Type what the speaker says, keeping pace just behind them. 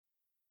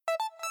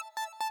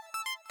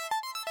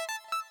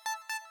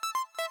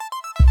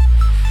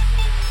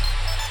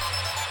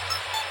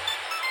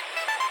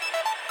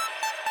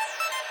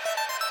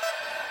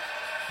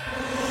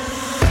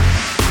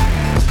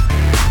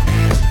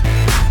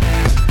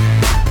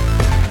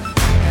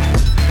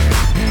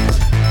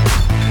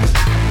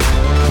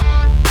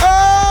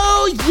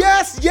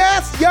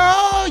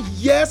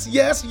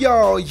Yes,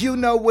 y'all. You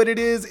know what it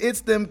is.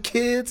 It's them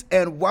kids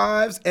and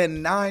wives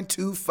and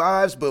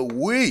 925s, but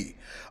we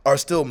are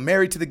still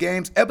married to the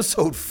games.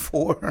 Episode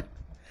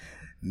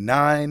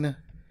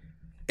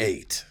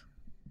 498.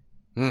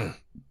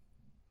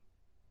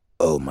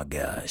 Oh my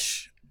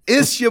gosh.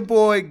 It's your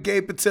boy,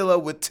 Gabe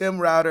Patilla, with Tim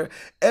Router,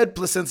 Ed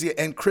Placencia,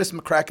 and Chris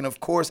McCracken, of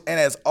course. And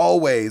as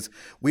always,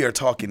 we are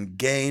talking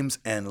games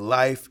and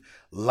life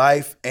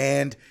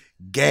and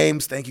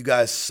games. Thank you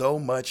guys so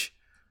much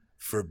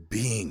for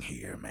being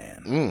here,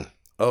 man.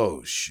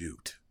 Oh,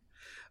 shoot.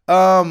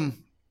 Doggone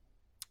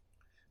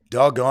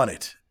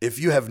it. If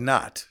you have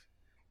not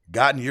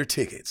gotten your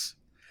tickets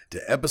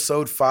to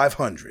episode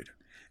 500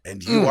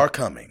 and you are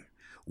coming,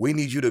 we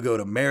need you to go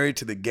to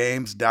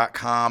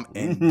marriedtothegames.com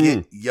and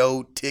get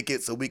your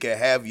ticket so we can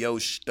have your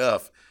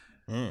stuff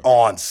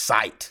on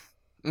site.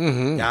 You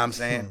know what I'm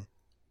saying?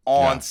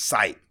 On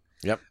site.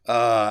 Yep.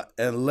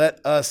 And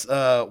let us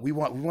we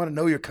want to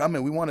know you're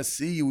coming. We want to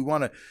see you. We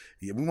want to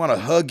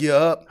hug you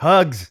up.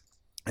 Hugs.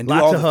 And do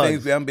Lots all of the hugs.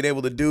 things we haven't been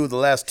able to do the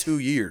last 2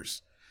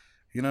 years.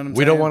 You know what I'm saying?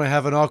 We don't want to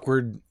have an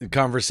awkward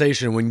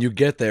conversation when you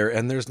get there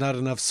and there's not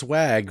enough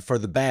swag for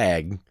the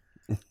bag.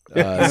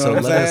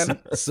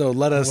 So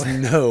let us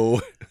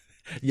know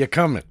you're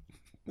coming.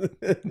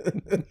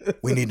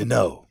 We need to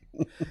know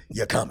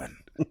you're coming.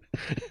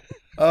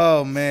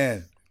 Oh,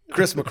 man.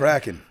 Chris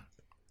McCracken,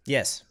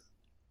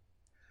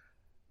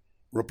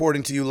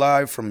 reporting to you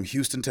live from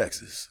Houston,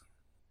 Texas.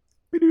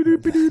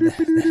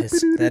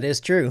 That is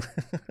true.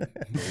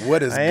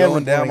 What is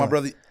going down, my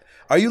brother?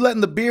 Are you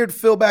letting the beard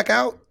fill back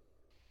out?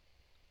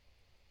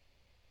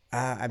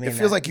 I mean, It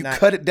feels like you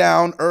cut it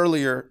down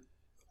earlier,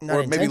 not or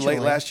maybe late intentionally.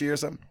 last year or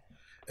something.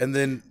 And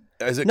then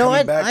is it No,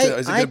 coming back to,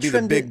 is it I going to be the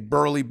trimmed big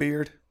burly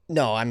beard?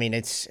 No, I mean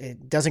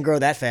it doesn't grow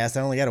that fast.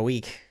 I only got a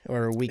week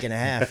or a week and a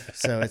half,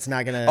 so it's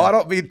not gonna. Oh, I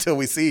don't mean till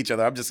we see each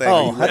other. I'm just saying.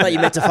 Oh, I thought you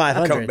meant to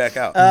 500. Come back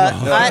out.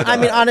 I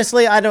mean,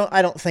 honestly, I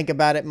don't think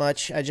about it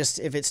much. I just,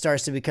 if it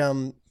starts to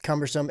become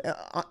cumbersome,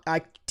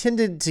 I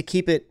tended to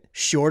keep it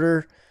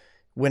shorter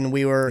when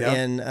we were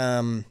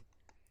in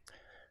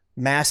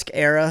mask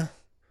era.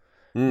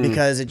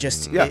 Because it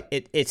just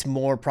it's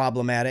more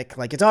problematic.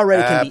 Like it's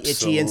already can be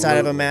itchy inside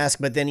of a mask,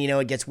 but then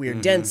it gets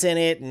weird dents in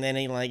it, and then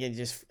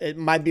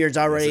my beard's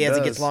already as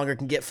it gets longer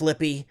can get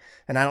flippy,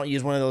 and I don't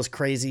use one of those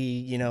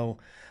crazy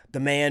the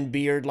man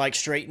beard like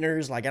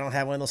straighteners. Like I don't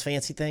have one of those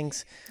fancy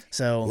things.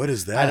 So What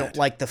is that? I don't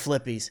like the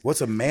flippies.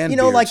 What's a man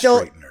beard like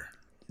straightener?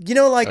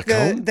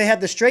 They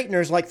have the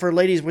straighteners like for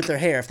ladies with their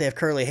hair if they have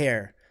curly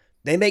hair.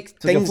 They make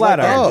things flat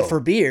like that iron. but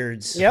for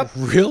beards. Yep.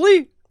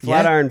 Really?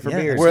 Flat Yeah, iron for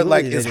yeah. beers. Where it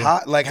like Absolutely is they do.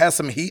 hot, like has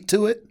some heat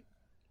to it.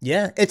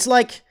 Yeah, it's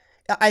like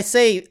I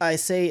say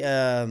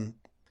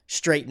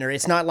straightener.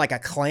 It's not like a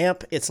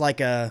clamp. It's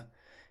like a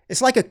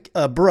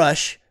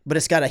brush, but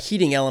it's got a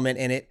heating element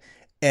in it.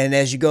 And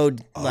as you go,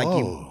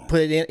 you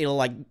put it in, it'll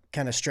like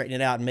kind of straighten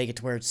it out and make it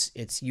to where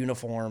it's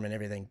uniform and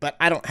everything. But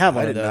I don't have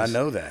one I of did those. not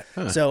know that.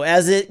 So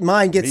as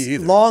mine gets Me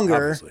either,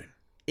 longer, obviously.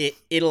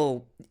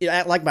 it'll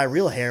like my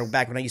real hair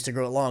back when I used to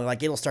grow it long.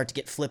 Like it'll start to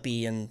get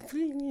flippy and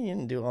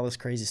do all this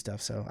crazy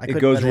stuff. So I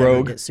couldn't goes let it ever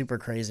rogue. get super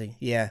crazy.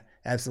 Yeah,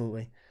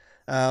 absolutely.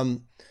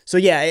 So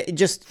yeah, it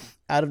just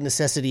out of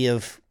necessity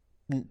of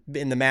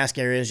in the mask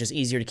area is just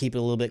easier to keep it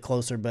a little bit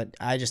closer. But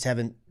I just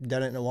haven't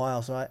done it in a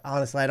while, so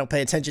I don't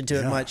pay attention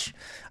to it much.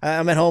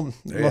 I'm at home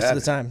most of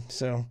the time.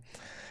 So.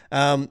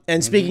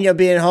 And speaking of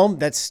being home,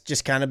 that's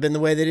just kind of been the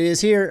way that it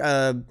is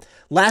here.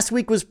 Last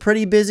week was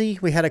pretty busy.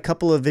 We had a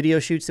couple of video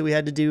shoots that we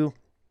had to do.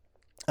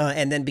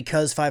 And then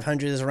because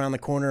 500 is around the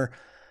corner,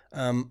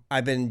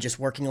 I've been just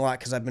working a lot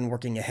because I've been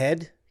working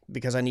ahead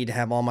because I need to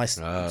have all my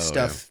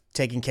stuff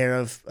taken care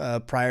of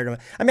prior to.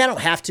 I mean, I don't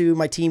have to.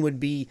 My team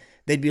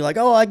they'd be like,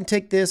 oh, I can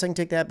take this, I can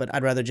take that, but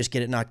I'd rather just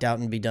get it knocked out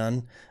and be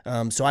done.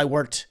 So I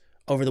worked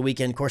over the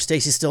weekend. Of course,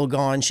 Stacy's still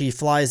gone. She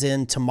flies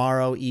in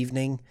tomorrow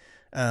evening.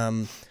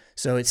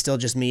 So it's still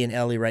just me and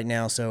Ellie right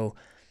now. So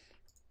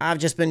I've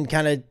just been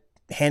kind of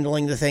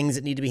handling the things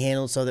that need to be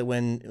handled so that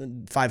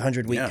when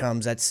 500 week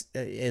comes, that's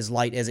as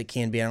light as it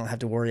can be. I don't have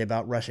to worry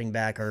about rushing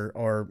back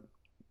or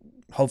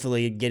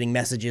hopefully getting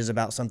messages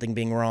about something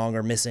being wrong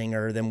or missing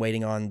or them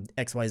waiting on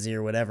XYZ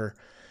or whatever.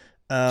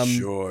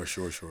 Sure.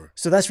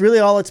 So that's really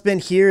all it's been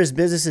here is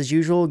business as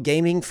usual.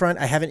 Gaming front,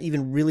 I haven't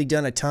even really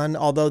done a ton,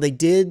 although they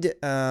did.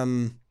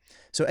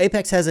 So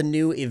Apex has a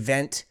new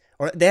event,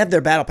 or they have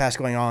their battle pass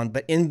going on,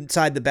 but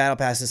inside the battle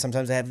passes,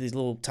 sometimes they have these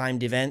little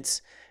timed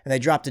events, and they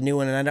dropped a new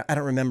one, and I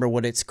don't remember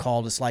what it's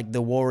called. It's like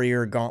the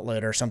Warrior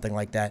Gauntlet or something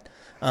like that.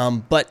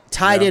 But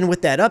tied in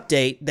with that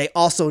update, they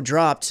also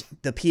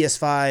dropped the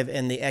PS5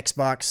 and the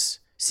Xbox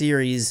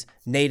Series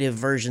native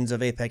versions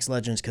of Apex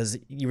Legends because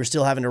you were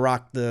still having to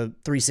rock the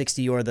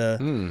 360 or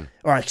the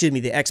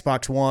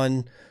Xbox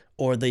One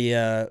or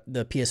the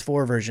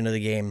PS4 version of the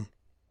game.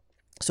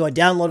 So I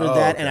downloaded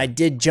that and I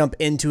did jump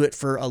into it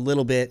for a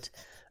little bit.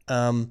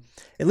 At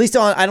least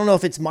on, I don't know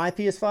if it's my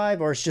PS5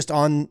 or it's just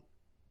on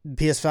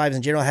PS5s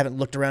in general. I haven't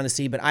looked around to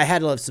see, but I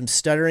had some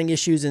stuttering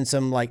issues and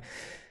some like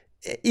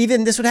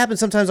even this would happen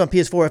sometimes on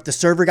PS4 if the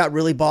server got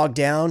really bogged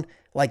down.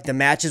 Like the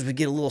matches would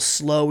get a little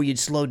slow. You'd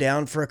slow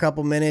down for a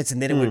couple minutes and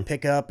then it would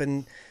pick up.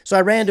 And so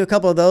I ran into a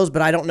couple of those,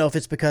 but I don't know if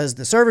it's because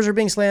the servers are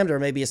being slammed or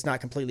maybe it's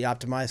not completely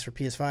optimized for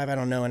PS5. I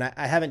don't know. And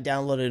I haven't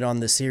downloaded it on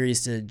the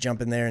series to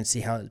jump in there and see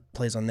how it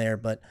plays on there.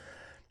 But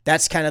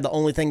that's kind of the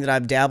only thing that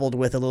I've dabbled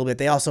with a little bit.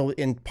 They also,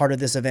 in part of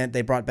this event,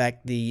 they brought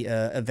back the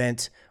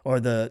event or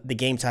the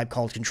game type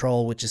called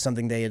Control, which is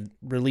something they had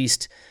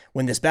released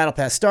when this Battle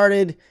Pass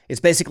started. It's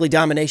basically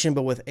domination,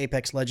 but with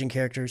Apex Legend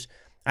characters.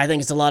 I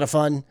think it's a lot of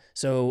fun,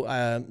 so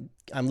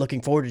I'm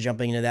looking forward to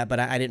jumping into that, but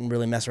I didn't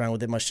really mess around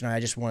with it much tonight. I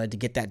just wanted to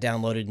get that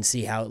downloaded and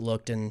see how it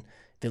looked and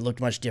if it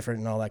looked much different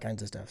and all that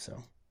kinds of stuff.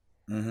 So,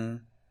 And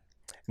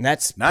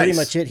that's pretty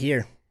much it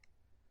here.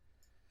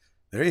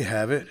 There you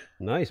have it.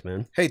 Nice,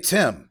 man. Hey,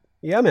 Tim.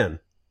 Yeah, man.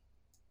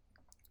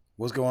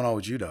 What's going on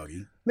with you,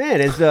 doggy?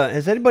 Man,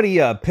 has anybody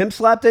pimp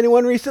slapped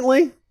anyone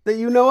recently that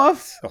you know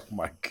of? Oh,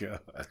 my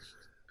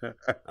gosh.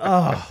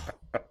 Oh.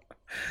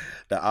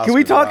 Can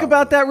we talk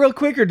about that real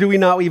quick, or do we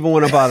not even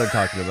want to bother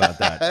talking about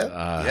that?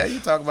 Yeah, you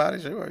talk about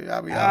it, sure.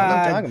 I mean,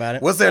 talk about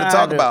it. What's there to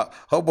talk about?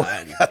 Oh boy,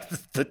 got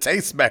the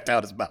taste smacked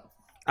out his mouth.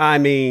 I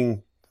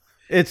mean,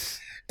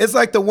 it's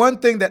like the one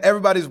thing that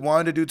everybody's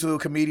wanted to do to a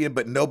comedian,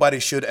 but nobody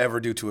should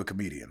ever do to a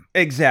comedian.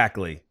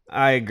 Exactly.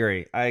 I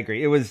agree.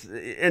 It was,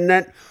 and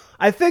that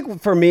I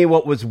think for me,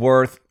 what was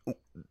worth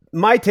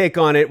my take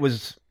on it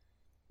was,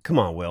 come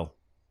on, Will,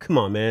 come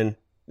on, man,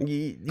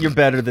 you're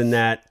better than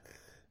that.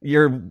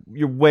 You're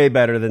way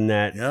better than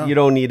that. Yeah. You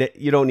don't need it.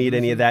 You don't need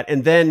any of that.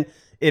 And then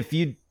if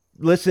you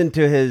listen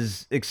to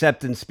his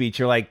acceptance speech,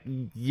 you're like,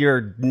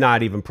 you're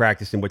not even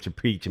practicing what you're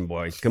preaching,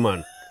 boys. Come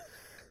on.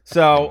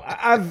 So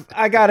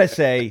I gotta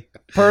say,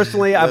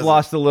 personally, I've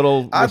lost a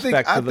little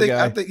respect for the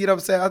guy. I think you know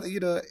what I'm saying. I think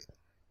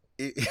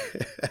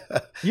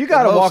you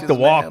gotta walk the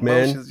walk,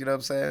 man. Emotions, you know what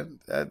I'm saying?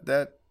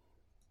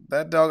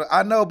 That dog.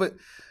 I know, but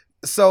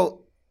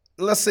so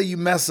let's say you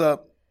mess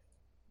up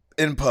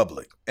in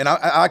public, and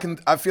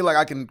I feel like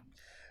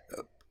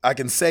I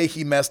can say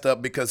he messed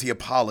up because he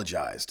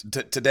apologized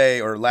today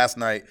or last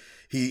night.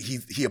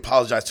 He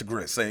apologized to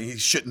Gris, saying he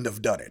shouldn't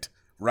have done it.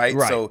 Right.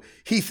 So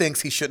he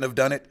thinks he shouldn't have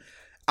done it.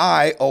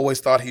 I always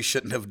thought he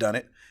shouldn't have done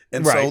it,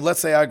 and so let's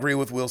say I agree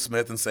with Will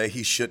Smith and say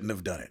he shouldn't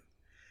have done it.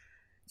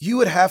 You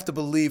would have to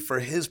believe for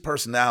his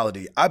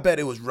personality, I bet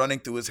it was running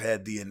through his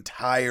head the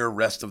entire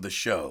rest of the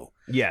show.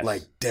 Yes.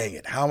 Like, dang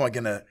it, how am I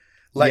gonna?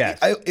 Like,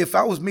 if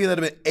I was me,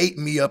 that'd have been ate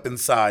me up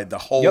inside the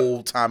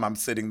whole time I'm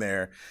sitting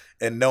there,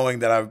 and knowing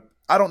that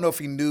I don't know if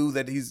he knew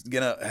that he's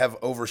gonna have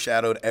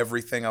overshadowed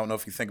everything. I don't know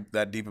if you think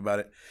that deep about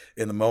it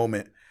in the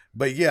moment,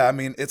 but yeah, I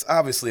mean, it's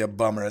obviously a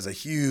bummer as a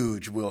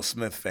huge Will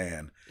Smith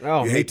fan.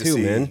 Oh, you hate me too,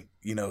 to see, man.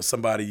 You know,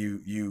 somebody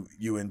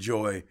you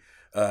enjoy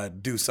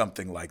do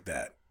something like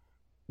that.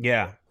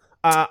 Yeah.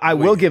 I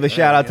will give a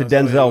shout out to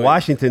Denzel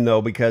Washington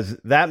though, because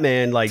that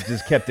man like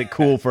just kept it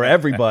cool for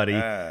everybody,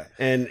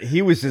 and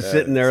he was just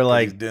sitting there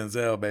like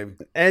Denzel, baby.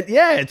 And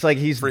yeah, it's like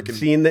he's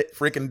seen that,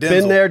 freaking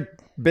Denzel.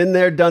 been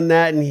there, done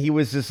that, and he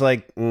was just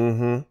like,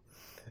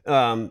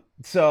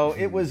 So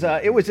it was.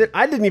 I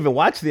didn't even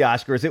watch the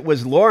Oscars. It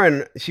was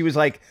Lauren. She was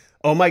like,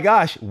 "Oh my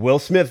gosh, Will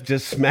Smith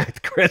just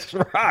smacked Chris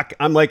Rock."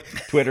 I'm like,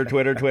 Twitter.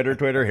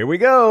 Here we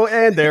go,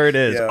 and there it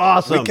is. Yeah,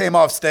 awesome. We came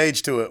off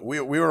stage to it. We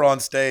were on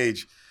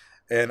stage.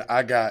 And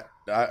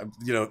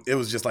it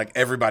was just like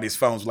everybody's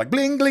phones were like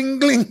bling, bling,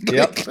 bling, bling.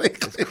 Yep. Bling,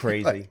 it's bling.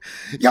 Crazy. Like,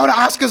 yo, the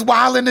Oscars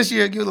wilding this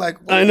year. You're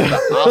like, well, I know.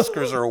 The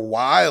Oscars are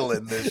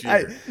wilding this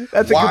year.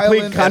 That's a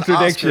complete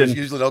contradiction. Oscars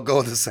usually don't go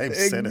in the same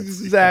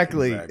sentence.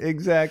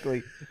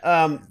 Exactly.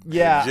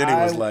 Yeah.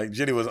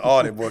 Jenny was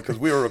on it, boy, because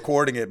we were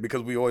recording it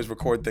because we always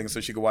record things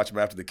so she could watch them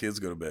after the kids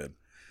go to bed.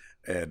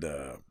 And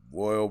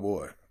boy, oh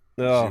boy.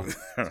 Oh,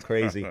 it's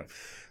crazy.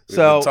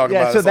 So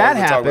that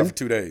happened. Talking about for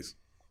 2 days.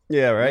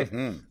 Yeah, right.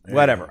 Mm-hmm.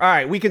 Whatever. All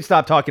right, we can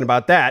stop talking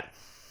about that.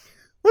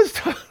 Let's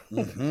talk.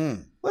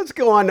 Let's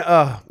go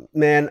on.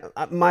 Man,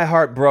 my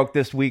heart broke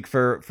this week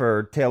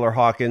for Taylor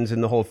Hawkins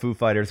and the whole Foo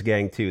Fighters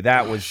gang too.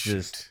 That was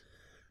just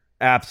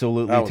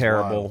absolutely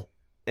terrible. Wild.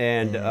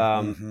 And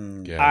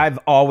I've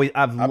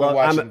been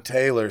watching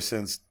Taylor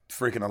since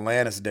freaking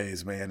Atlantis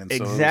days, man. And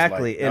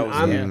exactly. So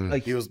and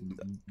he was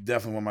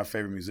definitely one of my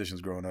favorite musicians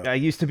growing up. I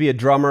used to be a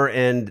drummer,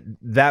 and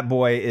that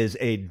boy is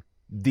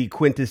the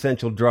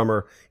quintessential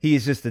drummer. He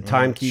is just the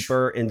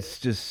timekeeper and it's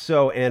just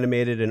so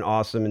animated and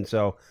awesome. And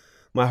so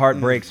my heart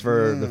breaks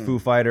for the Foo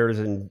Fighters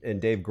and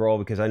Dave Grohl,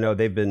 because I know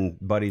they've been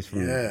buddies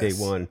from day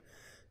one.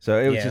 So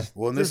it was just,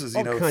 well, and this is,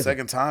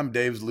 second time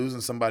Dave's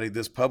losing somebody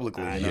this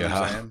publicly. You know what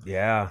I'm saying?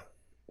 Yeah.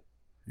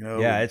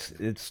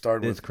 It's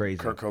started with crazy.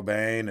 Kurt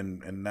Cobain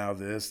and now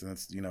this, and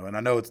it's, and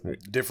I know it's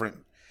different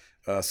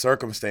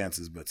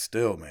circumstances, but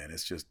still, man,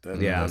 it's just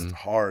that's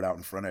hard out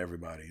in front of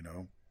everybody,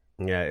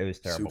 Yeah, it was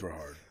terrible. Super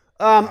hard.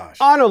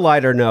 On a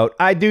lighter note,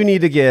 I do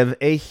need to give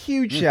a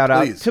huge shout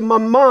out to my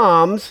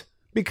mom's,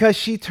 because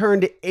she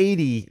turned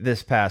 80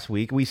 this past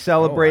week. We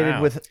celebrated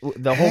with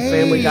the whole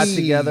family got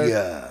together.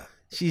 Yeah.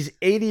 She's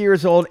 80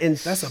 years old, and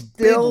that's a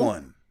big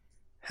one.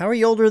 How are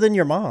you older than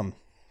your mom?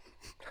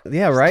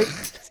 Yeah, right.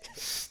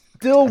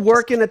 still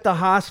working at the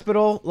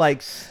hospital,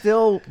 like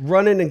still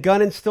running and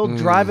gunning, still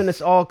driving us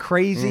all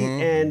crazy.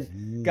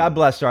 And God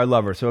bless her. I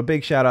love her. So a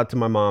big shout out to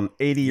my mom,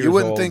 80 years old. You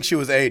wouldn't think she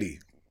was 80.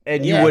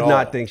 And you would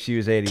not think she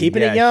was 80.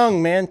 Keeping it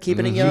young, man.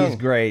 Keeping it young. She's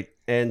great.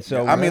 And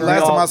so I mean,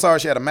 last time I saw her,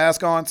 she had a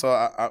mask on.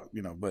 So,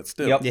 but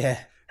still. Yep. Yeah.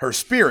 Her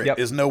spirit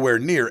is nowhere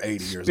near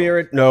 80 years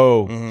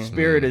old.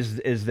 Spirit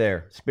is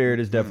there. Spirit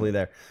is definitely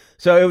there.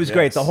 So it was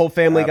great. The whole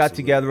family got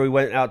together. We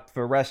went out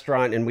for a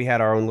restaurant and we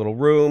had our own little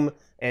room.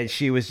 And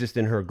she was just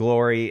in her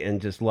glory and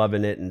just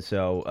loving it. And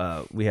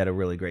so we had a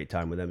really great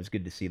time with them. It was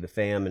good to see the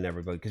fam and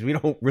everybody because we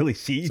don't really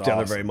see each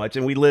other very much.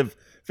 And we live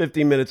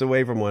 15 minutes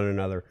away from one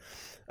another.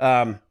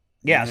 So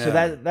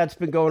that's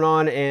been going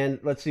on. And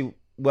let's see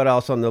what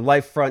else on the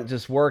life front,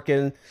 just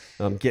working.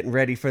 Getting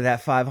ready for that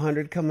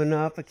 500 coming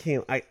up.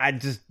 I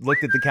just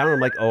looked at the calendar.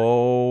 I'm like,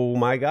 oh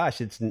my gosh,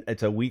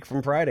 it's a week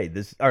from Friday.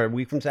 A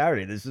week from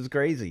Saturday. This is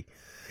crazy.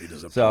 It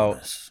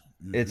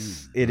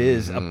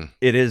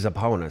is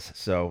upon us,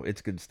 so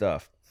it's good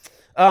stuff.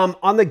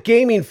 On the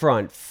gaming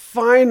front,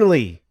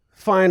 finally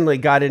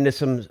got into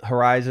some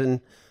Horizon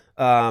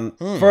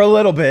for a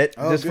little bit,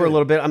 for a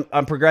little bit.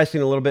 I'm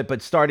progressing a little bit,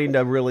 but starting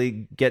to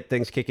really get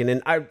things kicking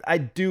in. I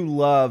do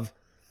love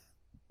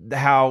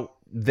how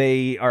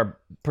they are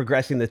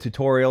progressing the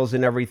tutorials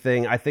and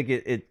everything. I think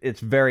it's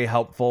very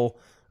helpful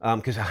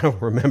because I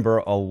don't remember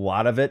a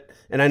lot of it,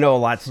 and I know a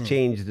lot's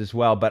changed as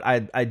well. But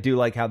I do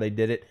like how they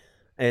did it.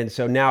 And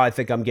so now I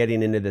think I'm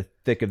getting into the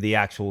thick of the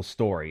actual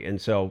story. And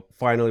so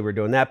finally we're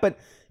doing that. But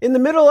in the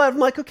middle, I'm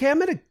like, okay,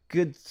 I'm at a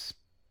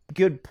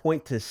good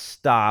point to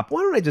stop. Why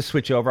don't I just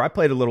switch over? I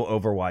played a little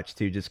Overwatch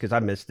too, just because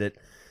I missed it.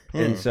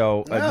 And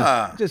so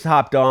I just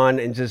hopped on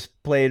and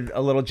just played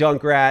a little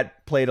Junkrat,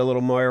 played a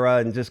little Moira,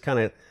 and just kind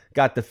of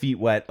got the feet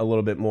wet a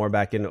little bit more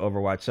back into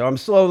Overwatch. So I'm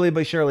slowly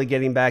but surely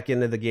getting back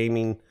into the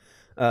gaming,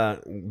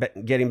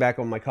 getting back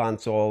on my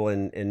console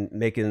and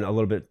making a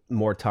little bit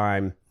more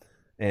time.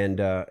 And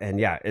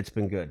yeah, it's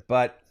been good.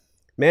 But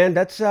man,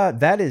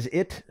 that is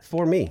it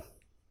for me.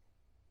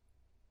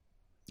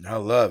 I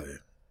love it.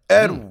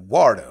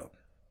 Eduardo.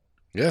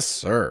 Yes,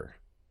 sir.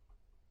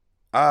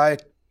 I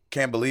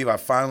can't believe I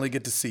finally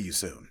get to see you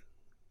soon.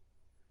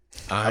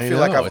 I feel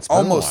know, like I've it's been a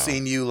almost while.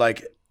 seen you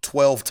like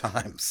 12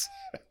 times.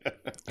 It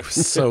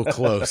was so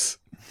close.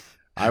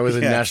 I was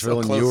in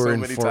Nashville so and you close, were so in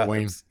many Fort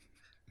Wayne. times.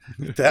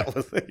 That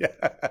was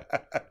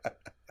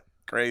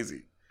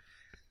crazy.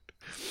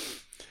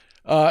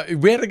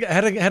 We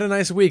had a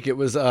nice week. It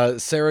was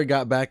Sarah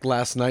got back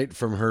last night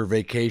from her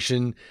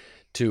vacation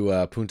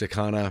to Punta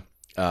Cana,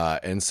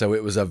 and so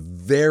it was a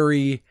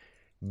very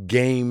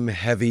game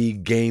heavy,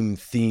 game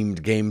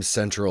themed, game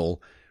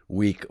central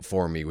week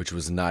for me, which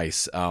was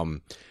nice.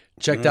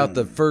 Checked out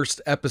the first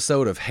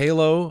episode of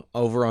Halo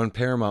over on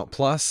Paramount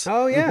Plus.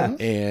 Oh yeah,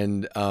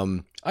 and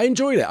I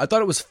enjoyed it. I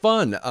thought it was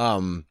fun.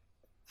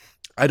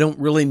 I don't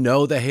really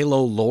know the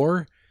Halo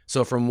lore,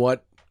 so from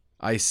what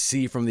I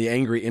see from the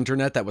angry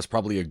internet, that was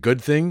probably a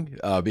good thing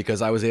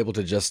because I was able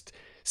to just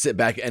sit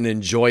back and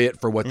enjoy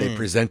it for what they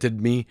presented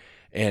me,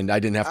 and I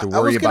didn't have to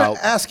worry about. I was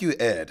going to ask you,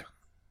 Ed.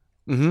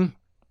 Mm-hmm.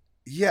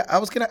 Yeah, I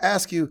was going to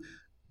ask you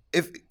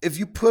if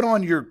you put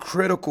on your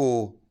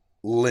critical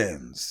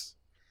lens.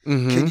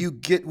 Can you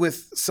get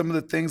with some of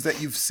the things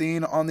that you've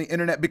seen on the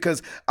internet?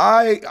 Because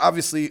I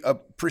obviously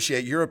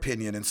appreciate your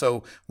opinion. And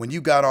so when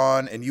you got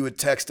on and you would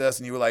text us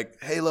and you were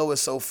like, Halo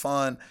is so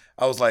fun,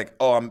 I was like,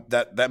 oh,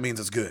 that means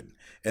it's good.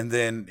 And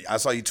then I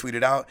saw you tweet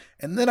it out.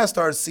 And then I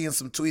started seeing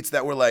some tweets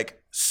that were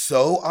like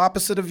so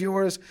opposite of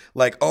yours.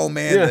 Like, oh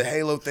man, the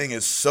Halo thing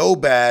is so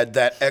bad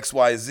that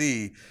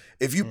XYZ.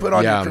 If you put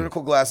on your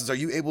critical glasses, are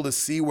you able to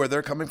see where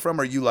they're coming from?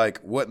 Or are you like,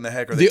 what in the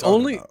heck are they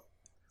talking about?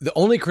 The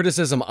only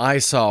criticism I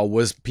saw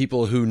was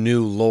people who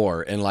knew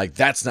lore and like,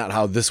 that's not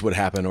how this would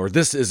happen, or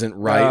this isn't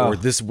right, or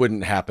this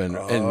wouldn't happen.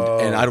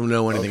 And I don't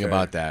know anything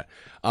about that.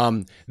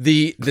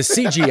 The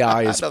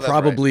CGI is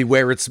probably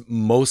where it's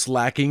most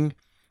lacking.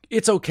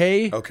 It's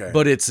okay,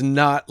 but it's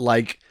not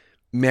like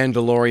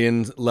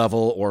Mandalorian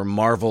level or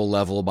Marvel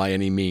level by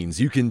any means.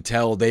 You can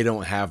tell they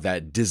don't have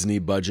that Disney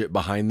budget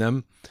behind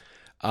them.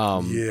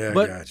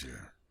 Gotcha.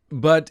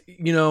 But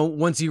you know,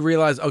 once you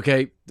realize,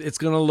 okay, it's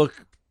gonna look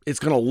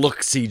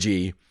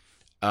CG.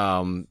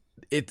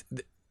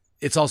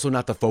 It's also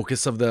not the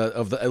focus of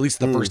the at least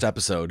the first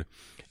episode,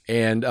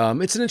 and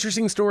it's an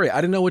interesting story.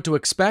 I didn't know what to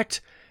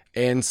expect,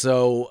 and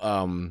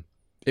so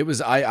it was.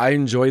 I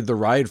enjoyed the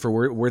ride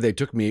for where they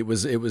took me. It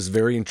was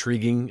very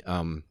intriguing.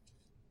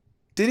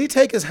 Did he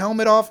take his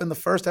helmet off in the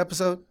first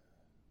episode?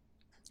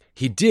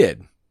 He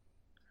did,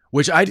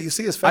 which do you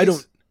see his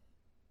face?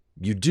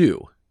 You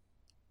do.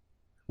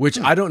 Which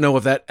I don't know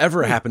if that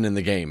ever happened in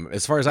the game.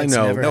 As far as I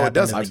know, no, it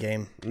doesn't. In the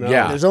game. No.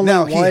 Yeah. There's only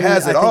now one, he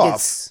has it I think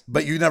off,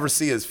 but you never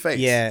see his face.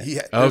 Yeah.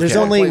 Okay. There's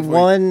only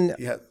one.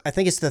 I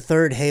think it's the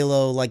third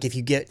Halo. Like if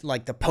you get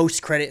like the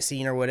post-credit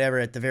scene or whatever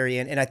at the very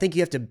end, and I think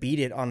you have to beat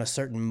it on a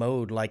certain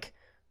mode, like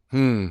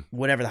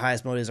whatever the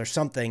highest mode is or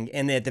something.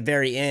 And then at the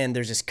very end,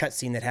 there's this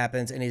cutscene that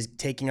happens, and he's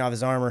taking off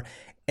his armor,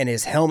 and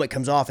his helmet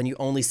comes off, and you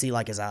only see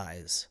like his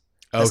eyes.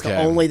 That's the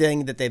only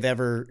thing that they've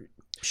ever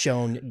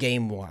shown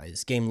game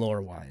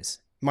lore wise.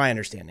 My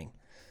understanding.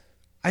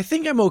 I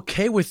think I'm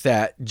okay with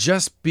that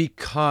just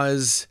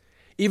because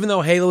even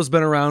though Halo's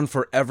been around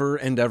forever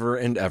and ever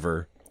and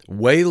ever,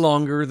 way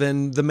longer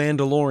than The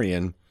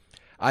Mandalorian,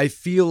 I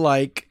feel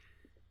like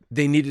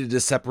they needed to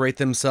separate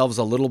themselves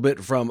a little bit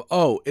from,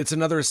 it's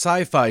another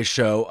sci-fi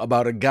show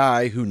about a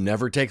guy who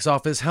never takes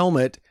off his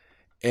helmet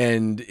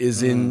and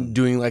is in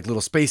doing like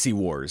little spacey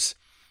wars.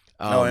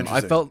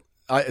 Interesting.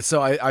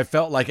 I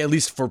felt like, at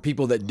least for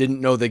people that didn't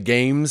know the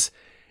games,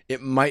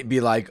 it might be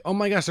like, oh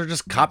my gosh, they're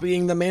just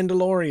copying The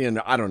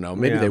Mandalorian. I don't know.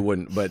 Maybe they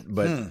wouldn't, but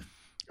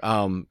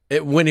when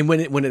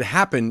it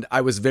happened,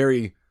 I was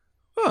very,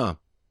 I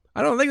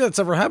don't think that's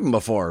ever happened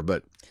before,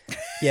 but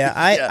Yeah,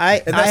 and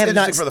that's I have interesting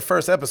not for the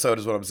first episode,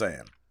 is what I'm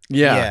saying.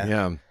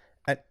 yeah.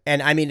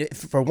 And I mean,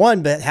 for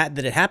one, but that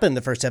it happened in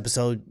the first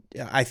episode,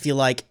 I feel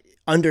like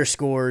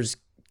underscores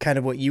kind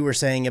of what you were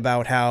saying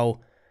about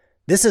how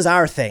this is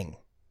our thing.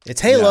 It's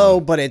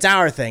Halo, but it's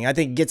our thing. I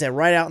think it gets it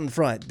right out in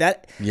front.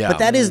 But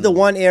that is the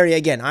one area.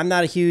 Again, I'm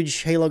not a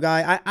huge Halo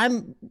guy.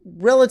 I'm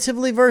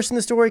relatively versed in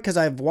the story because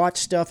I've watched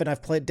stuff and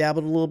I've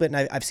dabbled a little bit,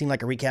 and I've seen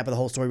like a recap of the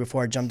whole story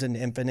before I jumped into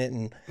Infinite,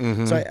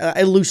 and so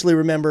I loosely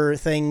remember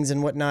things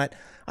and whatnot.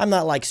 I'm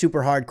not like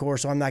super hardcore,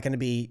 so I'm not going to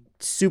be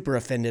super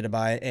offended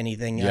by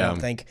anything. I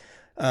don't think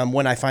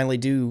when I finally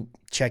do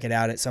check it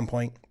out at some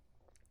point.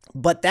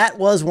 But that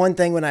was one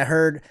thing when I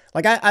heard,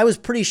 like, I was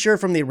pretty sure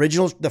from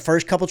the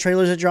first couple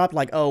trailers that dropped,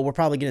 like, we're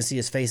probably going to see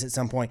his face at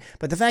some point.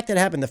 But the fact that it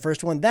happened the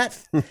first one, that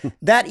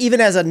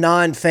even as a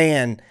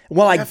non-fan,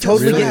 well, I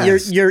totally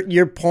get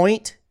your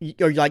point,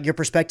 or like your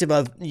perspective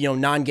of,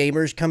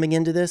 non-gamers coming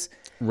into this.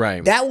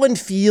 Right. That one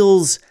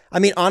feels, I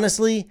mean,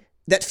 honestly,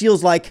 that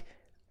feels like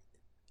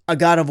a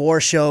God of War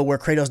show where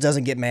Kratos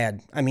doesn't get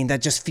mad. I mean,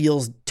 that just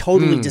feels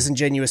totally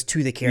disingenuous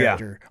to the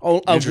character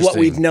of what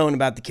we've known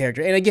about the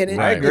character. And again,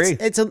 I agree.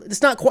 It's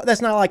not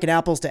that's not like an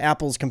apples to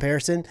apples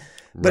comparison,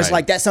 but it's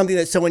like that's something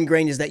that's so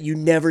ingrained is that you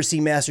never see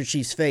Master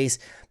Chief's face.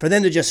 For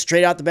them to just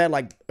straight out the bat,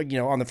 like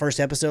on the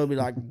first episode, be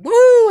like, "Woo,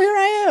 here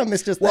I am!"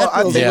 It's just that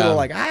feels a little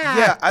like but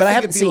I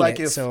haven't seen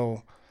it,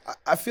 so.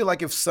 I feel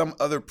like if some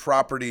other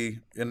property,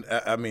 and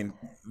I mean,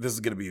 this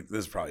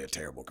is probably a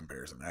terrible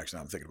comparison. Actually,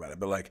 I'm thinking about it,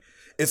 but like,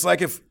 it's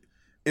like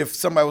if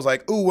somebody was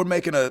like, "Ooh, we're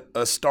making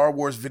a Star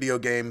Wars video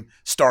game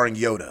starring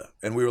Yoda,"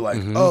 and we were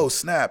like, "Oh,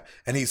 snap!"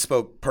 and he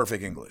spoke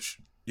perfect English,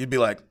 you'd be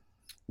like,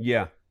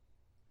 "Yeah,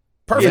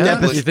 perfect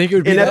English." You think it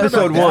would be in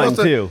episode 1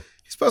 too?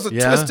 He's supposed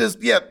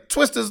to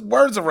twist his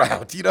words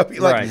around, be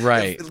like,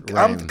 right.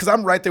 Because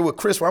I'm right there with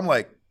Chris, where I'm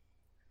like,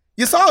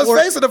 you saw his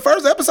face in the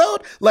first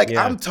episode? Like,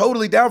 I'm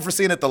totally down for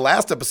seeing it the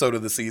last episode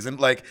of the season.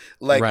 Like,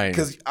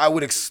 because I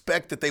would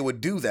expect that they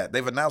would do that.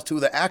 They've announced who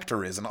the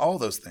actor is and all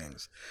those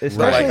things.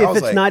 Especially if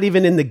it's not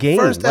even in the game.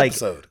 First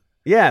episode.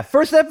 Yeah,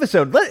 first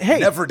episode.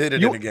 Never did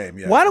it in the game.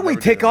 Yeah, why don't we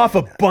take off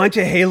a bunch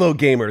of Halo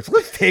gamers?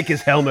 Let's take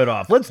his helmet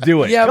off. Let's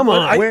do it. Yeah, come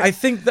on. I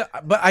think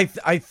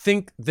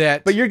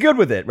that. But you're good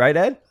with it, right,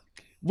 Ed?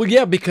 Well,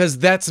 yeah, because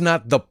that's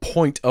not the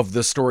point of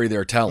the story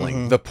they're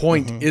telling. The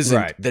point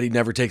isn't that he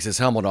never takes his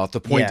helmet off. The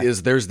point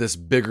is there's this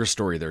bigger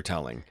story they're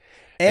telling.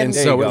 And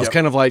so it was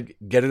kind of like,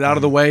 get it out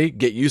of the way,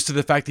 get used to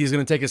the fact that he's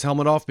going to take his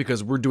helmet off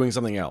because we're doing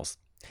something else.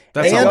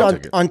 That's how I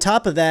took it. On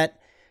top of that,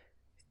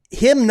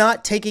 him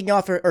not taking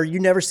off or you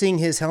never seeing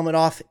his helmet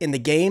off in the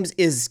games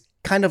is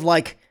kind of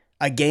like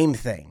a game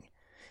thing.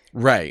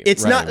 Right.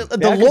 It's not,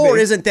 the lore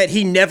isn't that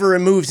he never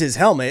removes his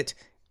helmet.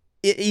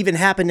 It even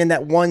happened in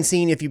that one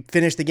scene, if you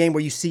finish the game,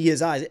 where you see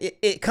his eyes.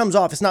 It comes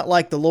off. It's not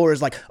like the lore is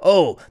like,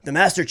 the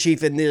Master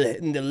Chief in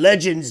the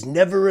legends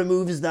never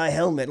removes thy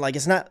helmet. Like,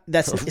 it's not,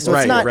 that's what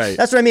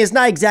I mean. It's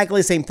not exactly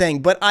the same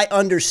thing, but I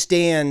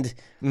understand,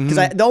 because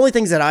the only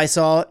things that I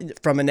saw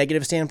from a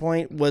negative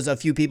standpoint was a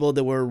few people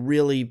that were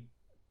really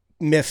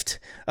miffed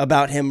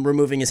about him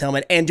removing his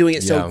helmet and doing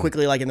it so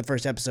quickly, like in the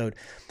first episode.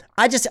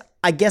 I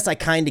guess I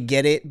kind of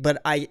get it,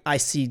 but I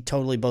see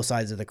totally both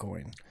sides of the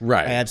coin.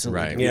 Right. I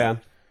absolutely do. Yeah.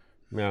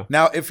 Yeah.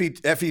 Now, if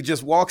he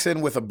just walks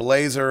in with a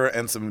blazer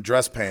and some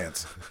dress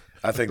pants,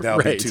 I think that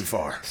would be too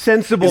far.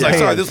 Sensible He's pants.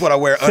 like, sorry, this is what I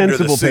wear under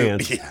the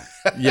suit.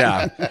 Pants.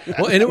 Yeah.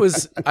 Well, and it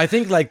was, I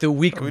think, like the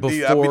week before.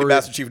 I need the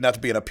Master Chief not to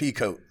be in a pea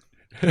coat.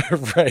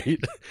 Right.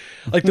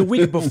 Like the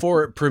week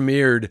before it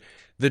premiered,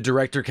 the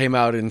director came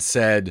out and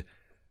said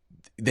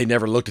they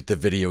never looked at the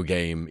video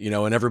game,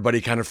 and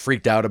everybody kind of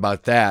freaked out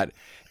about that.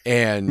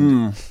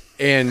 And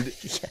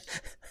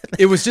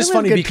it was just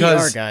funny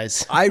because PR,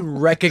 guys. I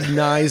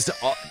recognized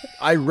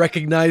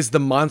the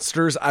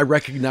monsters. I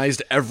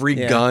recognized every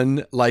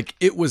gun. Like,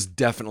 it was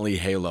definitely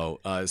Halo.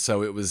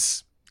 So it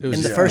was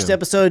in the first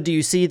episode. Do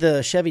you see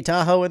the Chevy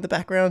Tahoe in the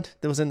background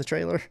that was in the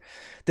trailer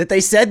that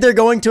they said they're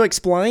going to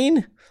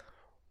explain?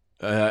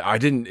 I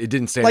didn't. It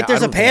didn't say like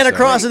there's a pan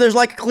across and there's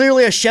like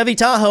clearly a Chevy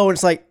Tahoe and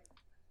it's like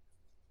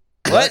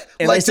what?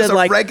 And like they said just a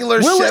like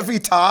regular Chevy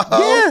Tahoe.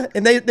 Yeah,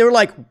 and they were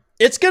like,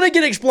 it's gonna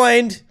get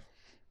explained.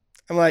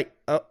 I'm like,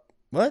 oh,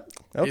 what?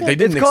 Okay. They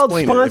didn't It's called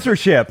explain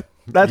sponsorship.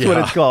 That's what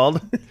it's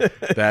called.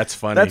 That's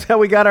funny. That's how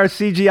we got our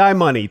CGI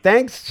money.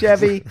 Thanks,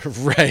 Chevy.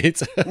 Right.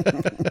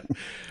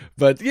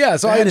 But yeah,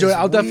 so I That enjoy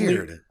is it.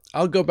 weird.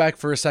 I'll go back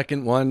for a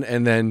second one,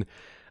 and then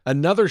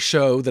another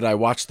show that I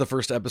watched the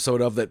first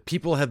episode of that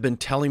people have been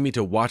telling me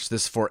to watch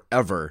this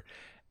forever,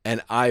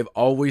 and I've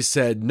always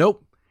said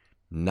nope.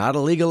 Not a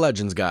League of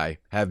Legends guy.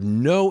 Have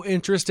no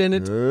interest in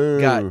it.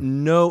 Got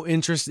no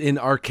interest in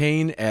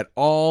Arcane at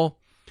all.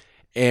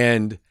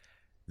 And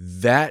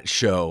that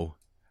show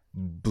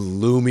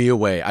blew me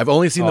away. I've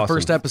only seen the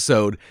first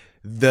episode.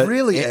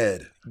 Really,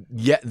 Ed?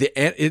 Yeah.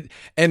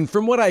 And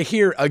from what I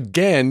hear,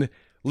 again,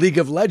 League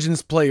of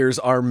Legends players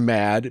are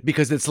mad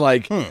because it's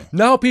like,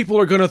 now people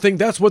are going to think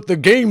that's what the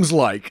game's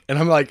like. And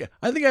I'm like,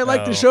 I think I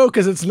like the show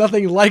because it's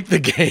nothing like the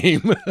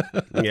game.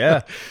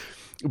 Yeah.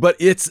 But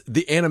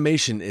the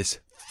animation is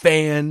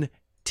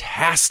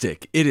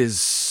fantastic. It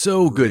is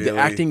so good. Really? The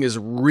acting is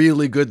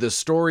really good. The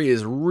story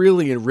is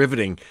really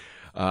riveting.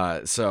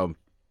 So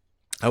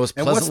I was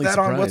And what's pleasantly that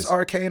surprised. on? What's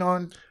Arcane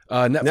on?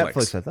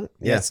 Netflix. I thought.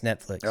 Yeah, it's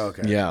Netflix.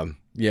 Okay.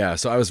 Yeah.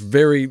 So I was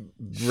very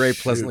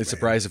pleasantly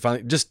surprised to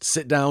finally just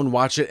sit down,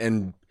 watch it,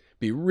 and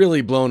be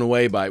really blown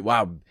away by,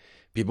 wow,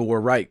 people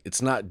were right.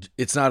 It's not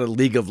a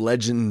League of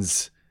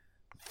Legends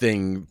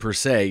thing per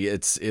se.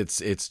 It's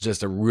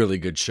just a really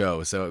good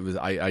show. So it was.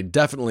 I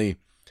definitely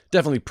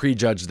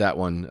prejudged that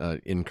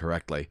one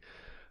incorrectly.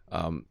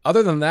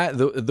 Other than that,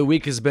 the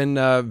week has been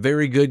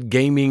very good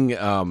gaming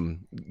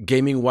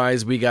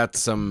wise. We got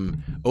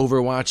some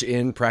Overwatch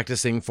in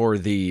practicing for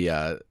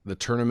the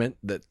tournament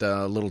that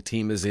the little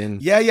team is in.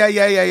 Yeah.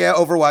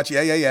 Overwatch.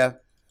 Yeah. Yeah.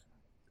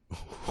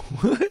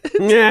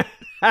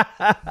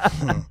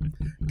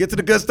 Get to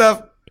the good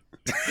stuff.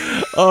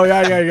 Oh yeah.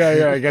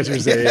 I got you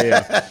saying.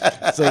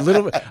 Yeah.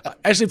 So I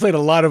actually played a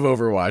lot of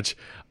Overwatch.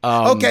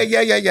 Okay.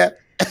 Yeah.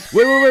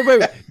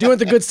 Wait. Do you want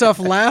the good stuff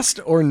last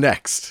or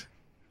next?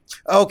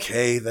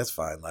 Okay, that's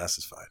fine. Last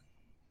is fine.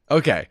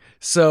 Okay,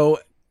 so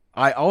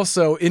I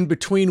also, in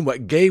between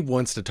what Gabe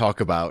wants to talk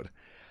about,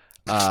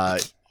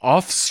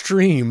 off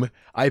stream,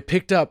 I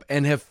picked up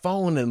and have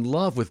fallen in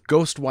love with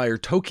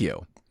Ghostwire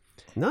Tokyo.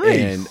 Nice.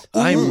 And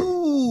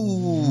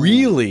I'm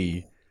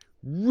really,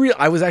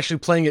 I was actually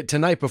playing it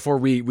tonight before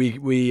we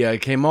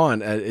came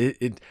on.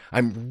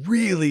 I'm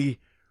really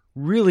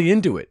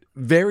into it.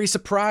 Very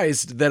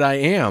surprised that I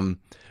am,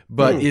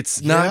 but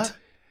it's not. Yeah?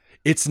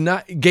 It's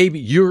not, Gabe,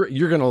 you're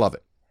going to love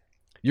it.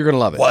 You're going to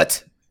love it.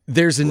 What?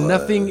 There's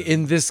nothing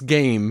in this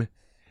game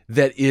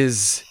that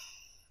is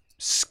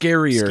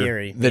scary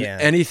than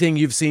anything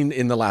you've seen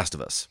in The Last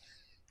of Us.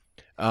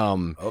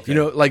 Okay. You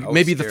know, like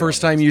maybe the scared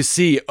first on time this. you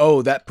see,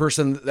 that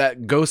person,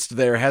 that ghost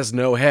there has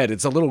no head.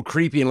 It's a little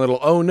creepy and a little,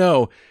 oh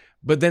no.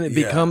 But then it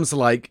becomes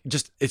like,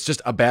 it's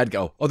just a bad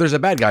guy. Oh, there's a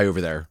bad guy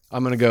over there.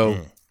 I'm going to go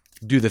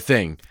do the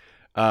thing.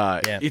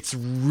 It's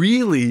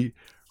really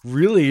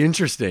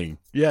interesting.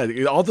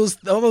 Yeah, all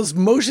those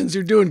motions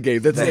you're doing,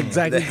 Gabe. That's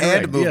exactly the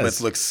hand correct. movements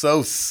Yes. look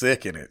so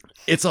sick in it.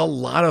 It's a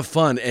lot of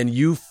fun, and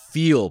you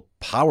feel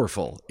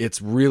powerful.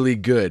 It's really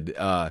good.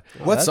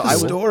 What's the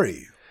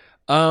story?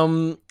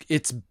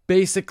 It's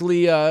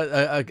basically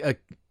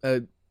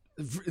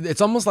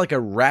it's almost like a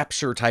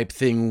rapture type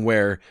thing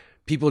where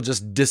people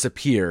just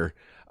disappear.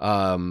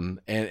 And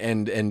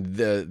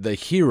the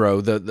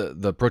hero,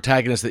 the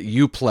protagonist that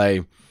you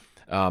play,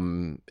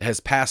 has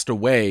passed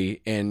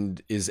away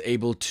and is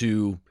able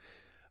to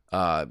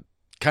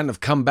kind of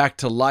come back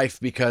to life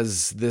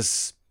because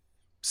this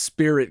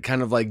spirit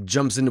kind of like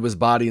jumps into his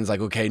body and is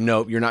like, okay,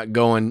 no, you're not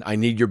going. I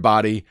need your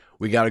body.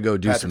 We got to go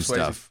do Patrick some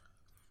Swayze. stuff.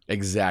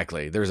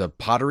 Exactly. There's a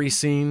pottery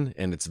scene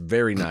and it's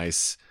very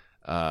nice.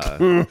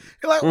 You're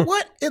like,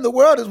 what in the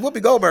world is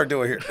Whoopi Goldberg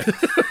doing here?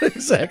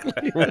 Exactly.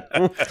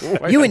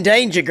 You in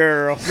danger,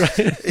 girl.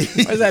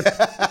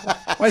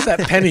 Why is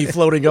that penny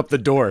floating up the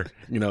door?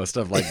 You know,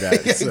 stuff like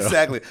that. So.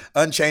 Exactly.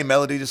 Unchained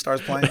Melody just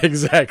starts playing.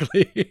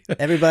 Exactly.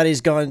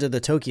 Everybody's gone to the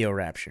Tokyo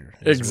Rapture.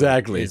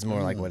 Exactly. It's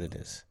more like what it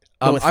is.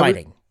 But with I would-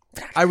 fighting.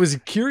 I was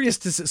curious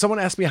to see, someone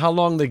asked me how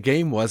long the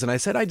game was, and I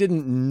said I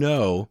didn't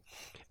know.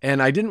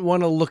 And I didn't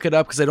want to look it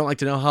up because I don't like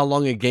to know how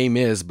long a game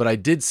is, but I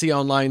did see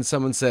online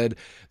someone said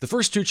the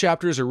first 2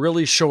 chapters are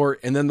really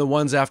short, and then the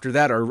ones after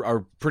that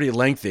are pretty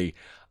lengthy.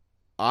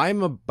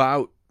 I'm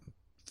about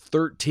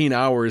 13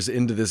 hours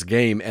into this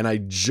game, and I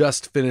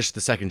just finished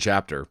the 2nd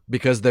chapter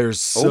because there's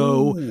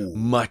so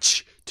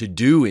much to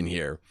do in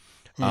here.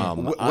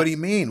 What do you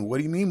mean? What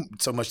do you mean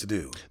so much to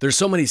do? There's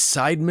so many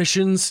side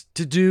missions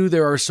to do.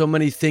 There are so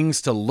many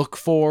things to look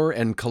for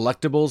and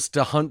collectibles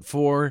to hunt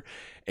for.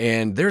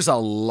 And there's a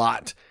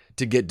lot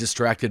to get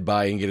distracted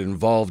by and get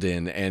involved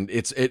in. And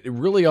it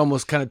really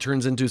almost kind of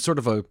turns into sort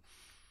of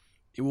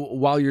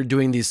while you're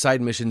doing these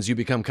side missions, you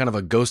become kind of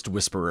a ghost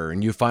whisperer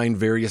and you find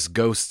various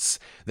ghosts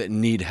that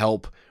need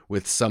help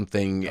with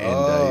something.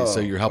 And so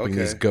you're helping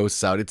these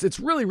ghosts out. It's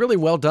really, really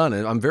well done.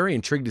 And I'm very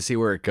intrigued to see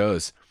where it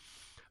goes.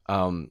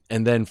 And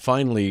then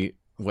finally,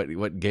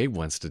 what Gabe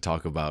wants to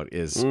talk about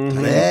is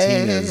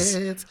Tina's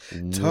Let's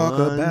talk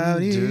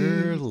about it.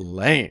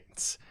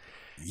 Wonderlands.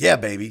 Yeah,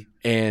 baby.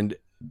 And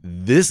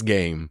this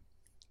game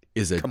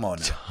is a Come on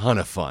now. ton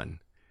of fun.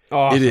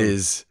 Awesome. It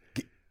is.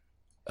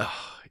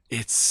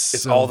 It's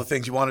It's so- all the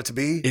things you want it to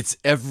be. It's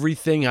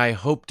everything I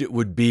hoped it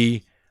would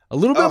be. a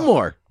little bit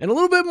more, and a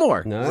little bit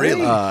more. Nice.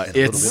 Really? Uh, And a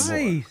little it's- bit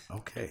more. Nice.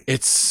 Okay.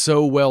 It's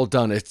so well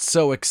done. It's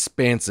so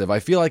expansive. I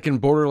feel like in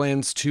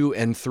Borderlands 2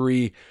 and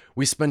 3,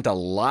 we spent a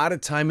lot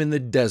of time in the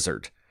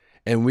desert,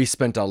 and we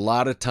spent a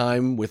lot of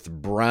time with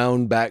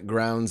brown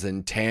backgrounds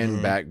and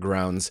tan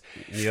backgrounds.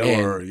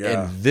 Sure, and,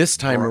 yeah. and this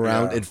time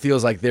around, Yeah. it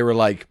feels like they were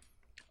like,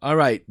 all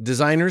right,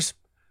 designers,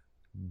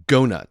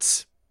 go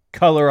nuts.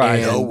 Colorized.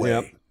 And- No way.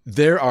 Yep.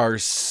 There are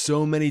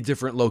so many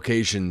different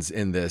locations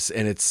in this,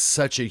 and it's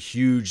such a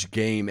huge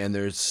game, and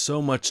there's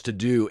so much to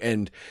do.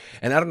 And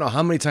I don't know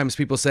how many times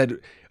people said,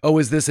 "Oh,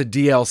 is this a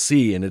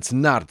DLC?" And it's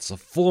not. It's a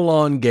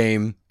full-on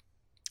game,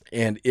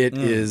 and it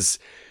is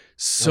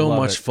so love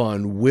much it.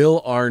 fun.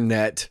 Will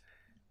Arnett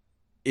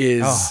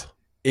is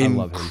I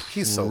love him.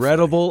 He's so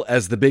incredible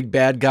as the big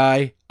bad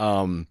guy.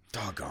 Doggone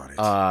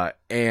it.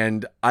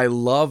 And I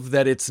love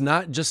that it's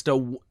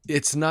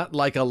not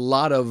like a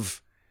lot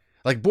of,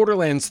 like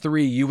Borderlands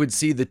 3, you would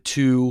see the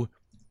two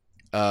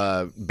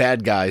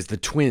bad guys, the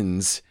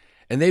twins,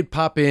 and they'd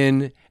pop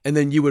in, and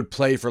then you would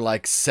play for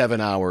like 7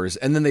 hours,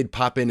 and then they'd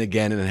pop in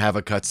again and have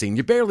a cutscene.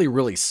 You barely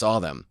really saw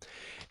them.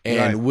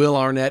 And Right. Will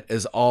Arnett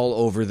is all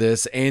over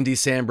this. Andy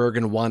Samberg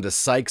and Wanda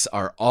Sykes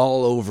are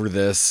all over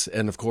this.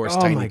 And of course,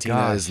 Oh Tiny my Tina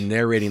gosh. is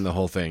narrating the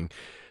whole thing.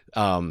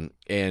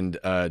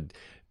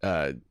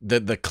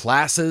 The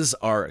classes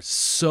are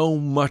so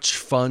much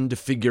fun to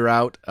figure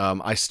out. I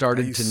Are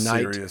started you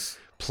tonight serious?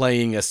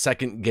 playing a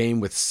second game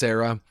with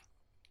Sarah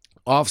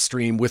off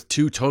stream with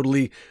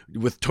totally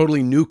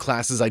new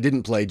classes I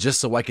didn't play, just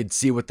so I could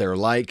see what they're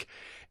like.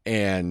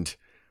 And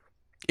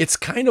it's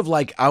kind of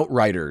like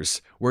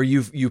Outriders, where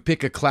you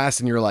pick a class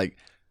and you're like,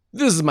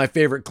 this is my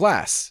favorite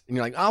class, and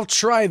you're like, I'll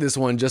try this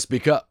one just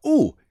because.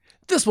 Ooh,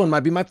 this one might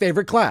be my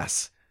favorite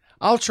class.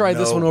 I'll try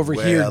this No one over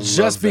way, here I just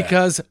love that.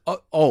 because.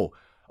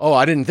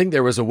 I didn't think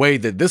there was a way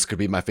that this could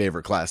be my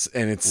favorite class,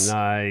 and it's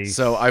Nice.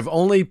 so I've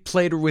only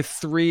played with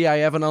 3. I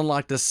haven't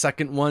unlocked a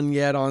second one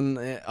yet on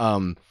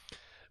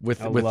with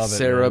love it,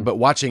 Sarah, man. but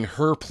watching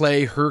her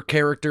play her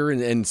character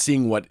and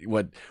seeing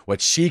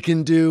what she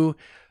can do,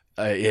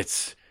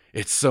 it's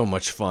so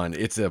much fun.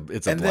 It's a And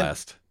then-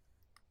 blast.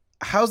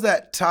 How's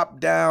that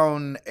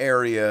top-down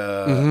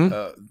area?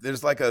 Mhm.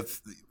 There's like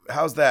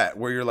how's that?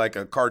 Where you're like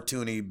a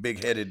cartoony,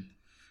 big-headed.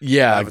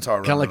 Yeah, Avatar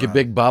kind of like running a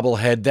big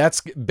bobblehead.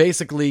 That's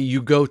basically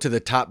you go to the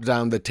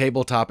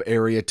tabletop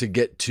area to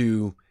get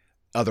to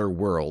other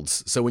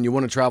worlds. So when you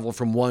want to travel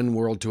from one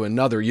world to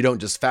another, you don't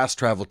just fast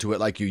travel to it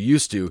like you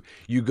used to.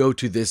 You go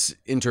to this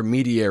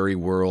intermediary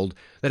world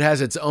that has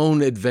its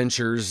own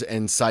adventures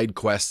and side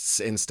quests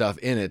and stuff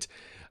in it,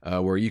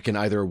 where you can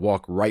either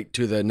walk right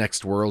to the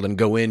next world and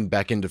go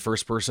back into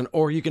first person,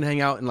 or you can hang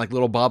out in like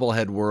little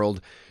bobblehead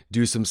world,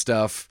 do some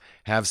stuff,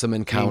 have some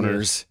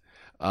encounters.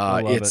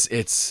 I love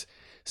It's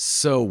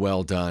so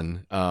well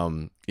done.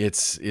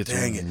 It's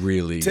Dang it.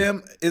 really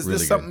Tim, is really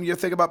this something you're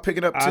thinking about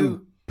picking up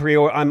too?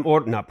 I'm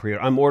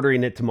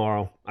ordering it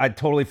tomorrow. I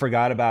totally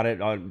forgot about it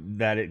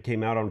that it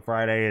came out on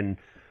Friday and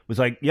was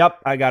like, "Yep,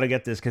 I got to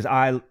get this," because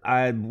I've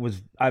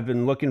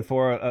been looking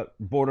for a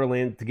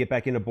Borderlands to get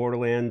back into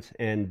Borderlands,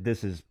 and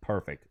this is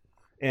perfect.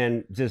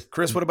 And just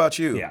Chris, what about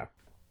you? yeah,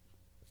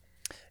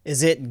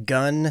 Is it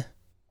gun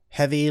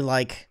heavy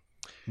like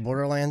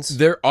Borderlands?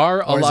 There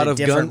are a Or is lot it of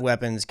different gun.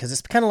 weapons? Because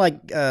it's kind of like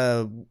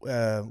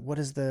what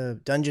is the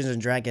Dungeons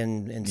and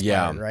Dragon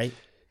inspired, Yeah. right?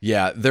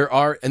 Yeah, there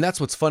are, and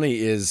that's what's funny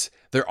is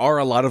there are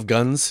a lot of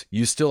guns.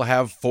 You still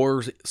have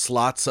 4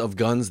 slots of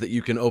guns that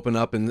you can open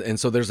up, and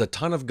so there's a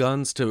ton of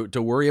guns to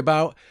worry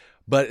about.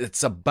 But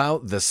it's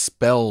about the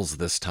spells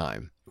this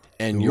time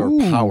and your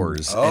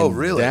powers. Oh, and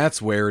really?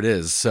 That's where it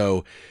is.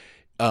 So.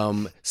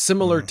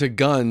 Similar to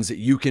guns,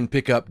 you can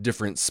pick up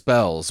different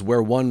spells.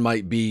 Where one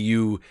might be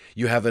you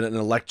have an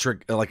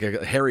electric, like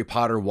a Harry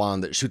Potter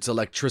wand that shoots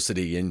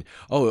electricity, and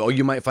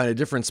you might find a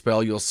different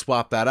spell. You'll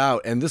swap that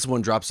out, and this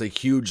one drops a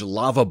huge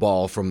lava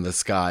ball from the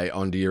sky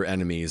onto your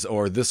enemies.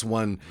 Or this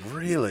one,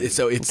 Really?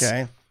 so it's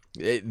Okay.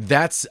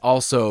 that's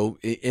also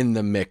in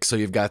the mix. So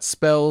you've got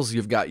spells,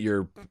 you've got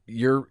your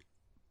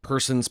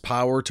person's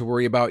power to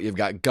worry about. You've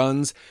got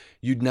guns.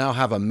 You'd now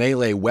have a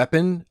melee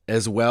weapon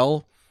as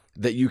well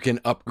that you can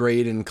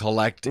upgrade and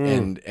collect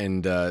and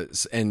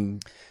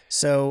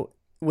So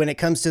when it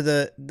comes to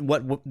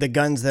the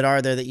guns that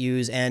are there that you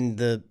use and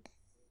the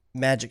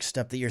magic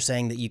stuff that you're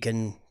saying that you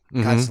can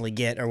constantly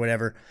get or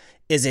whatever,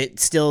 is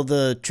it still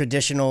the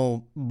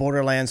traditional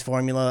Borderlands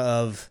formula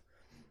of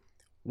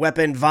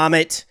weapon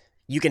vomit?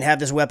 You can have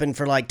this weapon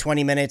for like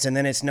 20 minutes and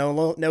then it's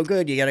no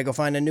good. You got to go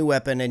find a new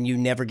weapon and you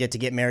never get to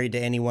get married to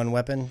any one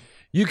weapon.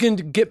 you can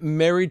get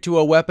married to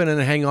a weapon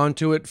and hang on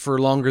to it for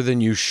longer than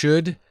you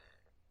should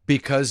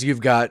because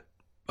you've got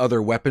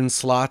other weapon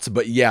slots.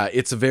 But yeah,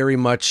 it's very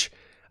much,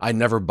 I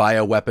never buy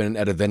a weapon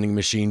at a vending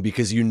machine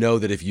because you know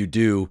that if you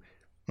do,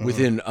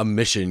 within a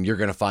mission, you're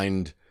going to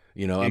find,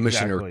 a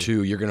mission or Exactly.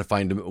 two, you're going to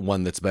find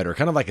one that's better.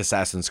 Kind of like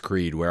Assassin's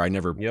Creed, where I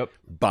never Yep.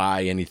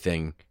 buy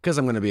anything because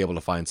I'm going to be able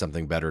to find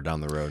something better down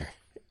the road.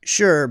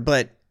 Sure,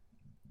 but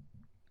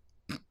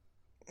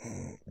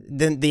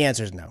then the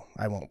answer is no.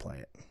 I won't play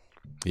it.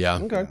 Yeah.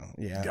 Okay.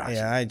 Yeah, Gotcha.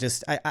 yeah.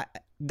 I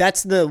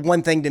that's the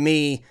one thing to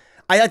me.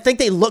 I think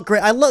they look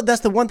great.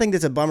 That's the one thing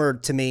that's a bummer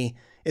to me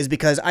is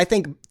because I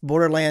think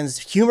Borderlands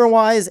humor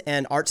wise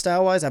and art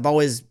style wise, I've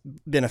always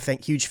been a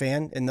huge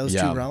fan in those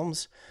two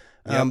realms.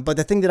 But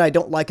the thing that I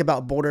don't like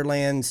about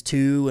Borderlands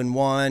 2 and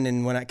 1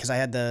 and because I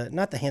had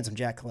not the Handsome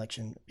Jack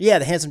collection. Yeah,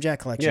 the Handsome Jack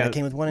collection that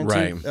came with 1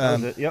 and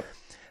 2. Yep.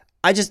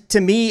 To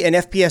me, an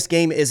FPS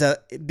game is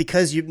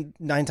because you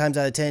 9 times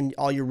out of 10,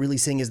 all you're really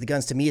seeing is the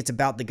guns. To me, it's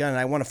about the gun. And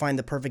I want to find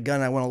the perfect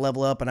gun. I want to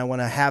level up and I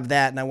want to have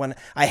that. And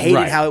I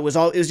hated how it was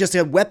just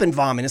a weapon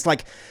vomit. It's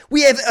like,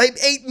 we have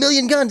 8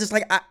 million guns. It's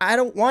like, I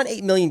don't want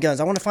 8 million guns.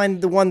 I want to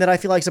find the one that I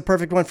feel like is a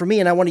perfect one for me.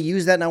 And I want to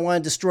use that and I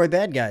want to destroy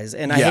bad guys.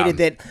 And I hated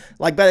that,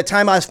 like, by the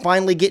time I was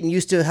finally getting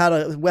used to how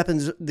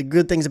the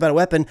good things about a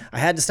weapon, I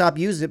had to stop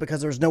using it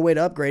because there was no way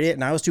to upgrade it.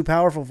 And I was too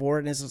powerful for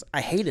it. And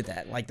I hated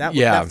that. Like,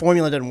 that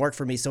formula didn't work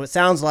for me. So it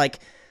sounds like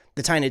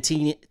the Tiny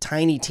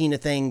Tina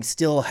thing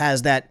still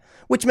has that,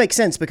 which makes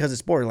sense because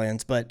it's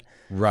Borderlands. But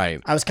I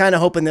was kind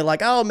of hoping that,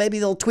 like, oh, maybe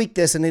they'll tweak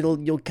this and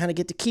you'll kind of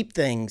get to keep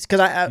things. Because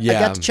I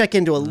got to check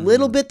into a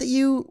little bit that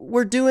you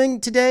were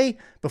doing today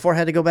before I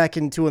had to go back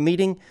into a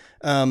meeting.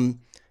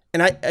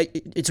 And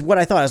it's what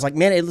I thought. I was like,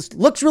 man, it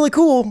looks really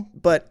cool,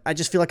 but I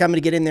just feel like I'm going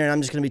to get in there and I'm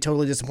just going to be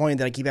totally disappointed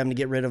that I keep having to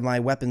get rid of my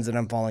weapons that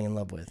I'm falling in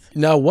love with.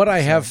 Now, what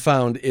I have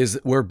found is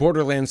where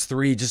Borderlands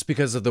 3, just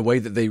because of the way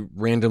that they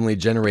randomly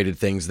generated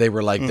things, they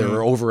were like, there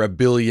were over 1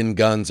 billion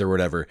guns or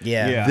whatever.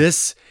 Yeah.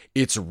 This,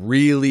 it's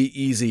really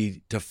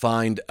easy to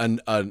find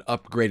an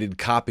upgraded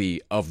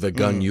copy of the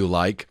gun you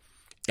like.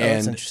 And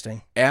that's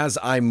interesting. As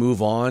I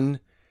move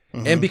on,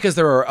 and because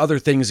there are other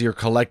things you're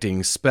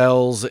collecting,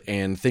 spells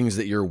and things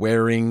that you're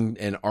wearing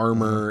and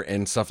armor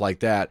and stuff like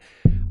that,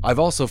 I've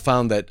also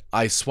found that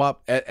I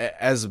swap,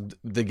 as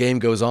the game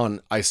goes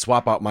on, I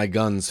swap out my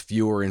guns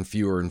fewer and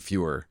fewer and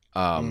fewer.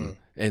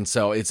 And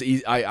so it's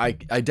easy. I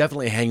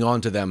definitely hang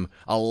on to them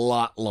a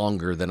lot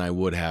longer than I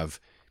would have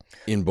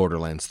in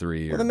Borderlands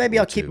 3. Well, then maybe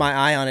I'll keep my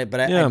eye on it, but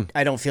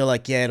I don't feel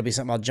like, it'll be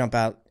something I'll jump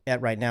out at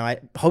right now.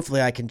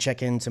 Hopefully I can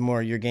check into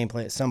more of your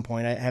gameplay at some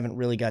point. I haven't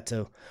really got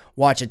to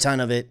watch a ton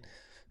of it.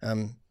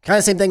 Kind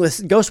of same thing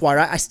with Ghostwire.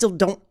 I still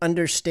don't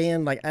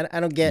understand. Like, I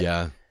don't get.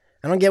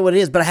 I don't get what it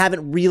is, but I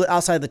haven't really,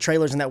 outside of the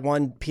trailers and that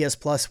one PS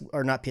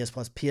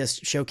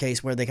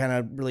showcase where they kind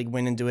of really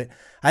went into it,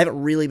 I haven't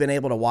really been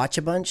able to watch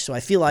a bunch. So I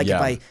feel like if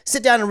I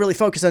sit down and really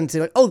focus on it,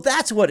 like, oh,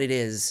 that's what it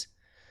is.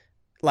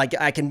 Like,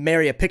 I can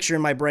marry a picture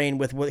in my brain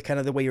with what kind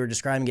of the way you were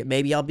describing it.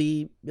 Maybe it'll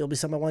be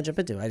something I want to jump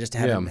into. I just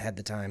haven't had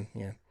the time.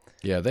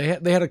 Yeah, they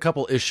had a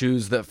couple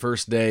issues that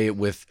first day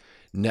with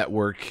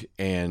network,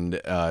 and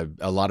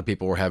a lot of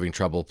people were having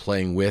trouble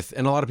playing with,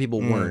 and a lot of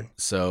people weren't.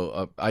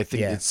 So I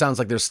think it sounds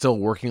like they're still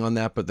working on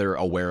that, but they're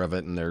aware of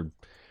it and they're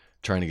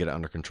trying to get it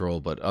under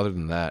control. But other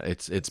than that,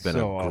 it's been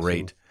so a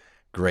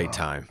great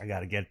time. I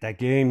got to get that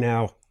game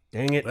now.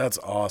 Dang it. That's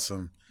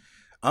awesome.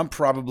 I'm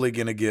probably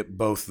going to get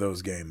both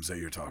those games that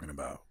you're talking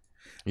about.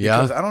 Yeah.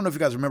 Because I don't know if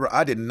you guys remember,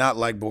 I did not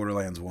like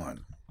Borderlands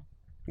 1.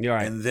 You're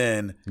right. And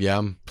then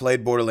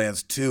played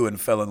Borderlands 2 and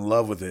fell in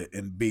love with it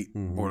and beat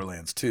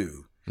Borderlands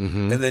 2.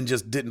 And then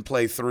just didn't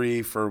play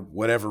 3 for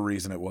whatever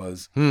reason it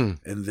was. And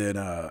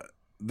then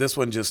this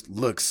one just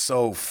looks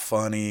so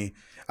funny.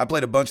 I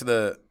played a bunch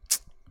of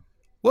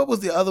what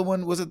was the other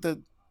one? Was it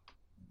the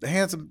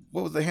Handsome,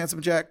 what was the Handsome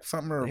Jack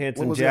something? Or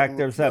Handsome Jack,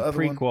 there's that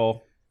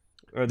prequel.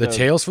 Or the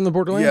Tales from the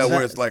Borderlands? Yeah,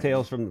 where it's like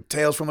Tales from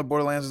the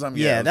Borderlands or something.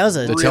 Yeah, that was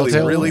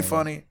a really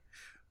funny.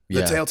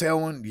 The Telltale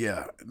one,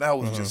 that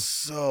was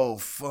just so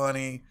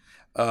funny.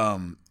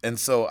 And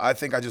so I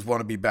think I just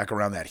want to be back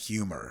around that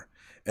humor.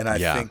 And I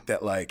think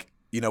that, like,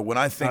 when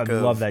I think I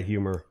love that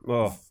humor.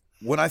 Oh.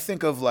 When I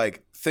think of,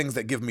 like, things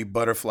that give me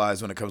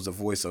butterflies when it comes to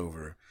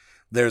voiceover,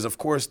 there's, of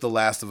course, The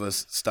Last of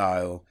Us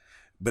style,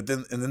 but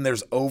then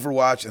there's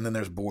Overwatch, and then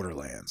there's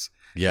Borderlands.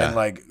 Yeah. And,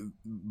 like,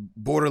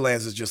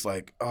 Borderlands is just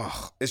like,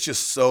 it's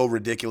just so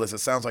ridiculous. It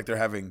sounds like they're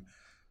having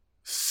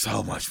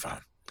so much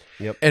fun.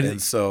 Yep.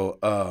 And so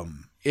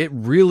it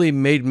really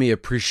made me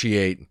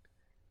appreciate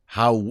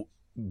how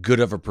good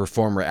of a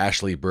performer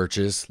Ashley Birch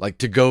is. Like,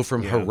 to go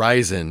from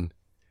Horizon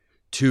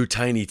to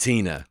Tiny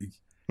Tina.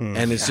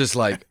 And it's just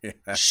like,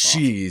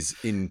 she's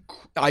in.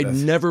 I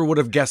never would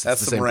have guessed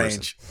it's the same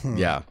range. Person.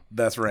 Yeah.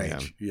 That's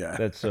range. Yeah.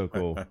 That's so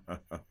cool.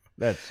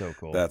 That's so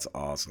cool. That's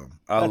awesome.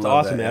 That's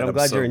awesome, man. I'm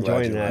glad you're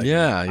enjoying that.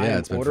 Yeah,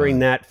 I'm ordering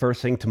that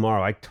first thing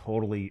tomorrow. I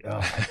totally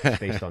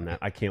based on that.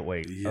 I can't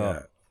wait.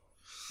 Yeah.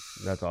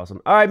 That's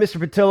awesome. All right,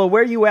 Mr. Patillo,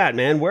 where you at,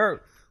 man?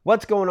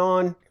 What's going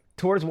on?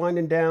 Tour's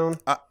winding down.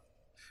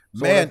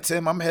 Man,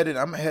 Tim, I'm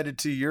headed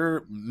to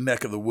your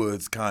neck of the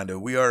woods, kind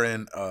of. We are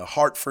in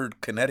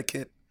Hartford,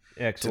 Connecticut.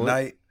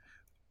 Excellent.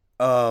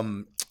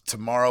 Tonight.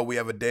 Tomorrow we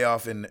have a day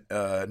off in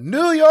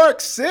New York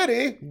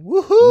City.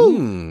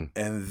 Woohoo!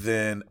 And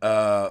then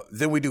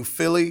we do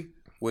Philly,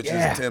 which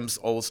is Tim's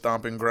old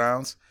stomping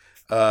grounds.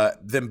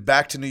 Then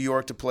back to New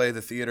York to play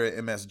the theater at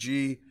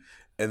MSG,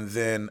 and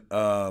then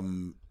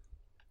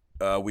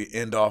we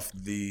end off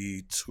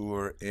the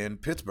tour in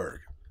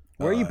Pittsburgh.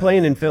 Where are you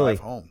playing in Philly?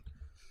 Home.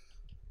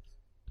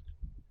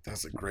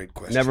 That's a great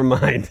question. Never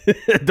mind.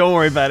 Don't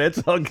worry about it.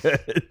 It's all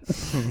good.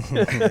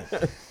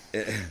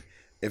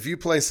 If you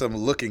play some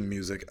looking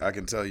music, I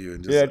can tell you.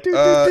 And just,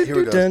 Yeah. here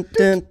we go.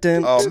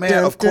 Oh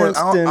man, of course.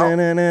 I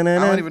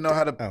don't even know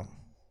how to. Oh.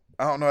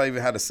 I don't know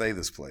even how to say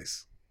this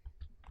place.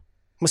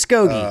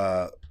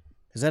 Muskogee.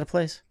 Is that a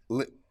place?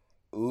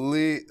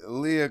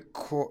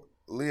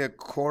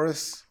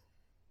 Leocoris,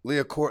 the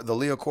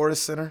Leocoris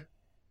Center,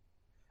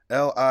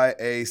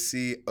 Liacours.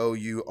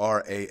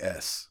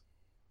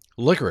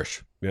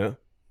 Licorice. Yeah.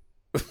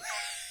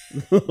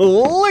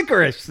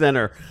 Licorice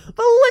Center.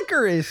 The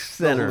Licorice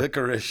Center. The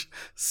Licorice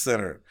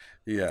Center.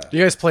 Yeah. Do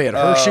you guys play at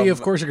Hershey?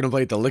 Of course, you're going to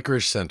play at the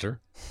Licorice Center.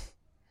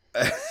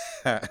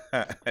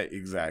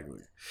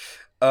 Exactly.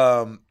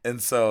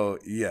 And so,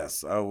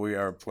 yes, we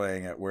are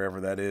playing at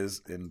wherever that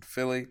is in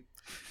Philly.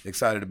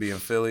 Excited to be in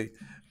Philly.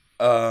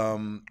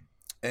 I'm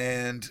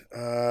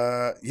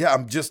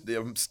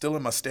still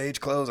in my stage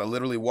clothes. I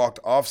literally walked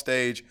off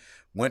stage,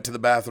 went to the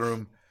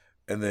bathroom,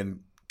 and then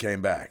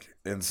came back.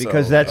 And so,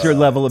 Because that's your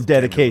level of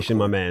dedication,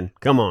 my man.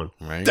 Come on.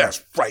 Right?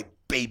 That's right,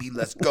 baby.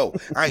 Let's go.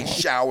 I ain't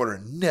showered or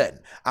nothing.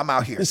 I'm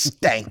out here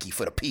stanky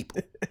for the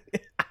people.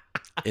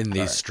 In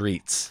these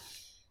streets.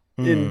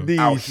 In these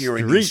Out here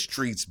in these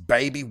streets,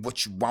 baby.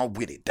 What you want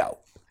with it, though?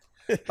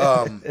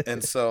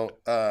 And so,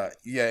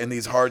 in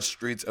these hard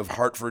streets of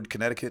Hartford,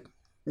 Connecticut.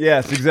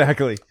 Yes,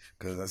 exactly.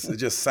 Because it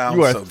just sounds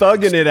You are so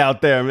thugging good. it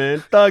out there, man.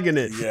 Thugging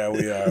it. Yeah,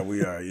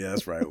 we are. Yeah,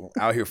 that's right.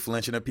 Out here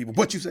flinching at people.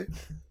 What you say?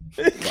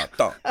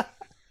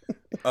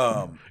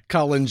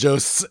 Colin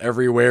Josts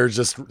everywhere,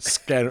 just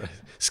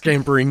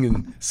scampering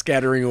and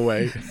scattering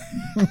away.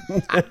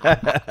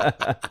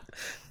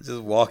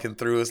 Just walking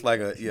through. It's like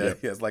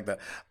it's like the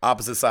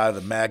opposite side of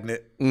the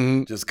magnet,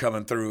 just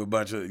coming through a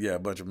bunch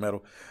of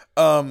metal.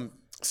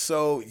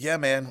 So yeah,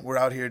 man, we're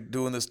out here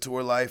doing this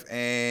tour life,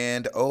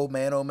 and oh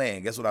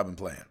man, guess what I've been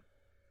playing?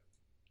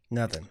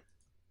 Nothing.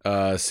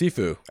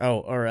 Sifu. Oh,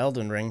 or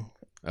Elden Ring.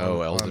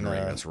 Oh, Elden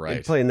Ring. That's You're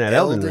right. playing that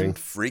Elden Ring.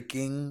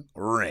 freaking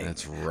ring.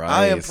 That's right.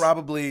 I am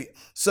probably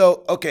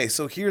so okay.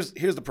 So here's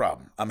the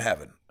problem I'm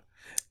having.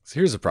 So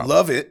here's the problem.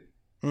 Love it.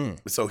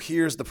 So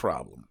here's the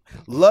problem.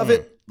 Love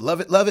it.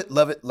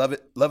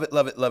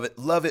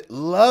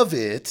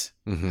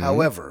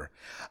 However,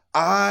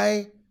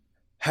 I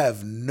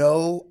have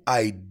no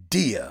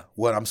idea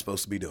what I'm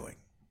supposed to be doing.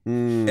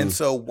 And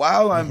so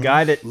while I'm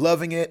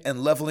loving it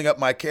and leveling up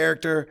my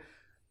character,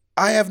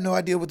 I have no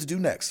idea what to do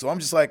next. So I'm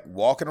just like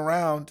walking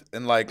around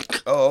and like,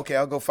 oh, okay,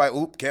 I'll go fight.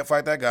 Oop, can't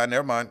fight that guy.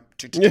 Never mind.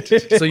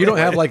 So you don't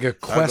have like a I'll go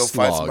quest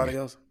fight log. somebody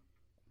else.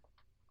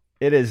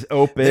 It is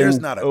open. There's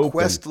not a open.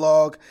 quest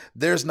log.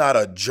 There's not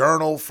a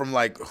journal from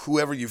like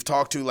whoever you've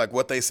talked to, like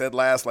what they said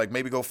last, like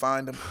maybe go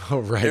find them. Oh,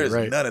 right, There's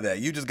right. none of that.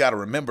 You just got to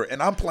remember.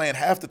 And I'm playing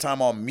half the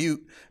time on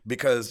mute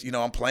because,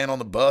 I'm playing on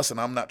the bus and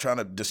I'm not trying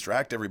to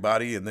distract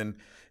everybody. And then,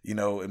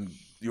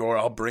 or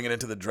I'll bring it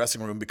into the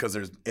dressing room because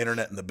there's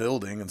internet in the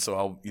building. And so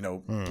I'll,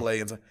 play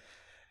and say,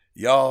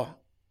 y'all,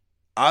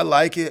 I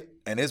like it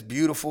and it's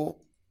beautiful.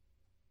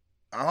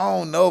 I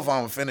don't know if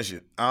I'm going to finish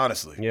it,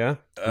 honestly. Yeah.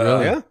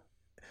 Really? Yeah.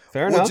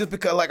 Fair Well, enough. just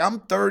because like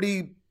I'm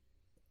 38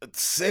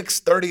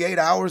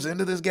 hours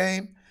into this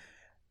game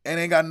and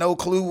ain't got no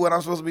clue what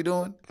I'm supposed to be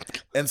doing.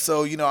 And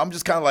so, I'm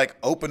just kind of like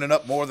opening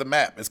up more of the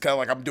map. It's kind of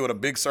like I'm doing a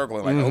big circle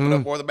and like open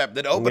up more of the map,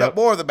 then open up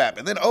more of the map,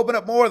 and then open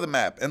up more of the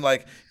map. And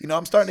like,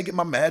 I'm starting to get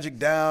my magic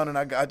down and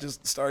I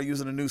just started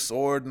using a new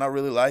sword and I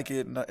really like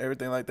it and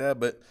everything like that.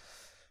 But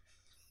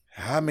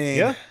I mean,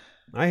 Yeah,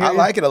 I hear you.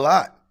 like it a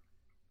lot.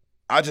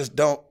 I just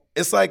don't.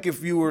 It's like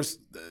if you were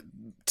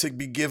to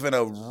be given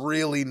a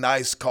really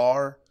nice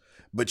car,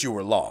 but you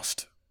were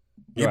lost.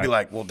 You'd be Right.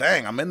 like, well,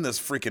 dang, I'm in this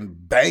freaking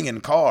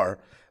banging car,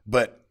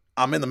 but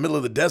I'm in the middle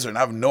of the desert and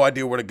I have no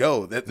idea where to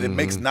go. It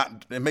makes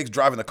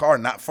driving the car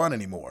not fun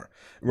anymore.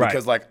 Right.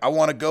 Because like I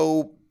want to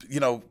go,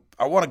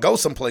 I want to go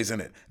someplace in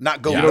it,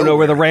 not go. You don't know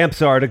where the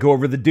ramps are to go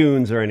over the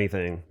dunes or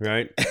anything,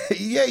 right?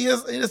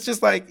 yes, it's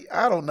just like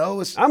I don't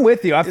know. I'm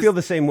with you. I feel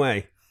the same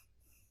way.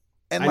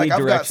 And I like need I've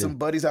got direction. some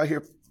buddies out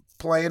here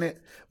playing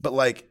it, but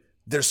like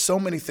there's so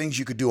many things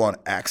you could do on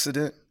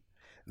accident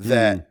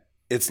that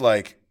it's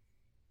like,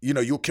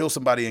 you'll kill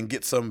somebody and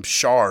get some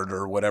shard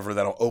or whatever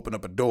that'll open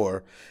up a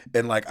door.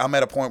 And like I'm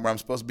at a point where I'm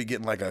supposed to be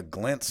getting like a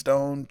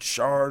glintstone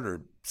shard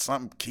or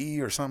something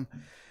key or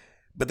something.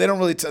 But they don't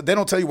really they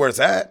don't tell you where it's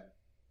at.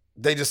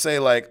 They just say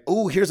like,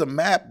 "Ooh, here's a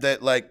map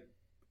that like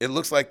it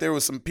looks like there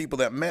was some people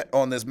that met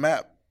on this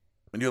map."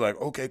 And you're like,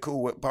 "Okay,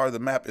 cool. What part of the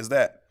map is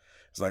that?"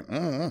 It's like,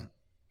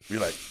 You're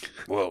like,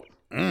 "Well,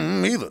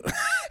 either."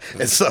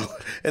 and so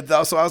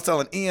I was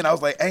telling Ian, I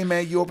was like, "Hey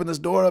man, you open this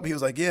door up?" He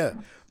was like, "Yeah."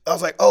 I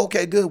was like, oh,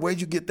 "Okay, good.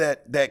 Where'd you get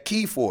that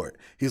key for it?"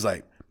 He's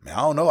like, "Man, I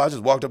don't know. I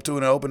just walked up to it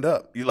and it opened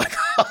up." You're like,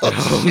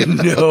 "Oh, shit,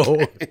 no.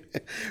 okay."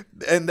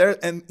 And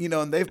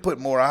they've put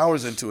more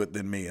hours into it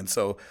than me, and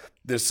so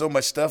there's so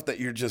much stuff that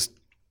you're just,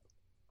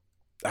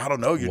 I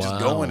don't know, you're just Wow.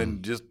 going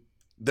and just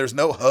there's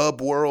no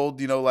hub world,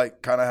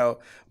 like kind of how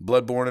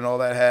Bloodborne and all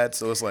that had.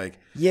 So it's like,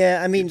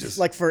 Yeah, I mean,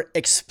 like for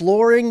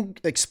explore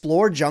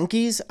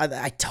junkies,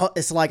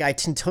 it's like I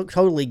can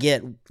totally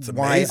get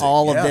why amazing.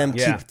 all of Yeah. them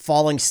Yeah. keep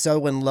falling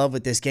so in love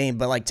with this game.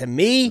 But like to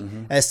me,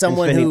 as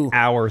someone Spending who,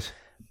 hours.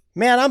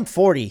 man, I'm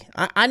 40.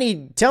 I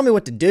need tell me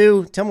what to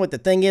do. Tell me what the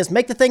thing is.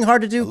 Make the thing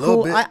hard to do. little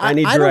Cool. bit. I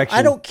need I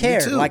direction. don't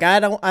care. too. Like I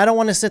don't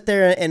want to sit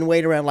there and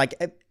wait around. Like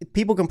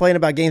people complain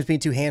about games being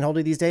too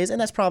handholdy these days, and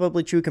that's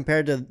probably true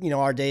compared to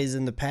our days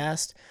in the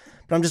past.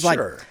 But I'm just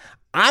Sure. like,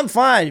 I'm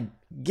fine.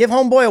 Give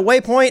homeboy a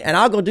waypoint, and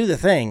I'll go do the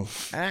thing.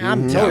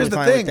 I'm totally Here's the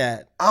fine thing. with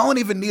that. I don't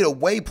even need a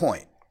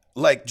waypoint.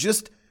 Like,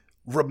 just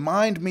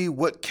remind me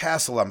what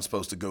castle I'm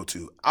supposed to go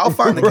to. I'll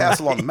find the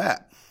castle on the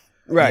map.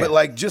 Right. But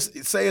like,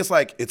 just say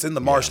it's in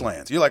the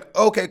marshlands. You're like,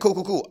 okay,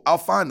 cool. I'll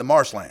find the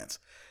marshlands.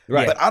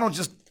 Right. But I don't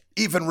just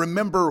even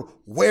remember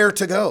where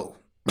to go.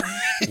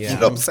 You know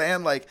what I'm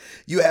saying? Like,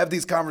 you have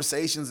these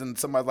conversations and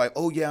somebody's like,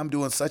 oh yeah, I'm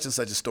doing such and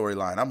such a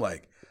storyline. I'm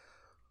like,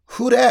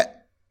 who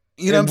that?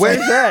 You know And what I'm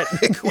where's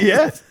saying? that?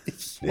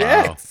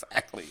 Yeah. Wow.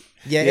 Exactly.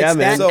 Yeah, Yeah, it's man.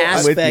 that So,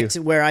 I'm with aspect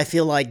you. where I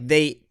feel like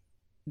the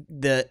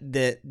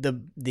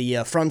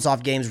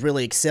FromSoft games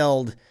really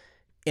excelled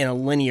in a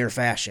linear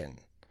fashion.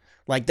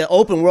 Like the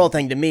open world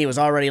thing to me was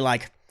already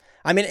like,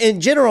 I mean, in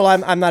general,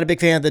 I'm not a big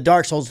fan of the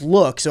Dark Souls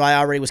look, so I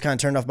already was kind of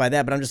turned off by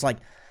that. But I'm just like,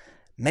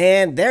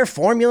 man, their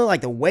formula, like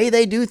the way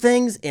they do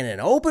things in an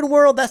open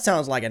world, that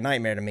sounds like a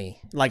nightmare to me.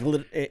 Like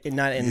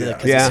not in the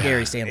Yeah.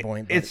 scary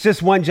standpoint. But. It's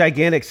just one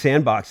gigantic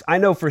sandbox. I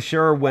know for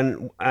sure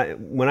when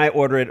I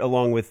order it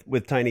along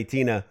with Tiny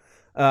Tina,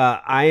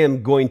 I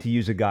am going to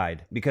use a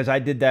guide because I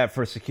did that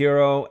for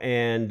Sekiro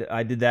and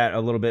I did that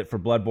a little bit for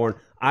Bloodborne.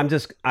 I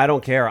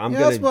don't care. Yeah,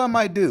 that's what I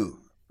might do.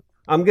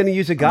 I'm gonna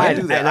use a guide,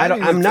 do that. and I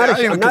didn't I'm even- not I didn't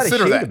even ashamed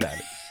consider about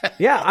it.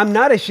 Yeah, I'm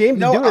not ashamed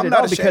to No, do it I'm at not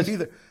all ashamed because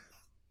either.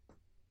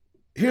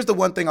 Here's the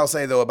one thing I'll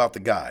say though about the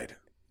guide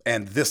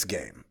and this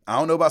game. I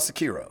don't know about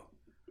Sekiro.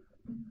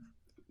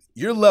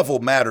 Your level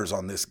matters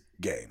on this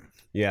game.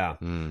 yeah,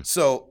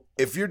 So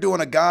if you're doing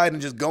a guide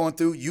and just going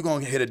through, you're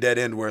gonna hit a dead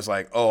end where it's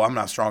like, oh, I'm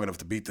not strong enough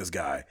to beat this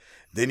guy.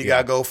 Then you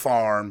gotta go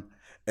farm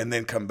and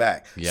then come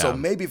back. Yeah. So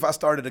maybe if I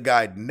started a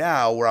guide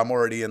now where I'm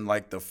already in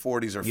like the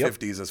 40s or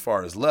 50s as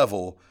far as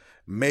level,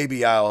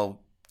 maybe I'll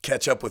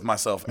catch up with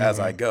myself as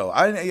I go.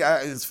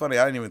 It's funny,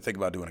 I didn't even think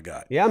about doing a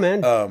guide. yeah,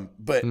 man.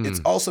 But it's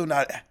also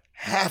not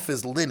half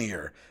as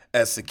linear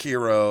as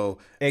Sekiro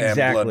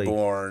Exactly. and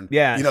Bloodborne.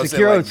 Yeah, you know, what I'm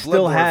Sekiro saying? Like,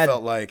 still Bloodborne had-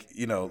 felt like,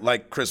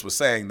 like Chris was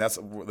saying, that's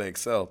where they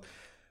excelled.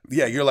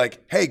 Yeah, you're like,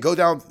 hey, go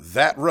down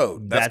that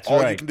road. That's all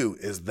you right. can do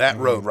is that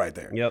road right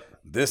there. Yep.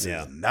 This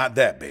Yeah. is not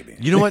that, baby.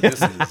 You know what?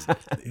 This is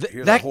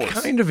here's a That horse.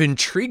 kind of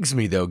intrigues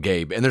me though,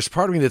 Gabe. And there's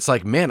part of me that's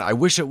like, man, I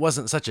wish it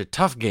wasn't such a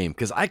tough game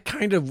because I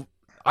kind of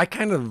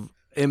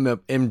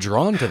am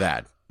drawn to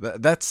that.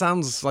 That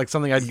sounds like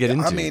something I'd get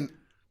into. I mean,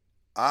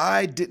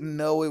 I didn't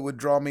know it would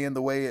draw me in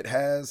the way it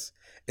has,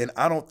 and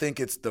I don't think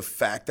it's the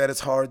fact that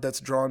it's hard that's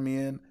drawn me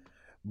in,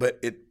 but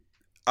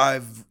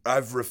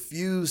I've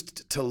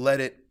refused to let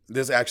it.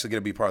 This is actually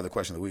going to be part of the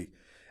question of the week.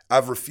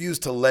 I've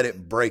refused to let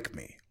it break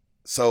me.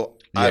 So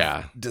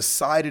Yeah. I've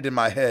decided in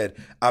my head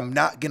I'm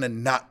not going to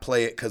not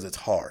play it because it's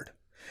hard.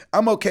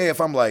 I'm okay if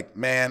I'm like,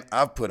 man,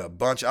 I've put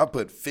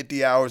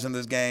 50 hours in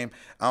this game.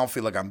 I don't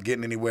feel like I'm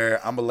getting anywhere.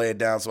 I'm going to lay it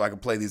down so I can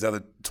play these other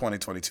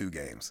 2022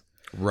 games.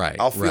 right.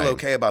 I'll feel right.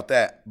 okay about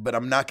that, but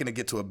I'm not going to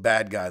get to a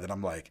bad guy that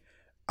I'm like,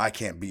 I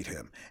can't beat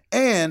him.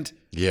 And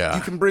Yeah.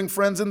 you can bring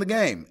friends in the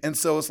game. And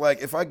so it's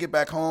like if I get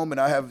back home and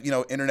I have,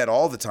 internet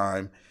all the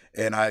time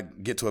and I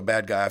get to a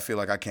bad guy I feel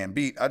like I can't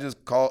beat, I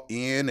just call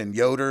Ian and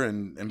Yoder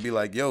and be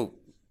like, yo,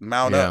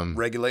 mount Yeah. up,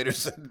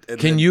 regulators. And Can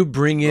then you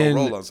bring go in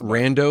roll on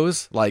somebody.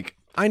 randos? Like,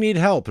 I need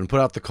help and put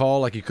out the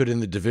call like you could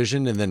in the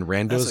Division, and then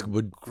randos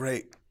would.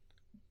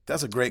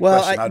 That's a great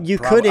Well, question. you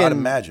could I'd in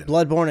imagine.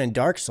 Bloodborne and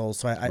Dark Souls.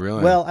 So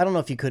Really? Well, I don't know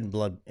if you could in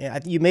Blood.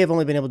 You may have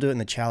only been able to do it in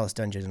the Chalice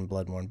dungeons in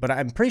Bloodborne, but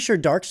I'm pretty sure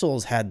Dark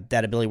Souls had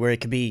that ability where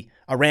it could be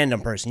a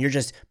random person. You're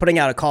just putting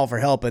out a call for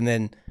help, and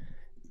then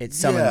it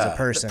summons Yeah, a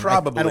person. I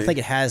probably. don't think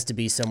it has to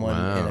be someone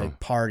in a Wow.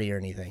 party or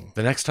anything.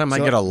 The next time I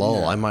So- get a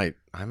lull, yeah.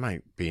 I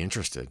might be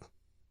interested.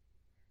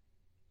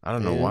 I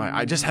don't know why.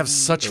 I just have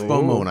such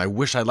FOMO, and I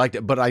wish I liked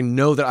it, but I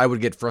know that I would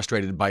get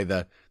frustrated by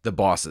the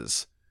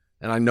bosses,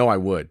 and I know I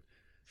would.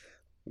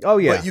 Oh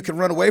yeah. But you can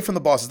run away from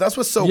the bosses. That's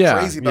what's so Yeah,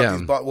 crazy about yeah.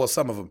 these bosses. Well,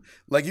 some of them.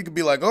 Like you could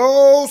be like,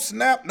 oh,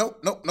 snap.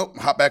 Nope.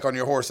 Hop back on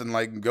your horse and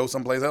like go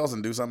someplace else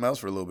and do something else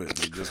for a little bit.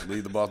 And just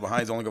leave the boss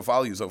behind. He's only going to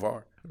follow you so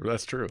far.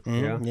 That's true.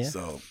 Yeah. Yeah.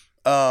 So,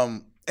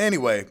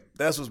 anyway,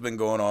 that's what's been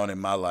going on in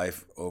my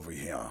life over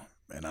here.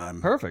 And I'm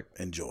Perfect.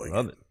 enjoying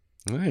Love it.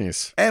 it.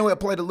 Nice. And we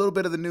played a little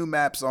bit of the new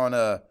maps on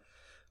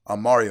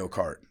Mario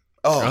Kart.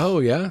 Oh, Oh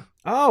yeah.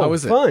 Oh, How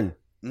was it? fun.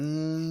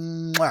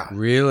 mwah.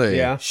 Really?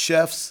 Yeah.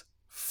 Chef's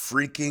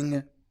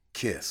freaking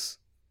kiss.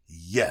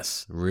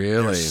 Yes.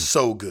 Really? They're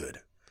so good.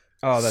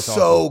 Oh, that's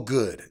so awesome.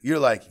 good. You're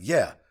like,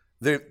 yeah,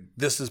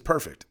 this is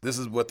perfect. This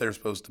is what they're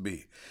supposed to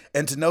be.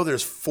 And to know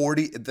there's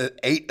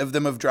 8 of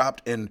them have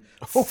dropped and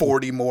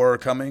 40 more are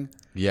coming.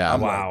 Yeah.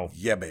 I'm Wow. like,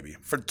 yeah, baby.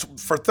 For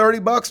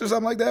 $30 or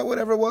something like that,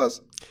 whatever it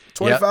was,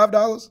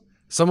 $25,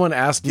 Someone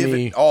asked give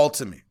me. it all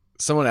to me.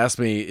 Someone asked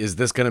me, "Is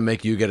this going to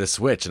make you get a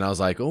Switch?" And I was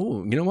like,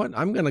 "Oh, you know what?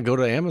 I'm going to go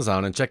to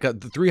Amazon and check out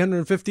the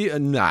 350."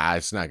 Nah,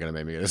 it's not going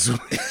to make me get a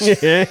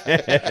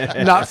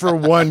Switch. Not for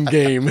one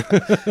game.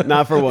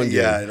 Not for one game.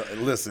 Yeah,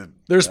 listen.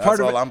 There's that's part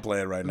of all it- I'm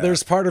playing right now.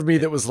 There's part of me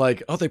that was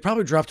like, "Oh, they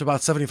probably dropped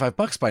about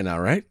 $75 by now,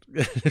 right?"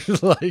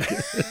 Like,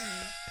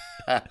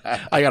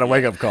 I got a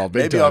wake up call.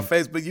 Big maybe time. on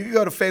Facebook. You can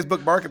go to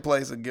Facebook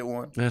Marketplace and get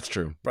one. That's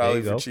true. Probably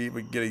There you for go. cheap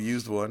and get a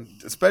used one.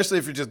 Especially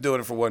if you're just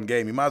doing it for one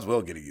game, you might as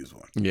well get a used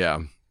one. Yeah.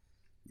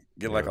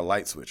 Get like a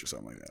light switch or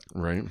something like that.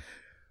 Right.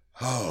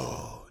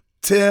 Oh,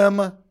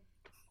 Tim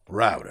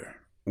Router,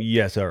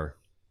 Yes, sir.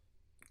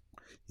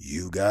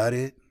 you got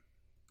it.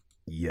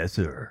 Yes,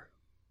 sir.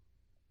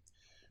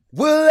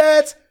 Well,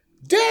 let's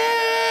do it.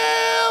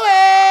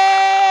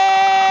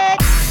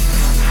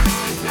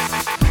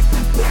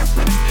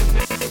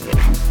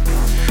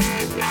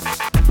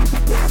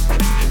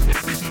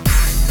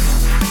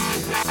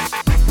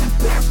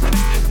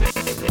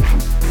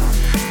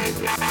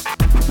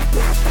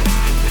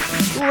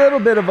 A little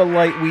bit of a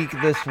light week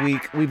this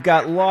week. We've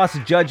got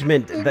Lost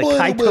Judgment, the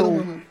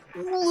Kaito.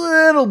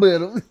 Little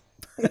bit of.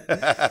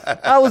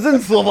 I was in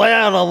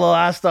Savannah the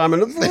last time,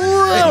 and it's a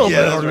little bit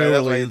Yeah, of that's right.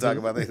 That's why you new talk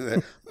about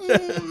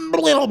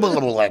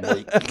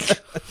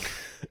that.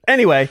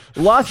 Anyway,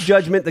 Lost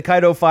Judgment, the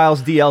Kaido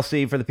Files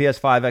DLC for the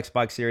PS5,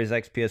 Xbox Series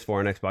X, PS4,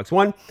 and Xbox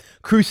One.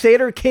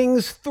 Crusader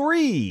Kings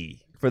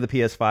 3 for the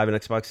PS5 and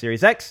Xbox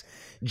Series X.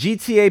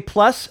 GTA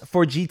Plus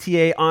for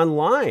GTA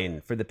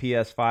Online for the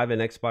PS5 and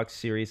Xbox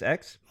Series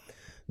X.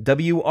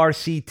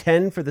 WRC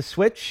 10 for the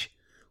Switch.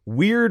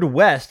 Weird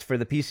West for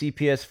the PC,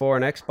 PS4,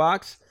 and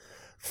Xbox.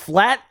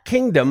 Flat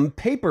Kingdom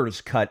Papers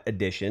Cut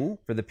Edition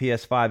for the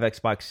PS5,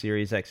 Xbox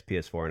Series X,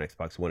 PS4, and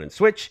Xbox One and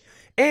Switch.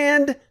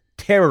 And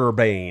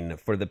Terrorbane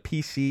for the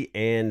PC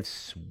and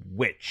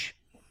Switch.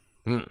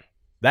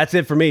 That's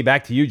it for me.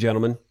 Back to you,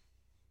 gentlemen.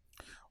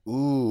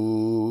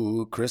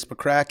 Ooh, Chris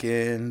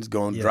McCracken's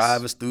gonna Yes.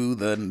 drive us through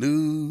the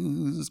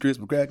news. Chris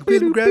McCracken,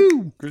 Chris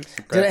McCracken, Chris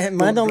McCracken.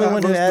 Am I the only gonna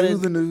one who drive us added- through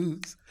the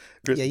news?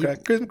 Chris Yeah, you-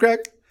 McCracken, Chris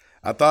McCracken.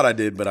 I thought I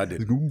did, but I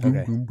didn't.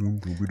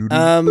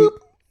 Okay.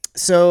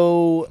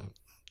 So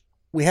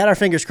we had our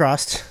fingers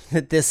crossed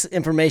that this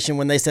information,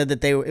 when they said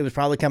that it was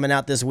probably coming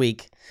out this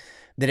week,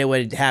 that it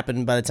would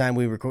happen by the time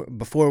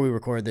before we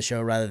recorded the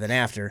show rather than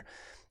after.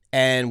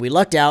 And we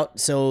lucked out.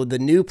 So the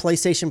new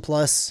PlayStation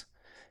Plus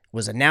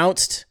was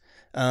announced.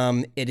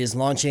 It is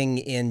launching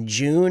in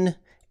June,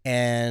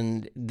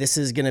 and this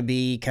is going to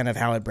be kind of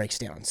how it breaks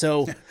down.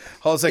 So Hold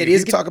on a second. It Can is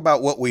you g- talk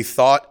about what we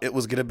thought it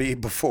was gonna be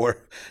before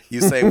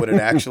you say what it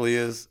actually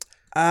is?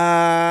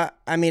 I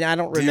mean, I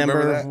don't Do you remember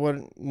remember that?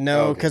 what.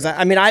 No, Okay. because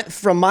I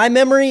from my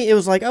memory, it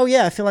was like, oh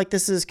yeah, I feel like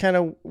this is kind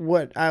of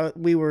what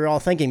we were all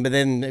thinking. But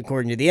then,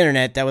 according to the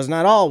internet, that was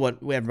not all what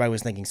everybody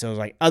was thinking. So it was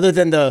like, other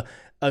than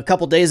a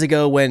couple days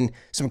ago when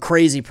some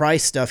crazy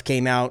price stuff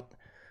came out,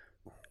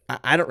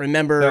 I don't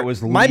remember. That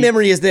was my leaked.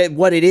 memory is that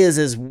what it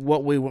is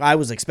what I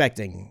was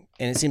expecting,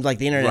 and it seems like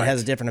the internet Right.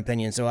 has a different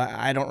opinion. So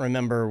I don't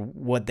remember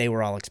what they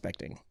were all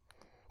expecting.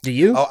 Do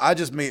you? Oh,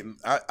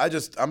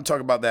 I'm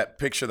talking about that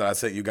picture that I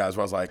sent you guys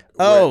where I was like,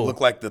 where Oh. it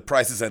looked like the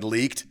prices had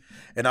leaked.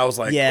 And I was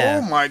like,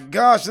 Yeah. oh my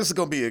gosh, this is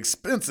going to be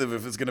expensive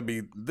if it's going to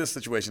be this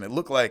situation. It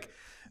looked like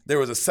there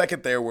was a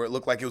second there where it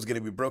looked like it was going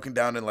to be broken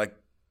down in like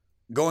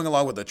going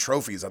along with the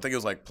trophies. I think it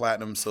was like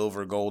platinum,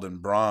 silver, gold,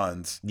 and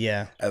bronze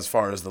Yeah. as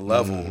far as the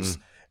levels.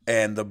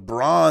 And the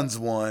bronze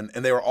one,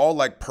 and they were all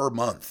like per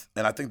month.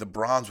 And I think the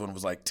bronze one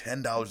was like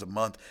 $10 a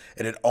month,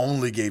 and it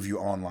only gave you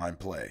online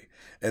play.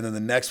 And then the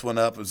next one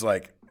up was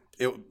like,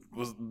 it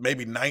was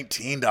maybe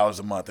 $19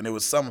 a month, and it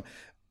was some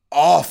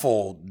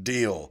awful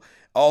deal,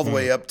 all the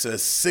way up to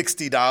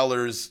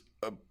 $60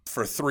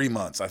 for 3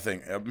 months. I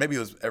think maybe it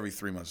was every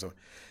 3 months. So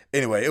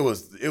anyway, it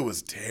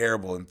was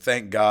terrible. And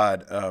thank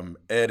God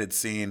Ed had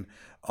seen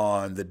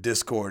on the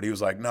Discord. He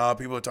was like, "No,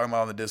 people are talking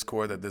about on the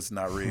Discord that this is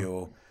not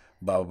real."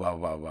 Blah blah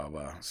blah blah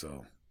blah.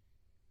 So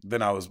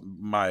then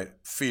my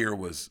fear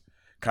was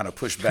kind of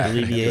pushed back. And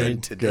then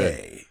Alleviated.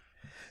 today,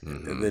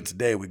 and then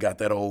today we got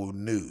that old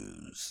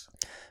news.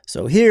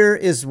 So here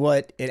is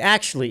what it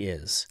actually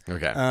is.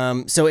 Okay.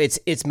 So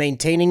it's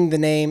maintaining the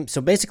name.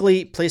 So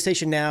basically,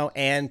 PlayStation Now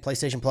and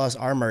PlayStation Plus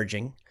are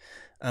merging,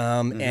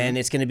 and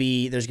there's going to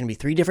be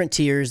 3 different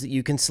tiers that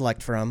you can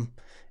select from,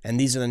 and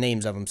these are the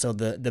names of them. So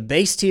the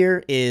base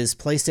tier is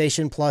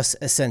PlayStation Plus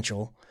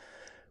Essential,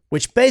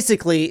 which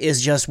basically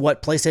is just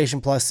what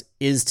PlayStation Plus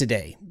is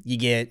today. You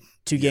get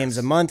 2 games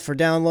a month for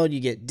download. You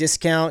get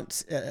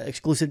discounts,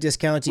 exclusive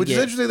discounts. You Which is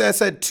get interesting that I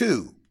said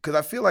 2, because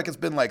I feel like it's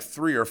been like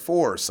 3 or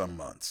 4 some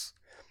months.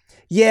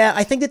 Yeah,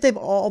 I think that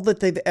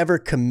they've ever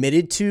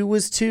committed to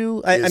was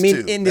 2. I Is mean,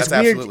 2. in this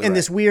That's weird absolutely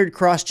this weird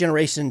cross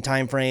generation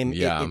time frame,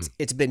 Yeah.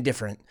 it's been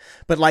different.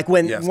 But like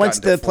when Yeah, it's once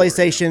gotten the to 4,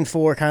 PlayStation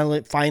 4 kind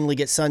of finally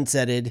gets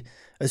sunsetted,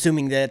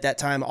 assuming that at that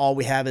time all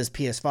we have is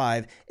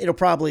PS5, it'll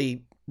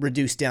probably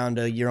reduce down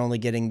to you're only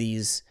getting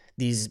these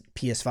these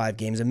PS5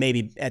 games, and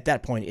maybe at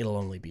that point it'll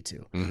only be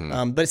 2.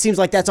 But it seems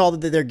like that's all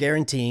that they're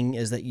guaranteeing,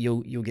 is that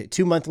you'll get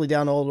 2 monthly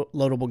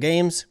downloadable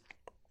games.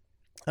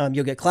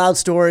 You'll get cloud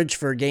storage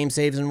for game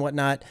saves and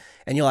whatnot,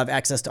 and you'll have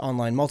access to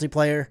online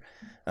multiplayer.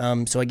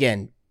 So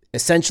again,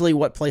 essentially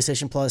what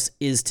PlayStation Plus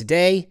is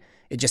today.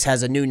 It just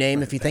has a new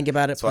name if you think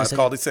about it. So it's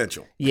called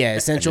Essential. Yeah,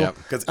 Essential.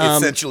 Because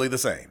essentially the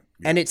same.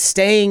 And it's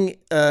staying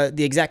the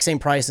exact same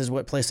price as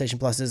what PlayStation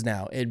Plus is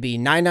now. It'd be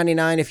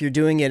 $9.99 if you're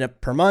doing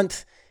it per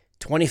month,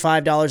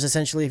 $25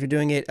 essentially if you're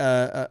doing it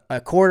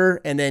a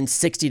quarter, and then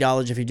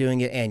 $60 if you're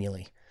doing it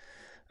annually.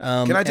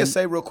 Can I just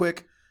say real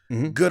quick,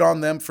 good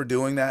on them for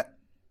doing that.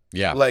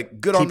 Yeah. Like,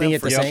 good on Keeping them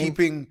it for the same?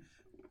 keeping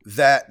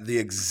that the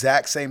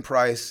exact same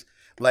price.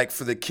 Like,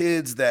 for the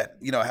kids that,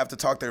 have to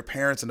talk their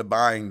parents into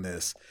buying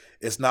this,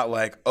 it's not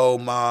like, oh,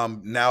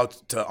 mom, now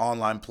to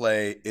online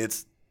play.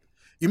 It's,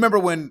 you remember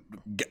when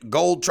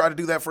Gold tried to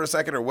do that for a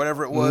second or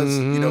whatever it was?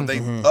 They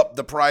upped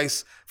the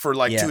price for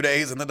like 2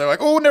 days, and then they're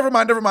like, oh, never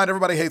mind.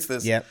 Everybody hates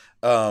this. Yep.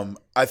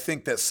 I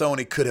think that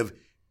Sony could have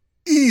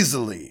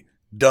easily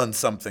done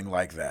something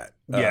like that.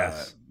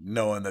 Yes.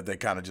 Knowing that they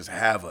kind of just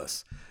have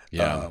us.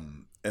 Yeah.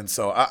 And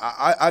so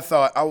I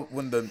thought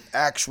when the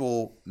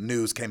actual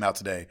news came out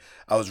today,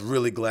 I was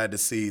really glad to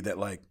see that,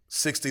 like,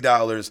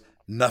 $60,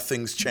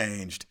 nothing's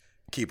changed.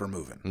 Keep her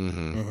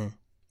moving.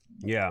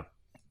 Yeah,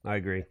 I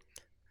agree.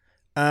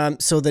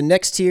 So the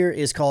next tier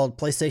is called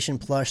PlayStation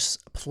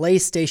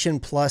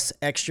Plus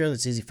Extra.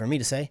 That's easy for me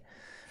to say.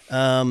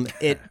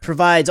 It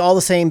provides all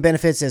the same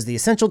benefits as the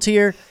Essential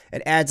tier.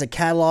 It adds a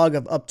catalog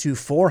of up to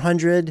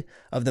 400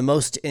 of the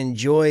most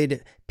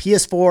enjoyed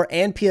PS4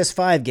 and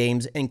PS5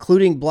 games,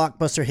 including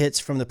blockbuster hits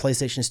from the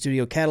PlayStation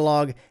Studio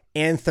catalog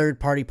and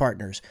third-party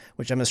partners,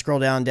 which I'm going to scroll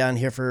down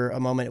here for a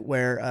moment,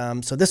 where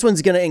so this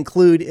one's going to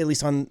include, at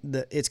least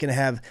it's going to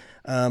have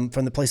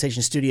from the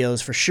PlayStation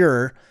Studios for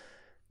sure,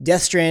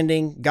 Death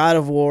Stranding, God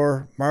of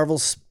War,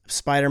 Marvel's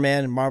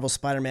Spider-Man, Miles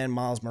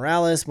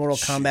Morales, Mortal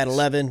Kombat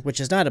 11, which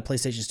is not a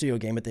PlayStation Studio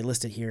game, but they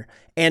list it here,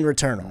 and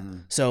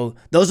Returnal. So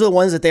those are the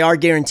ones that they are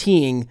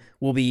guaranteeing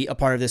will be a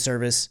part of this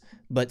service,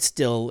 but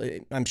still,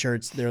 I'm sure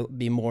there'll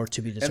be more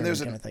to be determined,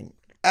 kind of thing.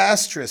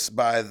 Asterisk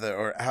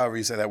or however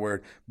you say that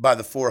word, by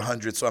the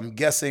 400. So I'm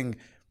guessing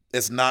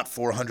it's not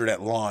 400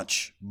 at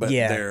launch, but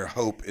their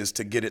hope is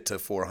to get it to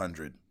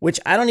 400. Which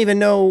I don't even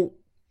know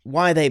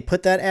why they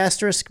put that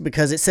asterisk,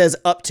 because it says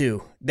up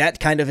to. That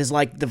kind of is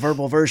like the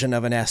verbal version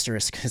of an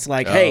asterisk. It's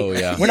like,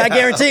 we're not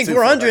guaranteeing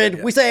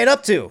 400. We say it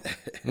up to.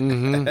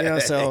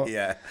 So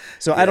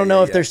So I don't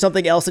know if there's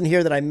something else in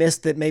here that I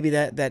missed that maybe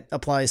that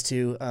applies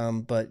to.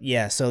 But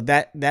yeah, so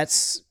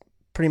that's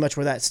pretty much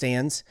where that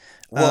stands.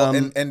 Well,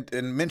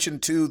 and mention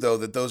too though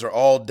that those are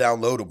all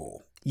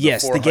downloadable.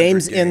 Yes, the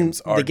games in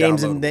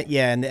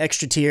the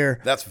extra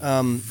tier. That's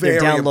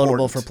they're downloadable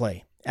important. for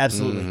play.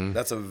 Absolutely.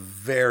 That's a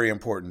very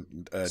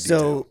important detail.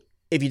 So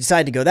if you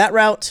decide to go that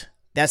route,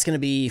 that's going to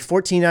be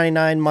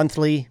 $14.99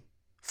 monthly,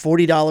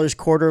 $40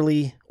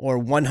 quarterly, or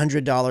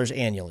 $100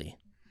 annually.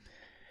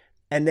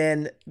 And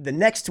then the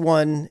next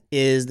one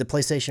is the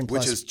PlayStation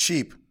Plus, which is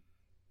cheap,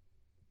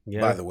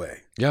 by the way.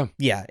 Yeah.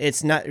 Yeah,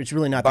 it's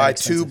really not Buy that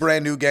expensive. 2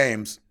 brand new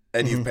games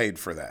and you've paid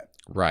for that.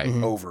 Right.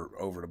 Over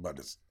the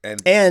abundance.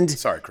 And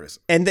sorry, Chris.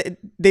 And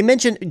they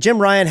mentioned,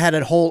 Jim Ryan had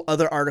a whole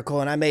other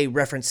article, and I may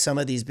reference some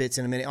of these bits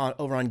in a minute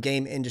over on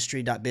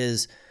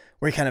GameIndustry.biz,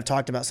 where he kind of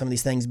talked about some of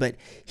these things. But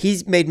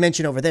he's made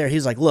mention over there. He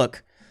was like,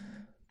 look,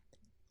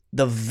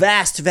 the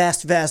vast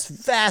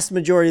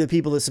majority of the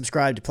people that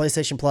subscribe to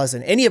PlayStation Plus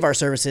and any of our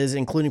services,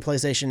 including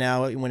PlayStation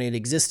Now when it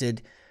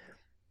existed,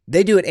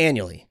 they do it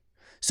annually.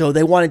 So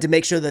they wanted to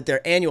make sure that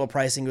their annual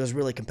pricing was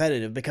really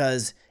competitive,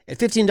 because at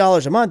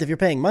 $15 a month, if you're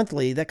paying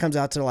monthly, that comes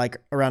out to like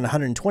around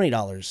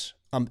 $120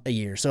 a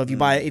year. So if you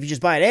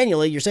just buy it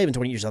annually, you're saving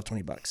yourself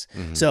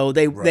 $20. So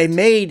they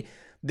made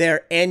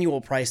their annual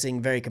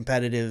pricing very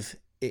competitive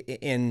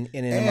in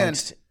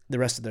amongst the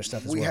rest of their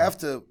stuff as well.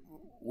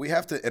 We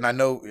have to, and I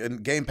know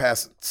in Game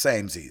Pass,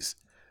 samesies,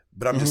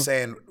 but I'm just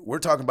saying, we're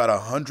talking about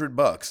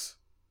 $100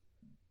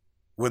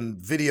 when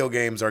video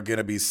games are going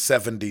to be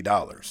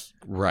 $70.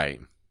 Right.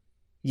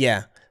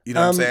 Yeah. You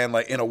know what I'm saying?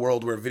 Like, in a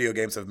world where video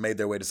games have made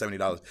their way to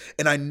 $70.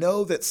 And I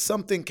know that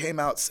something came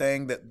out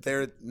saying that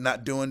they're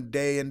not doing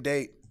day and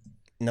date.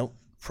 Nope.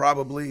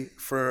 Probably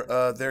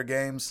for their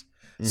games.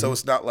 So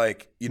it's not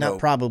like, not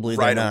probably,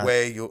 right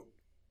away you'll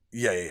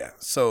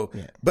So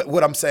but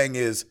what I'm saying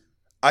is,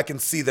 I can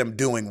see them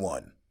doing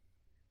one.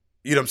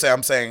 You know what I'm saying?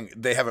 I'm saying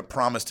they haven't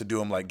promised to do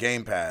them like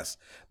Game Pass,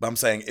 but I'm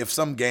saying if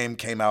some game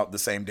came out the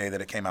same day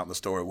that it came out in the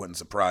store, it wouldn't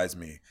surprise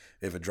me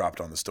if it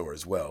dropped on the store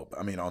as well.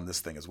 I mean, on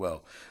this thing as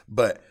well.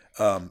 But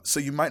so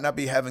you might not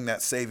be having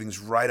that savings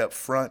right up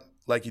front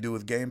like you do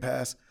with Game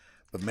Pass.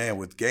 But man,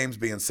 with games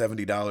being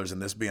 $70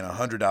 and this being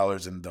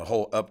 $100 and the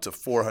whole up to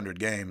 400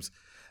 games,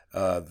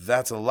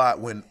 that's a lot.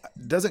 When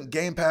doesn't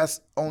Game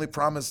Pass only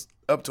promise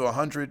up to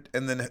 100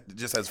 and then it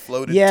just has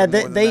floated? Yeah, to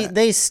more than that?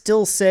 they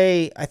still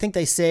say. I think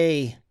they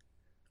say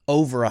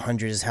over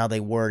 100 is how they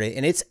word it,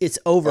 and it's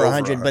over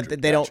 100,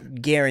 but they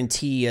don't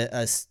guarantee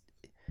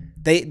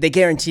they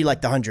guarantee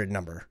like the 100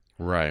 number.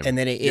 Right. and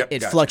then it Yep,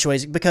 gotcha.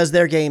 fluctuates because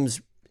their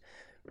games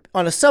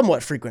on a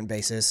somewhat frequent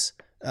basis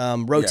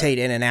rotate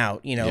in and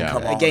out. You know, Yeah.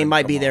 Come a on game and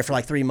might come be there off. for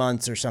like 3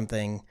 months or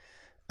something,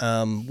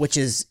 which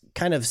is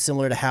kind of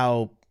similar to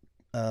how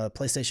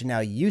PlayStation Now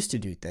used to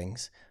do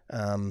things.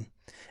 And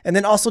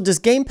then also, does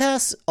Game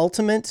Pass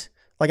Ultimate,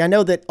 like I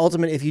know that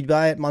Ultimate, if you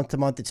buy it month to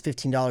month, it's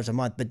 $15 a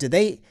month, but do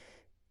they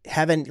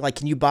have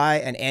can you buy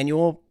an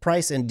annual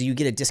price and do you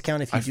get a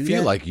discount if you I do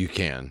feel that? like you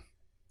can.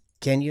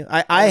 Can you?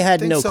 I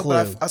had think no so, clue.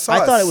 but I saw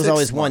I it thought it was 6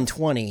 always months.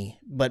 120,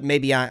 but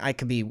maybe I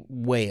could be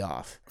way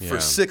off. For Yeah.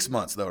 6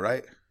 months though,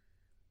 right?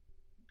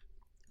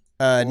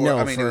 No,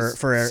 I mean, it was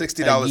for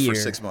 $60 a year. for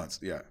 6 months.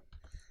 Yeah,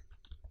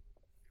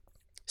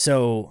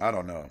 So I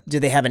don't know. do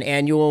they have an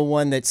annual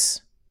one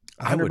that's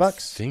I would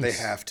 $100? think They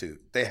have to.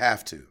 They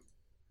have to.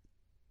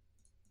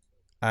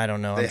 I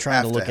don't know. They I'm trying to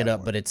have to look it have up,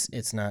 one. but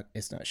it's not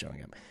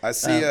showing up. I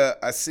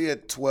see a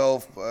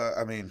 12.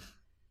 I mean,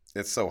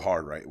 it's so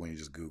hard, right? When you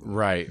just Google. it.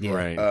 Right, Yeah.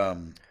 right.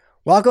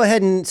 Well, I'll go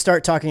ahead and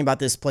start talking about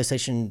this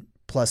PlayStation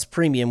Plus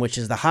Premium, which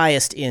is the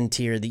highest end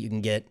tier that you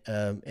can get,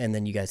 and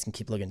then you guys can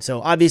keep looking.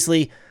 So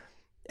obviously,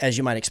 as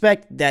you might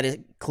expect, that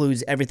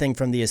includes everything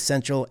from the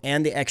essential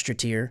and the extra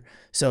tier.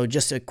 So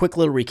just a quick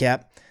little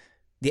recap.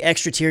 The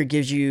extra tier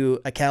gives you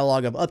a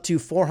catalog of up to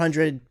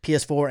 400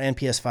 PS4 and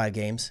PS5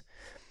 games.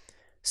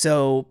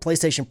 So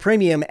PlayStation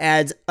Premium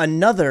adds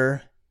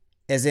another,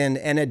 as in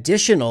an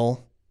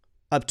additional,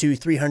 up to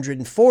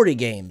 340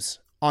 games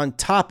on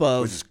top Which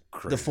of is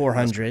crazy. the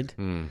 400.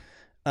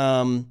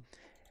 Hmm.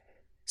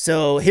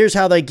 So here's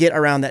how they get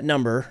around that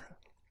number.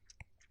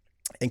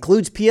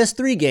 Includes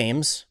PS3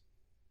 games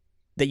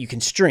that you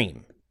can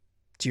stream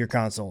to your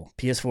console,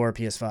 PS4,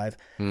 PS5.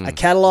 A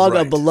catalog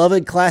Right. of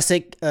beloved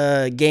classic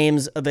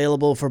games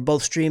available for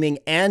both streaming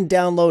and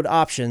download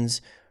options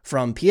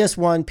from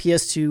PS1,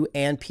 PS2,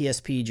 and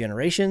PSP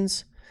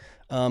generations.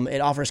 It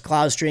offers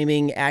cloud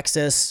streaming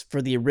access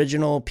for the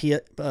original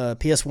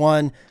PS1,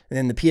 and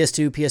then the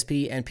PS2,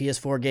 PSP, and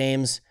PS4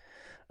 games.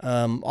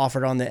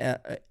 Offered on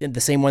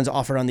the same ones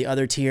offered on the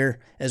other tier,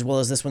 as well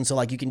as this one. So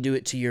like you can do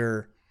it to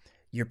your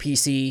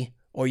PC,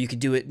 or you could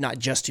do it not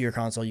just to your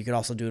console. You could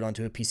also do it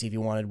onto a PC if you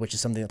wanted, which is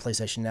something that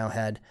PlayStation Now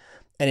had.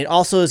 And it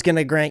also is going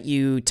to grant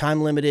you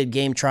time-limited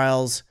game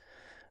trials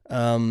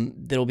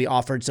that will be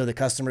offered so that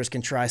customers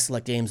can try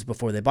select games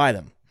before they buy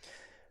them.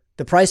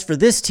 The price for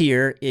this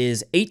tier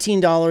is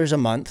 $18 a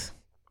month,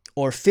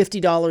 or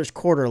 $50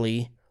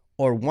 quarterly,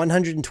 or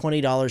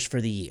 $120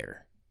 for the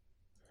year.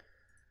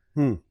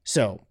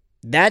 So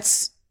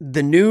that's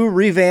the new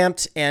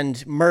revamped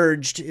and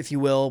merged, if you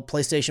will,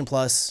 PlayStation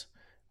Plus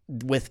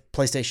with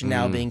PlayStation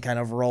Now being kind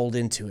of rolled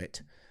into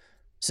it.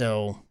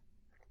 So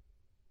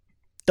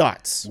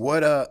thoughts?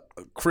 What,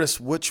 Chris?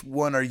 Which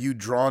one are you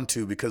drawn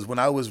to? Because when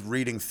I was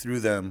reading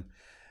through them,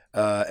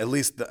 at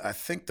least I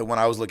think the one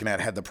I was looking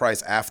at had the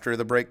price after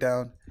the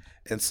breakdown,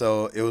 and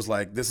so it was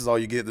like, this is all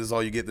you get, this is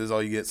all you get, this is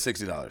all you get,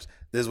 $60.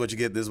 This is what you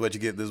get, this is what you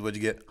get, this is what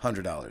you get,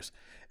 $100.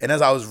 And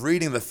as I was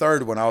reading the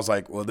third one, I was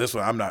like, well, this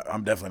one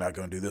I'm definitely not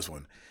going to do this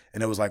one.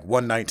 And it was like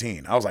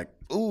 $119. I was like,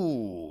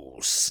 ooh,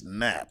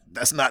 snap.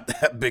 That's not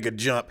that big a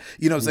jump.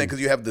 You know what I'm saying? Because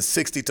you have the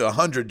 60 to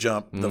 100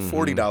 jump, the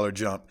 $40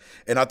 jump.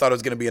 And I thought it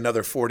was going to be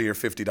another $40 or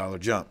 $50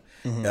 jump.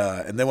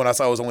 And then when I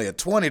saw it was only a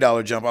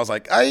 $20 jump, I was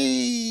like,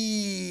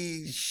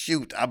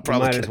 shoot, I'm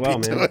probably Might as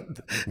going to well, be man.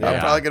 doing I'm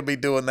probably going to be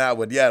doing that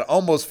one. Yeah, it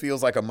almost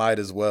feels like I might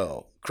as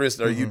well.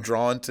 Chris, are you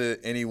drawn to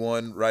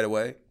anyone right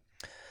away?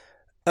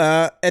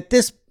 At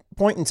this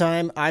point in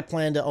time, I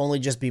plan to only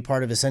just be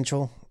part of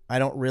Essential. I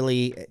don't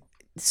really...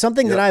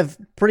 Something that I've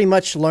pretty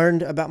much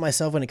learned about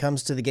myself when it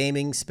comes to the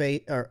gaming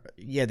space,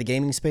 the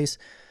gaming space,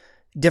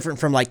 different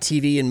from like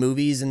TV and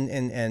movies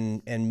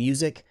and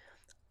music.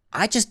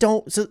 I just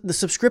don't. So the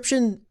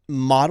subscription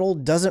model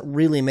doesn't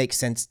really make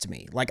sense to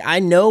me. Like I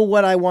know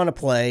what I want to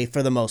play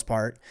for the most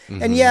part,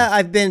 and yeah,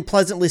 I've been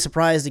pleasantly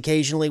surprised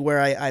occasionally where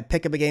I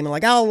pick up a game and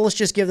like, oh, let's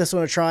just give this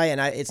one a try,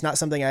 and it's not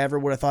something I ever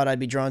would have thought I'd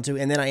be drawn to,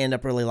 and then I end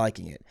up really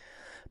liking it.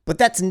 But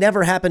that's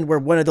never happened where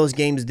one of those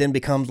games then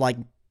becomes like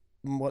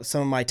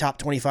some of my top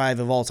 25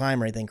 of all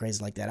time or anything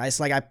crazy like that.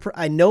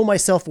 I know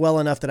myself well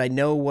enough that I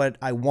know what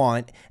I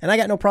want, and I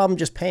got no problem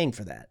just paying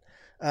for that.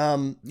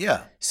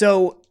 Yeah.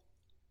 So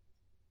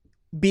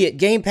be it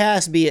Game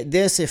Pass, be it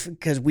this,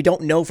 because we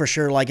don't know for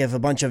sure, like if a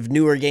bunch of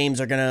newer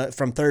games are gonna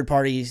from third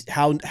parties,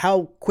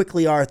 how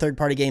quickly are third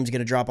party games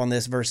gonna drop on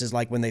this versus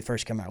like when they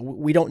first come out.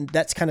 We don't.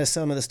 That's kind of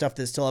some of the stuff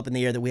that's still up in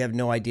the air that we have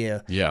no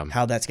idea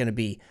how that's gonna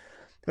be.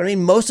 But I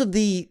mean, most of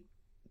the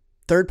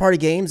third party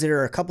games that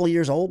are a couple of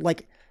years old,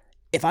 like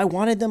if I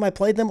wanted them, I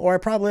played them, or I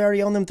probably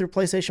already own them through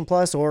PlayStation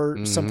Plus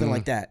or something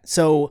like that.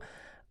 So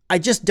I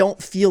just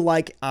don't feel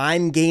like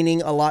I'm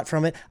gaining a lot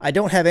from it. I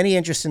don't have any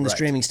interest in the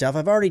streaming stuff.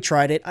 I've already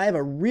tried it. I have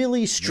a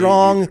really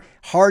strong,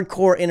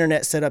 hardcore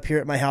internet set up here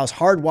at my house,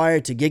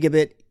 hardwired to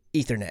gigabit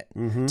Ethernet,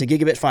 to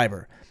gigabit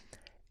fiber.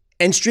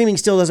 And streaming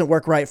still doesn't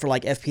work right for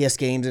like FPS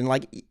games. And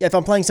like if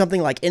I'm playing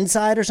something like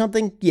Inside or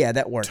something, yeah,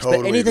 that works. Totally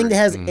but anything agree. that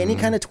has any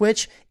kind of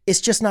Twitch,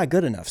 it's just not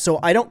good enough. So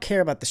I don't care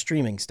about the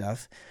streaming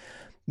stuff.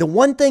 The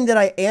one thing that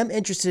I am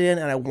interested in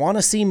and I want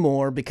to see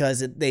more because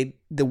the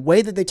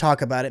way that they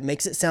talk about it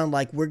makes it sound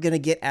like we're going to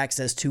get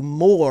access to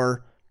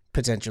more,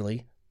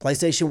 potentially,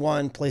 PlayStation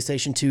 1,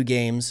 PlayStation 2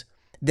 games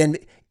than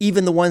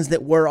even the ones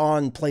that were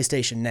on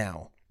PlayStation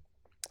Now.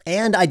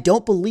 And I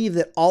don't believe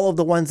that all of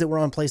the ones that were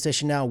on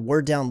PlayStation Now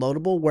were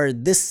downloadable, where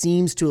this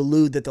seems to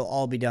allude that they'll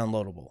all be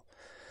downloadable.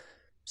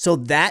 So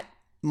that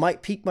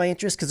might pique my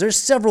interest because there's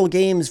several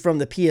games from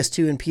the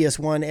PS2 and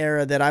PS1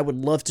 era that I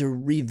would love to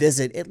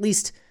revisit, at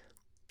least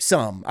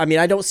some. I mean,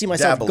 I don't see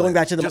myself going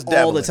back to them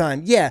all the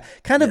time. Yeah,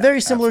 kind of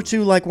very similar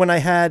to like when I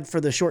had, for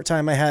the short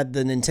time I had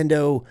the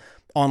Nintendo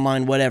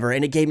Online whatever,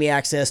 and it gave me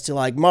access to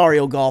like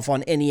Mario Golf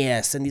on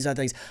NES and these other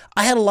things.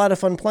 I had a lot of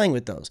fun playing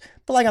with those.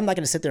 But like I'm not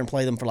going to sit there and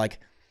play them for like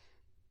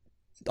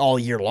all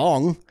year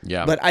long.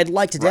 Yeah. But I'd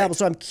like to dabble. Right.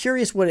 So I'm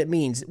curious what it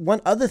means.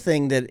 One other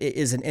thing that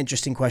is an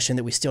interesting question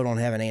that we still don't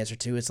have an answer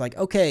to. It's like,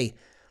 okay,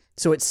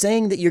 so it's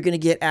saying that you're going to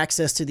get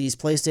access to these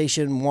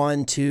PlayStation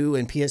 1, 2,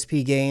 and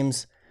PSP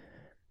games,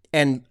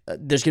 and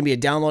there's going to be a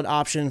download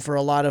option for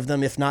a lot of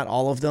them, if not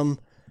all of them.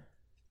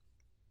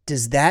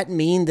 Does that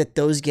mean that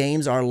those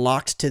games are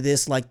locked to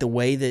this like the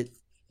way that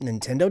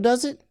Nintendo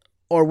does it?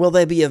 Or will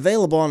they be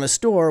available on a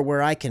store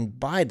where I can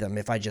buy them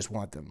if I just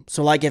want them?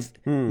 So like if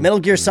Metal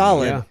Gear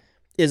Solid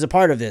is a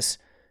part of this,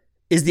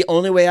 is the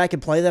only way I can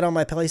play that on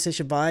my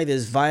PlayStation 5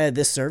 is via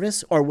this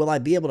service? Or will I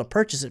be able to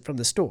purchase it from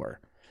the store?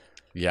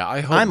 Yeah,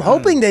 I'm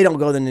hoping they don't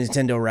go the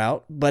Nintendo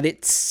route, but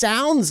it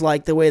sounds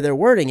like the way they're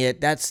wording it,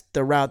 that's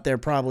the route they're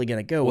probably going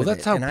to go with. Well,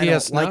 that's how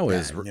PS Now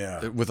is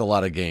with a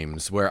lot of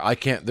games where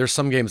there's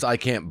some games I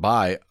can't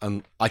buy,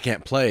 I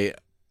can't play,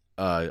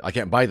 I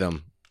can't buy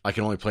them. I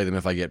can only play them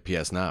if I get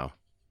PS Now.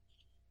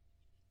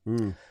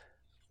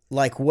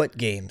 Like what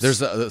games? There's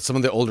some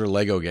of the older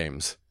Lego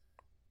games.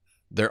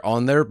 They're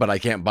on there, but I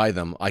can't buy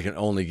them. I can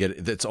only get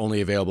it. It's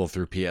only available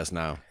through PS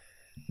Now.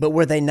 But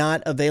were they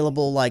not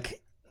available? Like,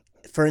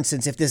 for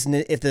instance, if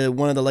the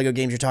one of the Lego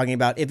games you're talking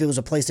about, if it was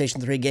a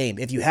PlayStation 3 game,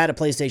 if you had a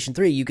PlayStation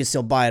 3, you could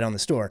still buy it on the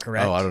store,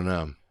 correct? Oh, I don't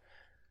know.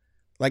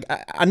 Like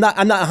I'm not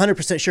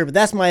 100% sure, but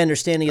that's my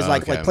understanding. Is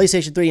like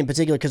PlayStation 3 in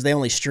particular, because they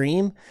only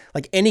stream.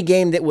 Like any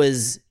game that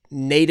was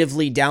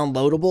natively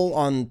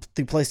downloadable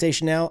through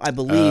PlayStation Now, I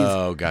believe.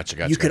 Oh,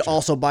 gotcha. You could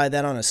also buy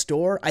that on a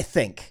store. I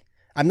think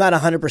I'm not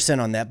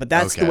 100% on that, but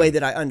that's the way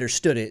that I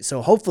understood it.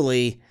 So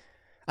hopefully,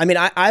 I mean,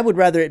 I would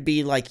rather it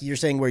be like you're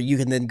saying, where you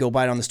can then go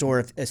buy it on the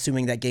store,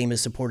 assuming that game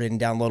is supported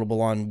and downloadable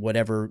on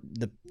whatever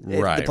the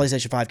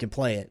PlayStation 5 can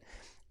play it.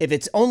 If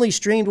it's only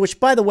streamed, which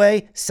by the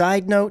way,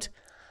 side note,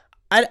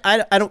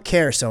 I don't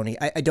care, Sony.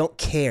 I don't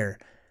care.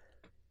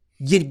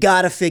 You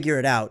gotta figure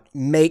it out.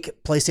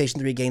 Make PlayStation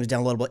 3 games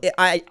downloadable.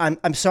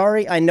 I'm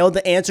sorry. I know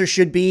the answer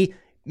should be,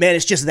 man,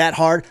 it's just that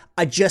hard.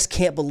 I just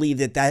can't believe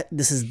that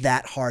this is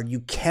that hard. You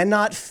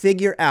cannot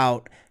figure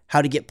out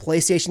how to get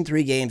PlayStation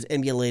 3 games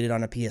emulated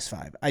on a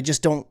PS5.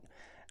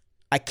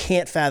 I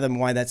can't fathom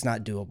why that's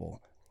not doable.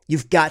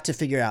 You've got to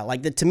figure out.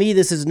 Like, to me,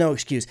 this is no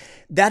excuse.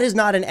 That is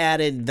not an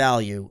added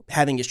value,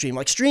 having it stream.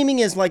 Like, streaming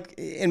is like,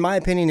 in my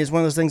opinion, is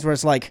one of those things where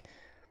it's like,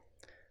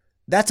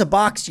 that's a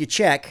box you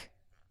check.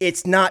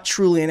 It's not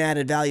truly an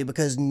added value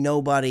because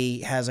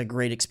nobody has a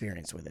great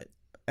experience with it.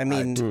 I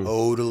mean,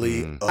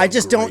 I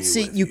just don't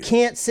see, you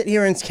can't sit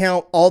here and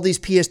count all these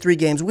PS3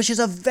 games, which is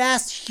a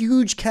vast,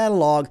 huge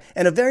catalog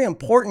and a very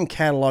important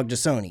catalog to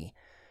Sony.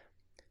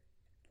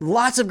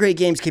 Lots of great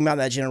games came out in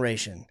that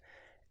generation.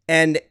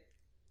 And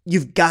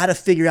you've got to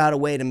figure out a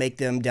way to make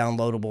them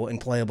downloadable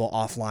and playable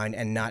offline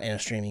and not in a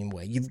streaming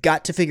way. You've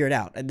got to figure it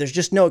out. There's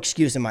just no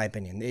excuse, in my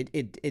opinion.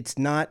 It's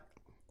not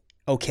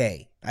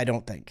okay, I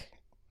don't think.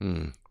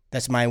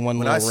 That's my one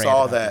little rant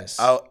about this.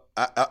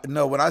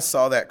 When I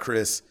saw that,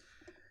 Chris,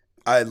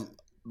 I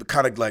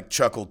kind of like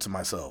chuckled to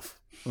myself.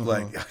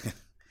 Like,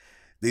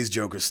 these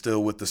jokers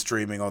still with the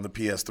streaming on the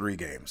PS3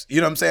 games.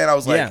 You know what I'm saying? I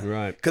was like,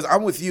 because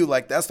I'm with you.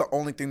 Like, that's the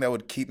only thing that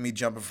would keep me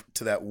jumping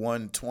to that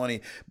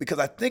 120. Because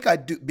I think I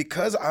do,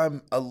 because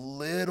I'm a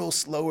little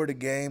slower to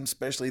games,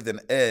 especially than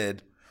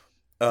Ed,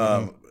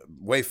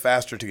 way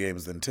faster to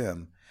games than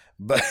Tim.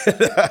 But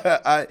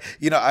I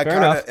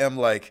kind of am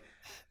like,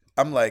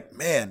 I'm like,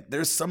 man,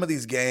 there's some of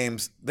these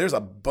games, there's a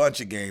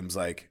bunch of games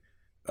like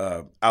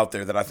out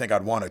there that I think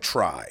I'd want to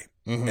try.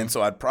 And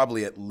so I'd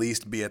probably at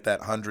least be at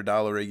that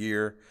 $100 a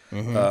year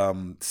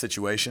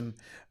situation.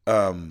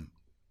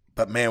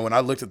 But man, when I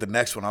looked at the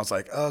next one, I was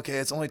like, okay,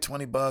 it's only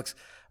 $20.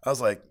 I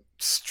was like,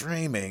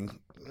 streaming,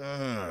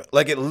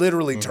 like it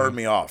literally turned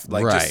me off.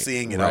 Like just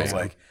seeing it, I was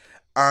like,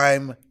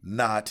 I'm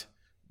not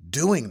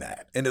doing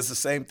that. And it's the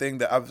same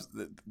thing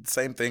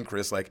same thing,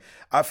 Chris. Like,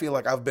 I feel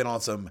like I've been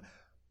on some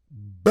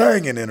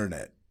banging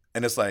internet,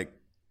 and it's like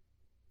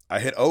I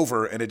hit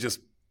over, and it's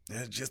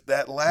just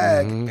that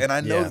lag. And I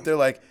know that they're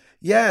like,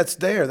 yeah, it's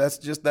there.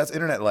 That's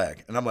internet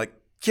lag. And I'm like,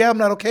 yeah, I'm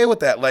not okay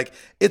with that. Like,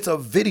 it's a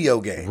video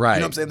game. Right. You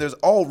know what I'm saying? There's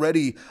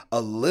already a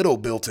little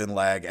built-in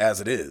lag as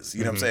it is.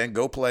 You know what I'm saying?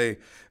 Go play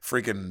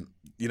freaking,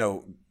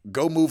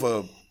 go move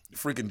a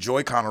freaking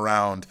Joy-Con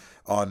around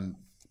on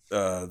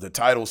the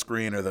title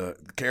screen or the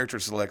character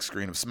select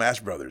screen of Smash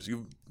Brothers.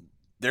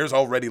 there's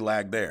already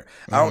lag there.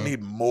 I don't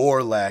need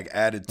more lag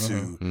added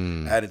to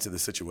the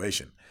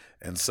situation.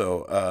 And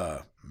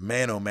so,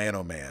 man, oh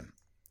man.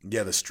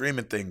 Yeah, the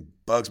streaming thing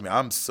bugs me.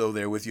 I'm so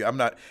there with you. I'm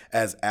not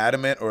as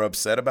adamant or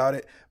upset about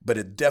it, but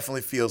it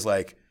definitely feels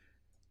like,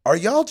 are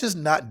y'all just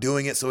not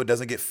doing it so it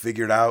doesn't get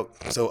figured out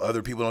so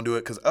other people don't do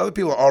it? Because other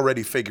people are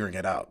already figuring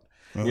it out.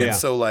 And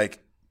so, like,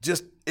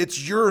 just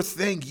it's your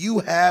thing. You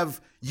have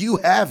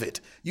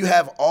it. You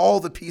have all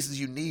the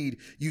pieces you need.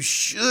 You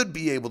should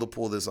be able to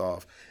pull this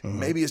off.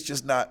 Maybe it's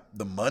just not,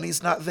 the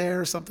money's not there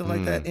or something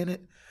like that in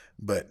it.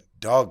 But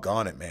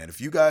doggone it, man.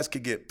 If you guys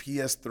could get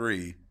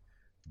PS3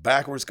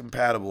 backwards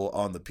compatible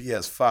on the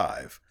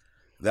PS5,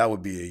 that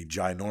would be a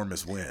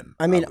ginormous win.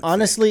 I mean,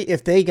 honestly,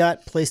 if they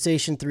got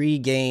PlayStation 3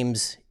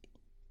 games,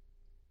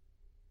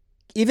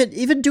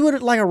 even do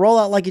it like a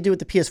rollout like you do with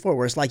the PS4,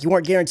 where it's like you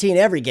weren't guaranteeing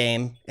every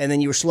game, and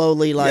then you were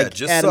slowly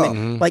like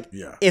adding like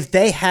if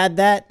they had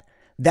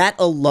that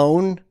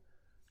alone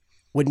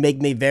would make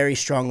me very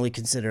strongly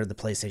consider the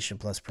PlayStation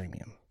Plus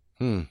Premium.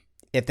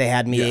 If they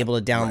had me able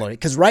to download it,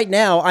 because right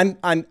now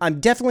I'm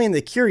definitely in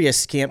the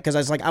curious camp, because I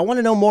was like, I want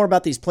to know more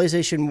about these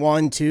PlayStation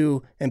 1,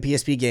 2, and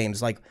PSP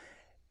games. Like,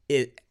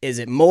 is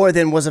it more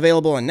than was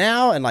available in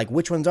now, and like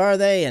which ones are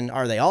they, and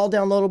are they all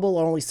downloadable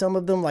or only some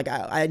of them? Like,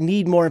 I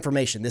need more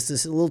information. This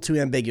is a little too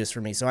ambiguous for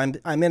me, so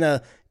I'm in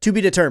a to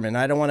be determined.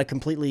 I don't want to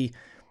completely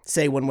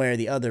say one way or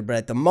the other, but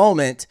at the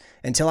moment,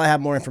 until I have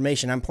more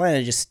information, I'm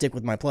planning to just stick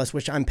with my Plus,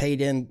 which I'm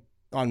paid in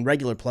on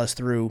regular Plus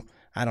through,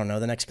 I don't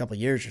know, the next couple of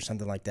years or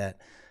something like that.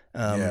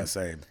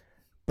 Same.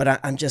 But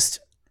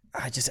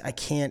I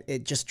can't.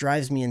 It just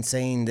drives me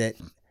insane that.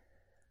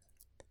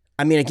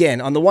 I mean, again,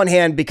 on the one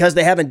hand, because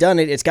they haven't done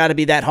it, it's got to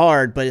be that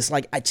hard. But it's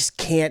like, I just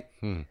can't.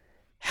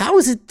 How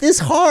is it this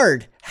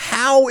hard?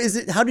 How is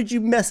it? How did you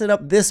mess it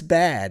up this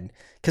bad?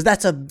 Because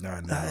that's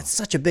it's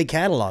such a big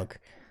catalog.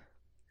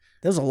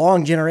 That was a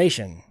long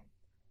generation.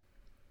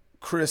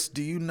 Chris,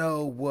 do you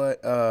know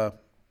what?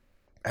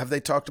 Have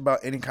they talked about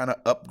any kind of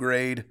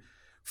upgrade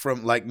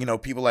from, like, you know,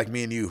 people like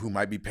me and you who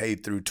might be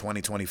paid through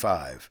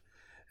 2025?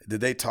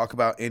 Did they talk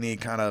about any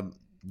kind of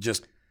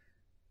just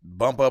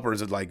bump up, or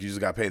is it like you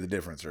just got to pay the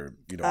difference, or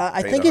you know?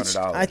 I think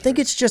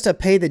it's just a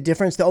pay the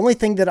difference. The only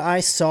thing that I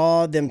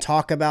saw them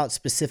talk about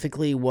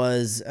specifically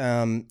was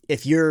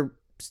if you're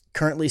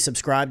currently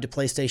subscribed to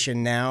PlayStation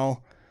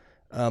Now,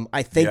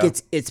 I think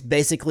it's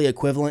basically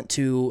equivalent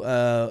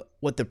to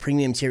what the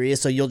premium tier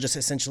is. So you'll just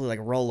essentially like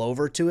roll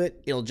over to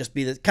it. It'll just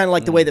be kind of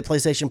like the way that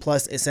PlayStation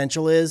Plus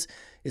Essential is.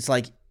 It's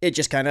like it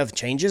just kind of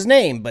changes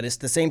name, but it's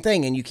the same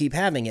thing, and you keep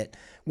having it.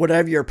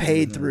 Whatever you're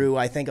paid through,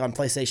 I think on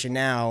PlayStation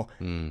Now,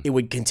 it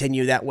would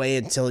continue that way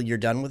until you're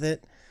done with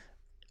it.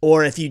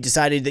 Or if you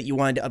decided that you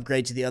wanted to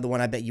upgrade to the other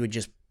one, I bet you would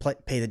just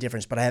pay the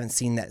difference. But I haven't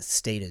seen that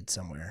stated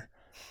somewhere.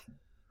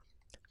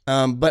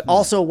 But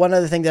also one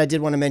other thing that I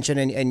did want to mention,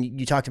 and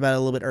you talked about it a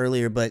little bit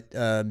earlier, but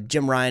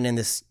Jim Ryan in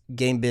this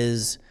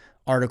GameBiz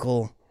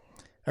article,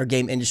 or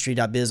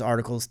GameIndustry.biz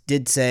articles,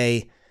 did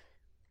say,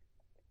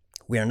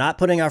 we are not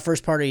putting our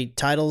first party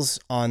titles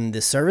on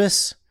this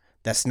service.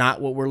 That's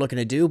not what we're looking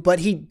to do. But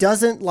he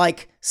doesn't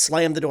like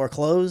slam the door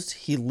closed.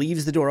 He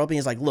leaves the door open.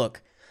 He's like,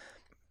 look,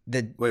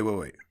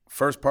 wait.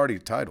 First party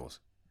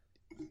titles.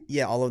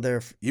 Yeah, all of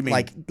their, you mean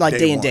like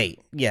day and date.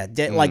 Yeah,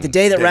 like the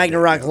day that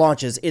Ragnarok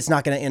launches, it's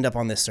not going to end up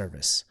on this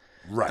service.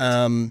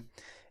 Right.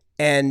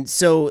 And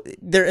so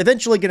they're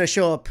eventually going to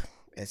show up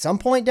at some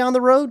point down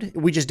the road.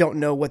 We just don't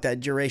know what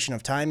that duration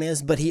of time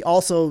is. But he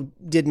also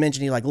did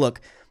mention, he's like,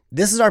 look,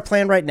 this is our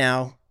plan right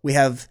now.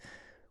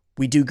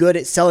 We do good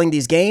at selling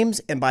these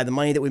games, and by the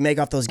money that we make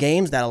off those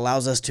games, that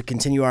allows us to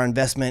continue our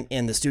investment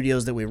in the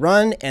studios that we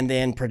run and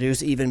then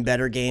produce even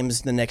better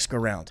games the next go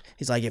round.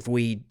 He's like, if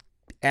we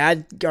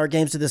add our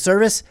games to the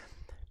service,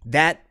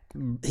 that,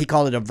 he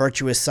called it a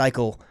virtuous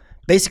cycle,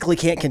 basically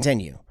can't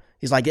continue.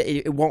 He's like,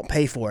 it won't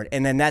pay for it.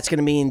 And then that's going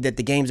to mean that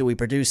the games that we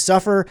produce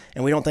suffer,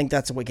 and we don't think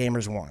that's what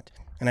gamers want.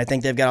 And I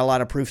think they've got a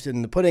lot of proof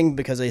in the pudding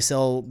because they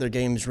sell their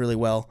games really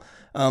well.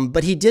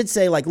 But he did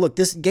say, like, look,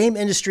 this game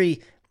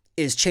industry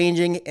is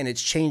changing, and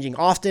it's changing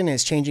often, and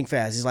it's changing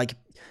fast. He's like, a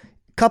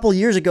couple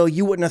years ago,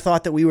 you wouldn't have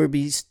thought that we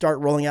would start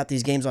rolling out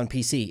these games on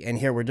PC, and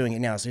here we're doing it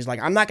now. So he's like,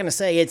 I'm not going to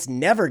say it's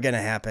never going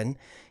to happen.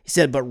 He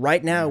said, but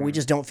right now, we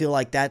just don't feel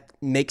like that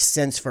makes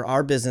sense for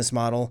our business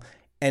model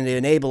and to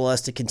enable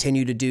us to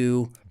continue to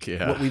do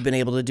what we've been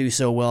able to do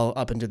so well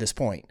up until this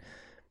point.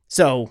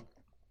 So,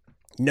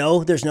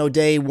 no, there's no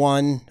day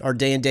one or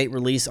day and date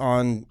release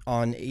on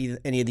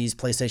any of these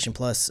PlayStation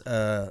Plus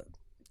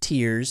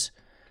tiers.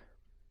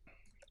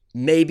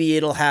 Maybe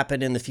it'll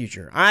happen in the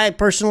future. I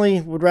personally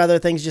would rather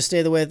things just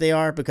stay the way that they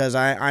are, because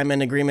I'm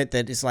in agreement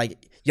that it's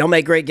like, y'all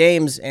make great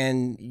games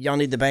and y'all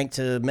need the bank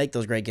to make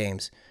those great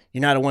games.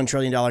 You're not a $1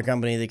 trillion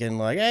company that can,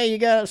 like, hey, you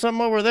got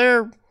something over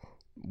there,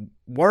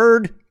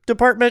 Word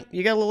department,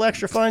 you got a little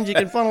extra funds, you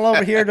can funnel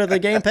over here to the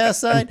Game Pass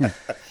side.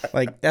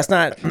 Like, that's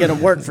not going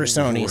to work for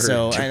Sony.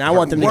 And I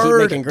want them to keep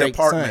making great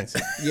science.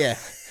 Yeah.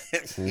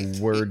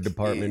 Word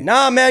department.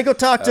 Nah, man, go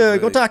talk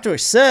to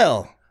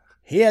Excel.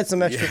 He had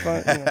some extra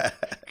fun.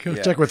 Go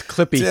check with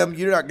Clippy. Tim,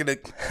 you're not gonna.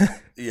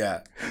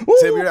 Yeah,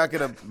 Tim, you're not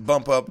gonna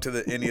bump up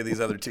to any of these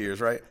other tiers,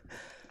 right?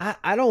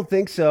 I don't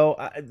think so.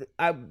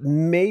 I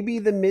maybe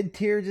the mid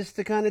tier just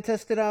to kind of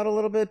test it out a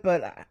little bit,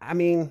 but I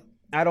mean,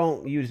 I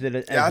don't use it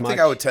as much. Yeah, I think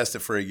I would test it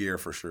for a year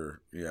for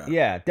sure. Yeah.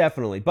 Yeah,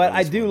 definitely. But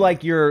I do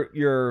like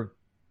your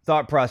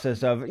thought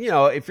process of,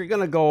 if you're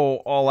going to go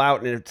all out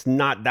and it's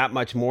not that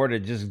much more to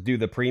just do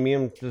the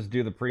premium, just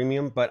do the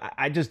premium. But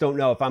I just don't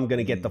know if I'm going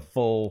to get the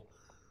full,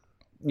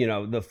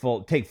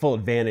 take full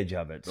advantage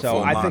of it. So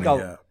I think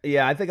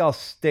I think I'll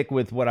stick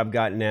with what I've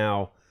got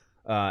now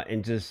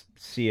and just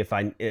see if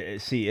I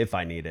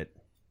need it.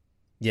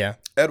 Yeah.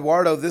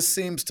 Eduardo, this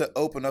seems to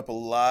open up a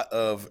lot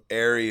of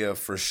area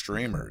for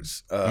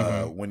streamers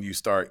when you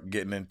start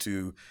getting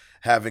into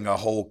having a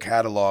whole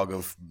catalog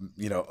of,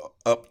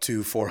 up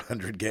to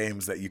 400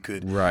 games that you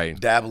could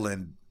dabble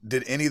in.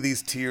 Did any of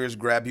these tiers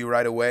grab you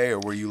right away, or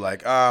were you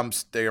like, I'm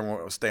staying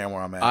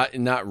where I'm at?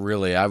 Not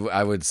really.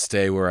 I would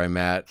stay where I'm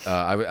at.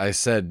 I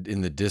said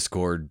in the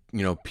Discord,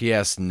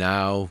 PS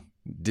Now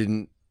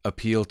didn't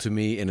appeal to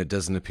me, and it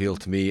doesn't appeal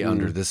to me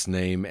under this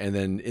name. And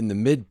then in the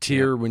mid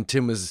tier, when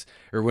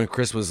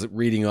Chris was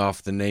reading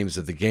off the names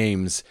of the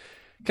games,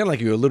 kind of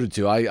like you alluded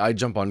to, I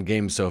jump on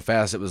games so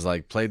fast. It was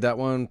like played that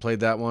one,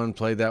 didn't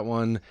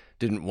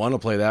want to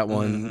play that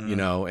one,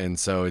 and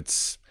so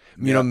it's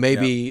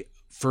maybe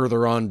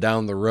further on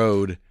down the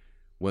road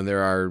when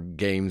there are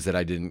games that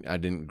I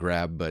didn't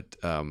grab, but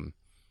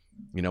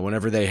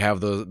whenever they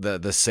have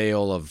the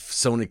sale of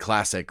Sony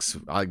classics,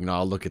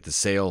 I'll look at the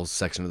sales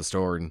section of the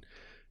store and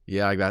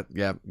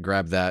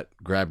grabbed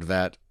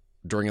that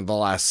during the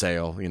last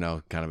sale,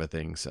 kind of a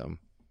thing. So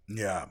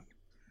yeah,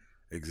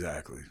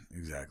 exactly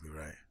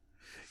right.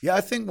 Yeah,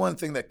 I think one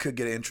thing that could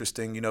get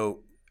interesting,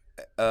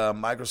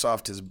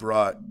 Microsoft has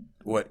brought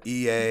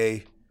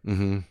EA.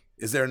 Mm-hmm.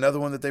 Is there another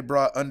one that they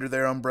brought under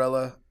their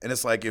umbrella? And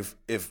it's like if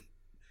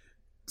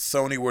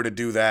Sony were to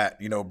do that,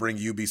 bring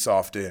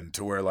Ubisoft in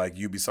to where like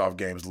Ubisoft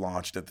games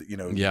launched at the,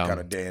 kind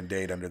of day and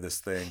date under this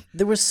thing.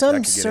 There was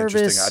some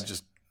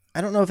service. I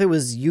don't know if it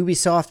was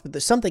Ubisoft, but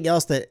there's something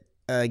else that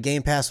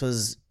Game Pass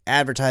was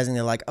advertising.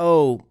 They're like,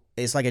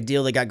 it's like a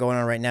deal they got going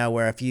on right now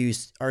where if you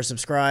are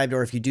subscribed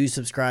or if you do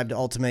subscribe to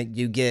Ultimate,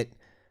 you get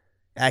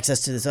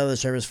access to this other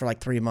service for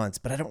like 3 months.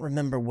 But I don't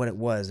remember what it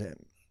was.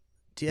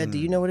 Do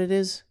you know what it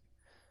is?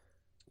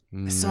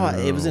 I saw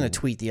it. It was in a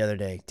tweet the other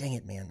day. Dang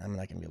it, man. I'm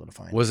not going to be able to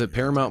find it. Was it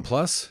Paramount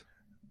Plus?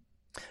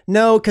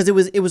 No, because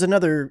it was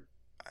another,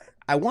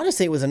 I want to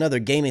say it was another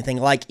gaming thing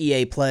like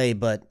EA Play,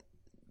 but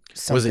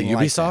something was it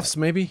Ubisoft's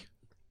like maybe?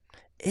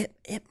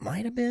 It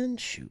might have been.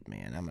 Shoot,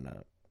 man.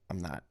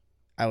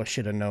 I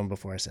should have known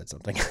before I said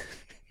something.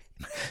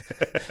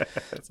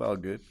 It's all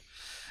good.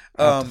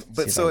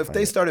 But so if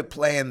they started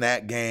playing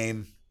that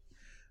game,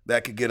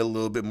 that could get a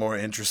little bit more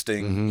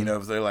interesting. Mm-hmm.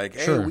 If they're like,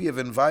 hey, we have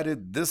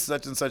invited this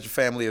such and such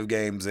family of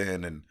games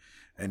in,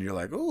 and you're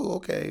like, oh,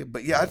 okay.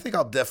 But yeah, I think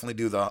I'll definitely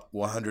do the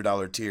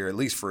 $100 tier at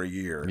least for a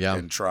year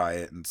and try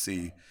it and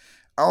see.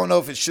 I don't know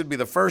if it should be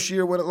the first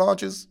year when it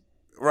launches,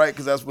 right?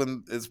 Because that's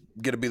when it's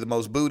going to be the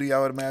most booty, I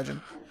would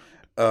imagine.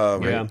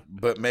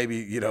 But maybe,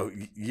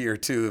 year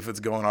two, if it's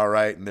going all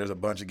right and there's a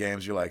bunch of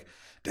games, you're like,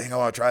 dang, I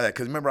want to try that.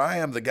 Because remember, I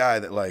am the guy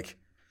that like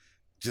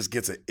just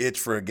gets an itch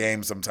for a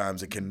game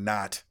sometimes and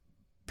cannot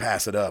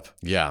pass it up.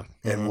 Yeah.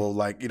 And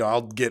will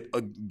I'll get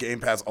a Game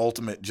Pass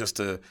Ultimate just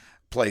to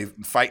play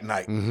Fight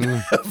Night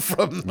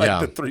from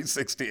the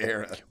 360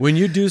 era. When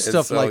you do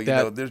stuff like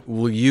that,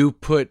 will you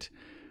put,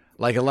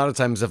 like a lot of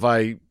times if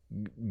I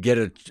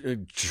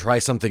try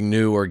something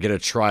new or get a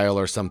trial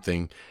or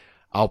something,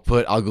 I'll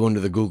go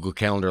into the Google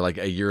Calendar like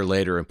a year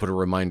later and put a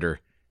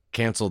reminder,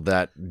 canceled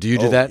that. Do you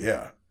do that?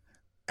 Yeah.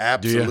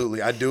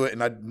 Absolutely. I do it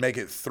and I make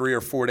it 3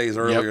 or 4 days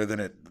earlier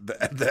than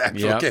the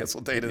actual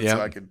cancel date is,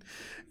 so I can,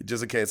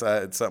 just in case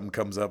something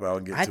comes up, I'll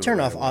get to it. I turn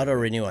off auto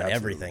renew on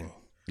everything.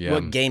 Yeah.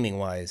 What gaming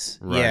wise.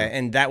 Right. Yeah,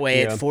 and that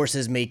way it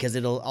forces me because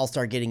I'll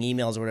start getting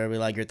emails or whatever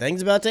like your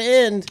thing's about to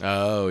end.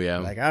 Oh yeah.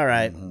 Like, all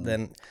right,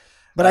 then.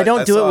 But I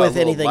don't do it with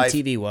anything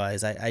TV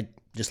wise. I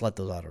just let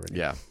those auto renew.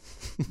 Yeah.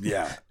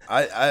 Yeah.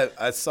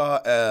 I saw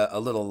a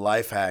little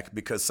life hack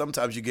because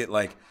sometimes you get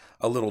like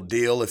a little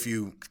deal if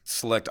you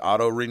select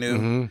auto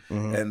renew.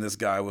 And this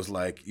guy was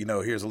like,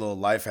 here's a little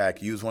life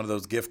hack. Use one of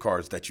those gift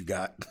cards that you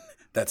got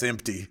that's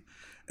empty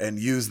and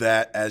use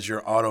that as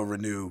your auto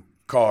renew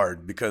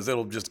card because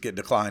it'll just get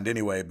declined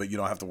anyway, but you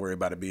don't have to worry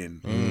about it being,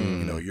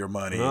 your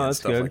money and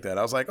stuff like that.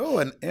 I was like,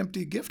 an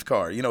empty gift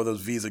card. Those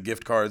Visa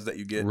gift cards that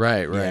you get.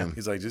 Right.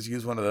 He's like, just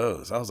use one of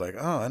those. I was like,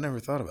 I never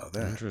thought about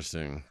that.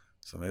 Interesting.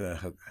 So maybe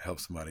that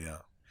helps somebody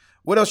out.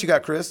 What else you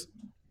got, Chris?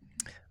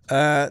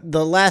 The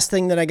last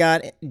thing that I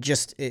got,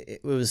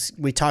 it was,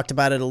 we talked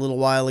about it a little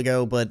while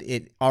ago, but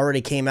it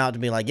already came out to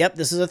be like, yep,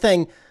 this is a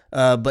thing.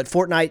 But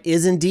Fortnite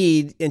is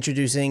indeed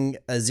introducing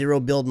a zero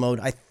build mode.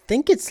 I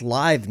think it's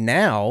live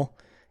now,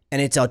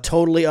 and it's a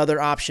totally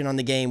other option on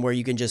the game where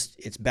you can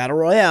it's Battle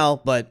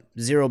Royale, but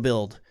zero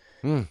build.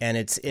 and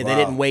they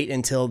didn't wait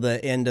until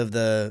the end of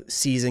the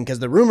season because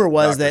the rumor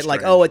was that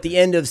like, oh, at the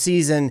end of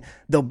season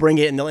they'll bring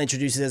it and they'll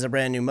introduce it as a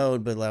brand new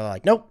mode, but they're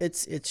like, nope,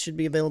 it should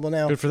be available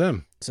now. Good for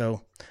them.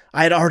 So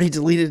I had already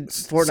deleted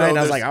Fortnite, and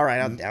I was like, all right,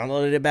 I'll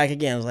download it back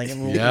again. I was like,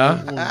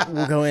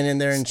 we'll go in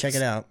there and check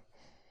it out.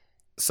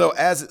 So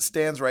as it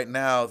stands right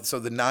now, so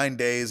the 9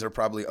 days are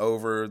probably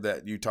over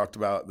that you talked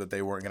about that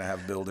they weren't going to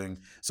have building.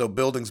 So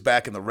building's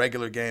back in the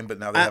regular game, but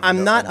now they have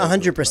I'm not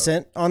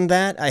 100% on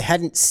that. I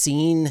hadn't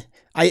seen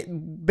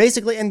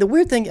and the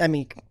weird thing, I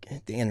mean,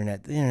 the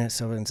internet's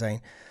so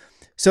insane.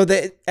 So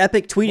the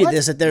Epic tweeted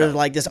this, that there's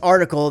like this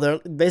article, they're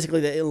basically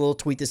the little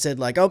tweet that said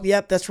like, oh,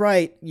 yep, that's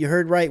right. You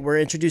heard right. We're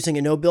introducing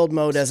a no build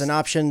mode as an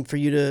option for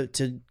you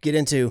to get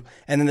into.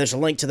 And then there's a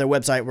link to their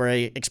website where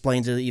it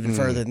explains it even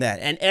further than that.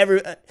 And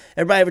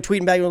everybody ever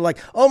tweeting back and like,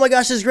 oh my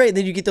gosh, this is great. And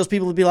then you get those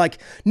people to be like,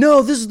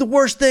 no, this is the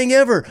worst thing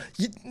ever.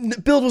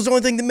 Build was the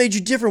only thing that made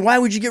you different. Why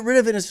would you get rid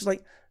of it? And it's just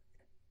like,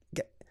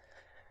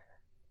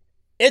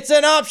 it's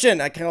an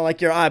option. I kind of like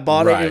your I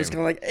bought it. It was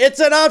kind of like, it's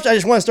an option. I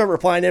just want to start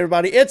replying to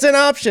everybody. It's an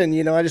option.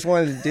 I just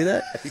wanted to do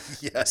that.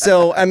 Yeah.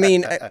 So, I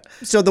mean,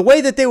 so the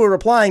way that they were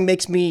replying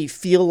makes me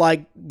feel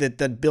like that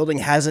the building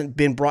hasn't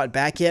been brought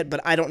back yet, but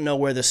I don't know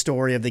where the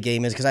story of the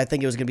game is because I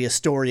think it was going to be a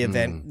story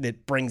event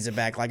that brings it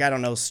back. Like, I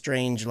don't know,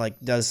 Strange like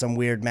does some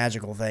weird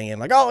magical thing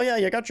and like, oh yeah,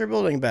 you got your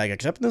building back,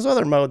 except in this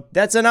other mode.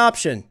 That's an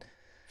option.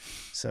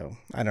 So,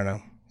 I don't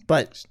know.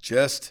 But it's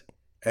just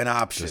an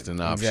option. Just an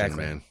option,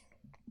 exactly. Man.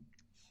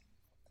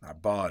 I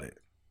bought it.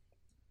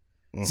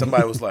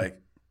 Somebody was like,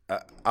 I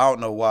don't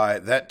know why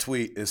that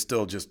tweet is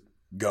still just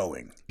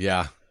going.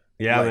 Yeah.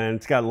 Yeah, like, man.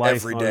 It's got life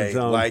every day. On its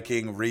own.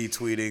 Liking,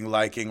 retweeting.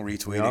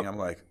 Yep. I'm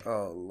like,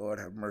 oh, Lord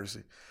have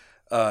mercy.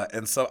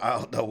 And so I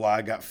don't know why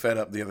I got fed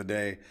up the other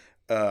day.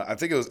 I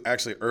think it was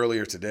actually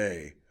earlier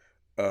today.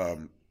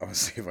 I'm going to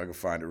see if I can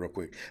find it real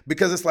quick.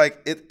 Because it's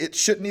like, it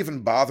shouldn't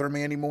even bother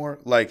me anymore.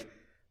 Like,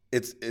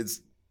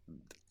 it's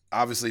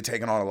obviously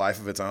taken on a life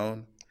of its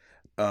own.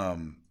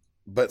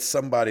 But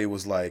somebody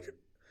was like,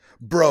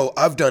 bro,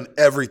 I've done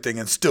everything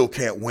and still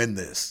can't win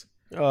this.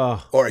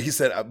 Or he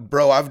said,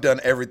 bro, I've done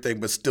everything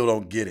but still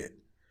don't get it.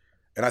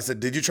 And I said,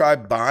 did you try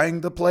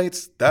buying the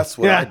plates? That's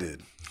what I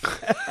did.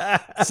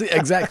 See,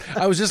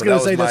 exactly. I was just going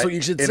to say that's what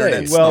you should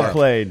say. Well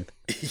played.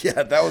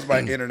 Yeah, that was my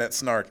internet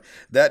snark.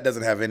 That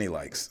doesn't have any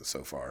likes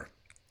so far.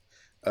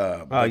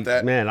 I'll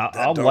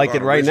like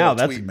it right now.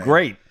 That's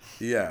great.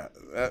 Yeah,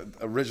 that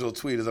original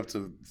tweet is up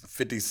to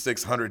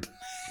 5,600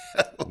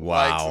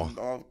 wow. likes and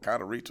all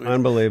kind of retweets.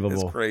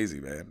 Unbelievable. It's crazy,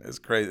 man. It's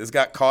crazy. It's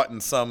got caught in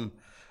some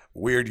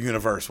weird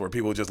universe where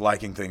people are just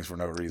liking things for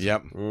no reason.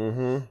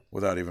 Yep.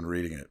 Without even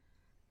reading it.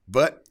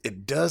 But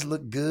it does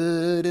look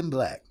good in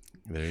black.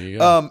 There you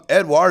go.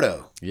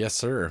 Eduardo. Yes,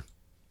 sir.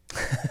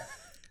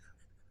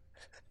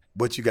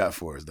 What you got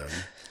for us, Doug?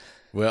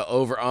 Well,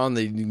 over on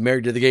the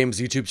Married to the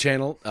Games YouTube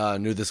channel,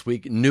 new this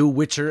week, new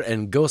Witcher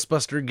and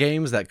Ghostbuster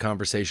games, that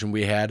conversation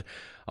we had.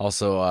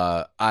 Also,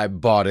 I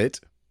bought it.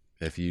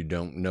 If you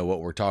don't know what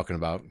we're talking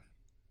about.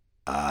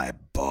 I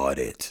bought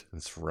it.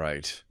 That's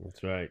right.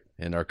 That's right.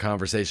 And our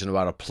conversation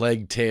about a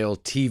Plague Tale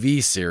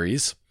TV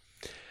series.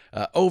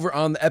 Over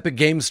on the Epic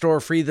Games Store,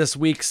 free this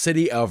week,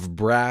 City of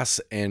Brass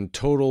and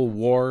Total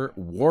War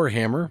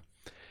Warhammer.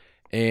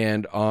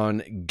 And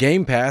on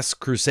Game Pass,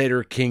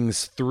 Crusader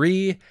Kings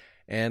 3.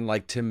 And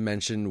like Tim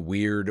mentioned,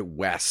 Weird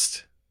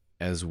West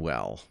as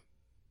well.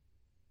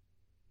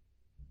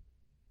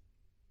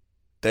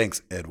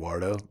 Thanks,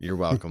 Eduardo. You're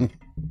welcome.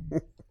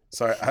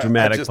 Sorry,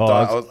 dramatic I just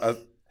pause. Thought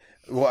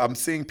I'm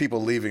seeing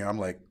people leaving. I'm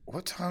like,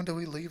 what time do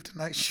we leave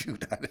tonight?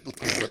 Shoot, I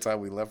didn't leave what time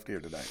we left here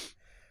tonight.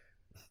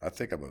 I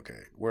think I'm okay.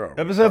 Where are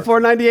we? Episode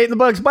 498 in the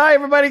books. Bye,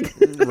 everybody.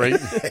 Right?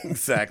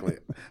 Exactly.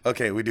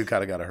 Okay, we do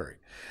kind of got to hurry.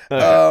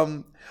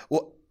 Okay.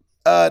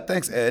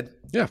 Thanks, Ed.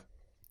 Yeah.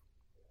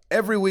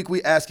 Every week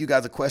we ask you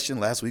guys a question.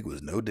 Last week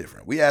was no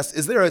different. We asked,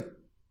 is there a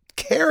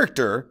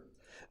character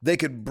they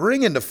could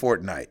bring into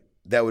Fortnite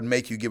that would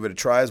make you give it a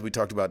try? As we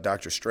talked about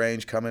Doctor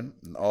Strange coming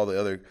and all the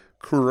other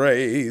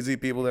crazy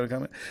people that are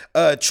coming.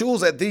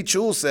 Chules at the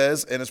Chules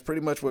says, and it's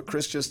pretty much what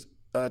Chris just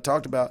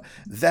talked about,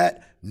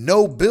 that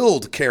no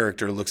build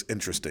character looks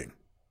interesting.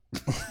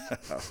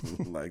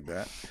 Like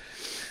that.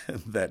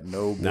 That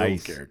no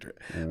build character.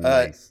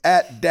 Nice.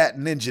 At Dat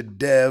Ninja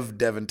Dev,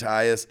 Devin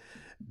Tyus,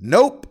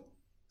 nope.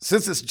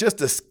 Since it's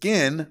just a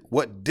skin,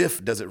 what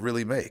diff does it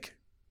really make?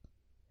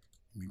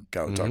 We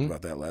kind of talked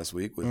about that last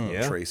week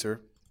with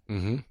Tracer.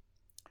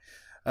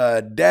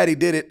 Daddy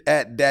Did It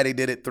at Daddy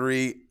Did It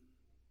 3.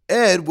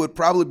 Ed would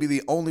probably be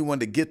the only one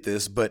to get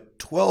this, but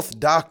 12th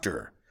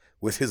Doctor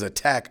with his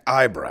attack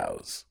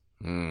eyebrows.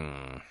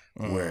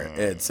 Where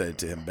Ed said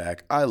to him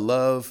back, I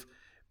love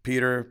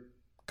Peter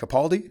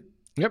Capaldi.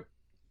 Yep.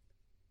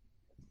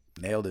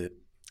 Nailed it.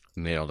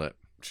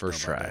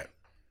 First try.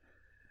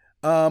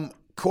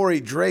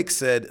 Corey Drake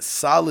said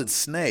Solid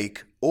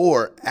Snake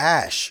or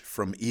Ash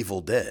from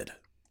Evil Dead.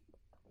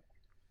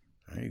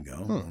 There you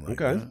go.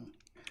 Okay. That.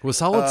 Was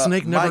Solid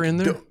Snake never Mike in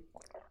there?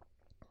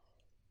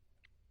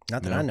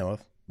 Not that I know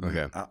of.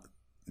 Okay.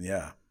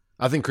 Yeah.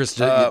 I think Chris,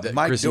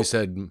 Mike you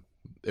said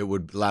it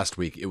would last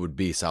week. It would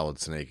be Solid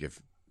Snake if.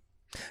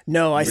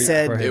 No, I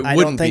said It I don't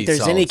wouldn't think be there's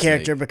Solid any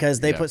character Snake. because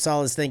they Yeah. put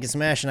Solid Snake in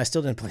Smash, and I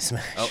still didn't play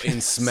Smash. Oh,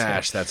 in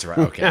Smash, that's right.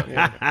 Okay.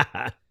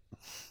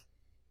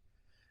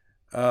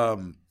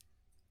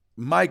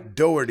 Mike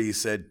Doherty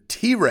said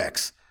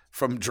T-Rex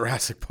from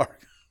Jurassic Park.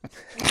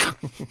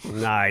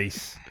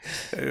 Nice.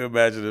 Can you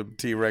imagine a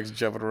T-Rex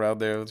jumping around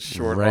there with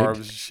short Right.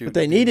 arms shooting? What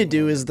they need to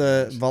do is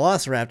the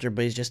Velociraptor,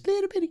 but he's just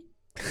little bitty.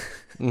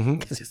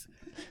 just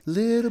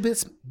little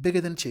bit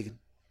bigger than a chicken.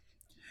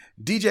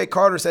 DJ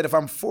Carter said, if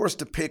I'm forced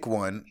to pick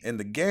one in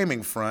the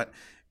gaming front,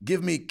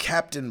 give me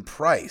Captain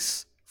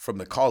Price from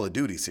the Call of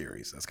Duty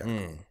series. That's kind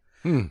of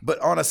cool. But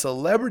on a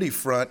celebrity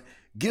front,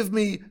 give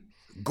me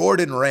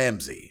Gordon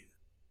Ramsay.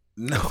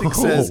 Nothing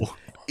says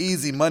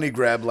easy money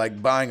grab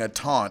like buying a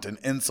taunt and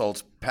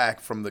insults pack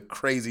from the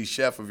crazy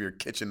chef of your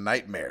kitchen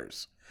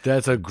nightmares.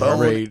 That's a Bone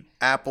great.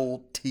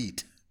 apple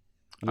teat.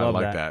 I Love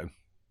like that.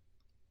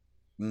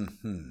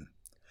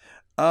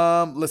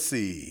 that. Let's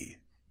see.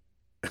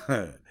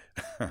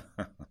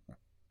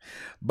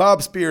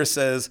 Bob Spear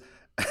says,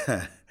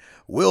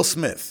 Will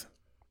Smith.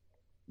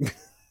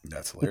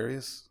 That's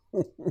hilarious.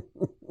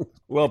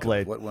 Well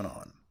played. What went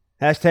on?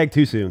 Hashtag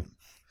too soon.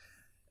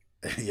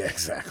 Yeah,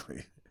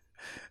 exactly.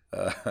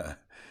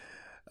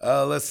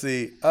 Let's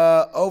see.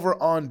 Over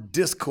on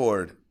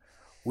Discord,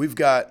 we've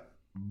got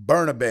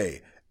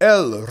Bernabe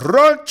El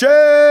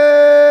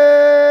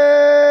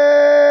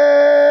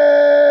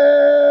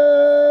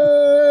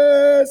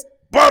Ranches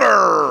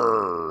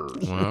Butter.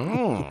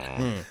 Wow.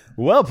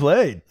 Well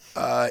played.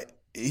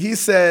 He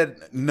said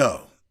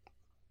no.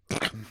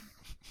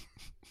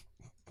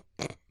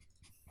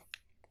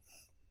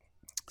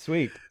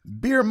 Sweet.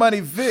 Beer Money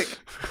Vic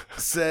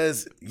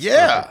says,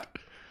 yeah,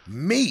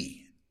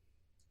 me.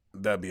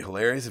 That'd be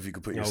hilarious if you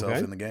could put yourself Okay.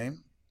 in the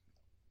game.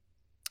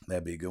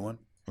 That'd be a good one.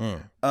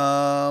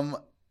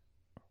 Mm.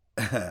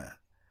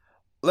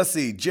 Let's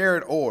see.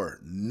 Jared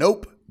Orr.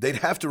 Nope. They'd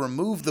have to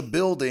remove the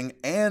building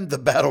and the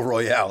battle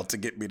royale to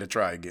get me to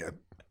try again.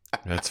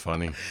 That's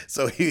funny.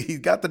 So he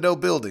got the no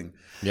building.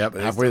 Yep, But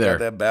he halfway still there.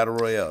 got that battle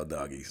royale,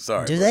 doggy.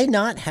 Sorry. Do bro. they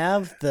not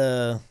have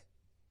the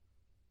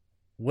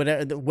what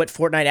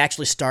Fortnite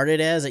actually started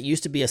as? It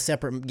used to be a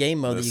separate game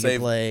mode The that you save-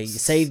 could play.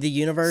 Save the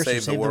universe, or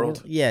Save the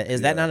world? Yeah,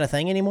 is that Yeah. not a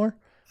thing anymore?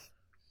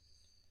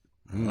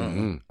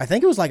 Mhm. I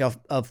think it was like a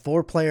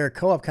 4-player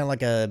co-op, kind of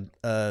like a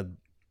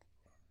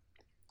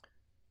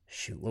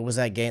shoot. What was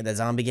that game? That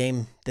zombie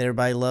game that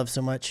everybody loves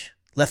so much?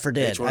 Left 4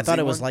 Dead. I thought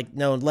it was H1Z1? like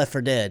Left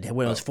 4 Dead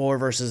when it was 4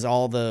 versus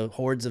all the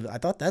hordes of. I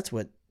thought that's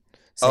what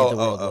Save the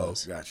World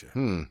was. Gotcha.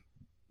 Hmm.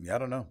 Yeah, I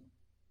don't know.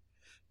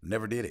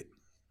 Never did it.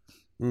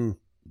 Mm.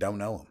 Don't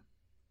know him.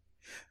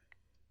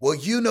 Well,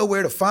 you know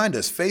where to find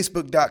us.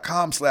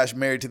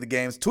 Facebook.com/Married to the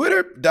Games.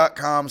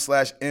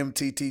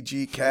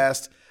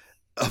 Twitter.com/MTTGcast.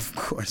 Of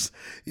course,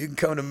 you can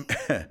come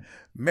to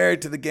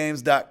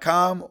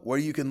marriedtothegames.com where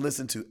you can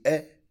listen to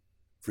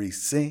every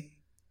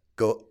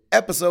single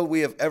episode we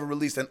have ever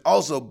released and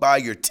also buy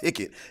your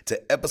ticket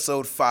to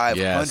episode 500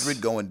 Yes.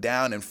 going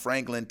down in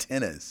Franklin,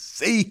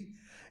 Tennessee.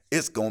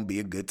 It's going to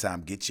be a good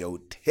time. Get your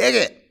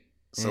ticket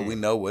so we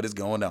know what is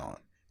going on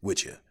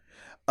with you.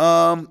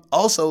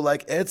 Also,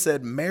 like Ed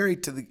said,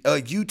 married to the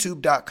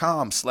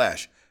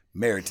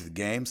youtube.com/married to the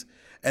games.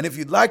 And if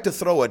you'd like to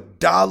throw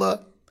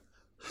 $1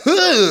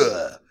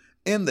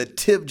 in the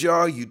tip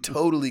jar, you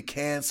totally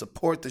can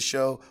support the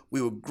show.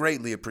 We would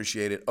greatly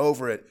appreciate it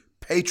over at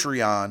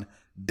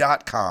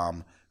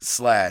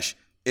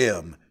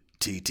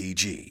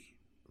patreon.com/MTTG.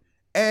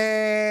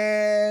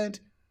 And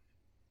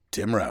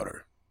Tim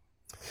Router.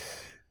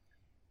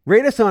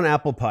 Rate us on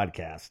Apple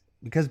Podcast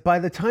because by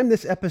the time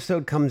this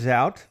episode comes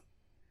out,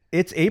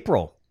 it's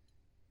April.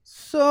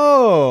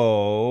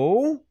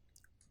 So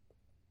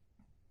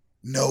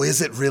No,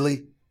 is it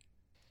really?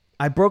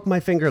 I broke my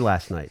finger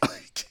last night.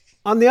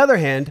 On the other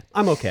hand,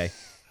 I'm okay.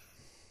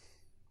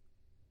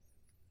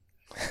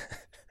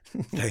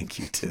 Thank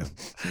you, Tim.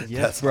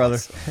 Yes, brother.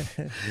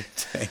 awesome.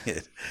 Dang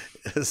it.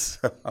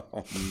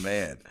 Oh,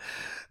 man.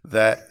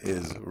 That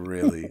is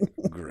really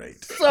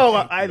great. So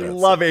I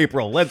love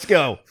April. Let's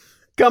go.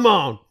 Come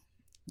on.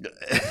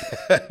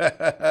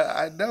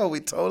 I know. We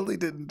totally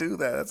didn't do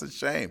that. That's a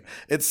shame.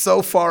 It's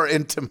so far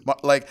into,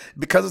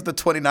 because it's the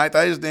 29th,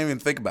 I just didn't even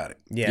think about it.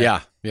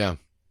 Yeah.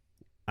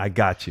 I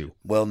got you.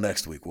 Well,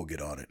 next week, we'll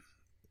get on it.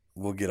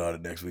 We'll get on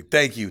it next week.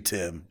 Thank you,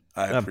 Tim.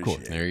 I Of appreciate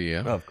course. it. There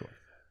you go. Of course.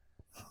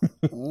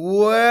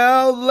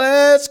 Well,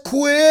 let's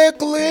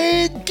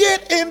quickly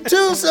get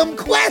into some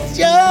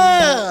questions.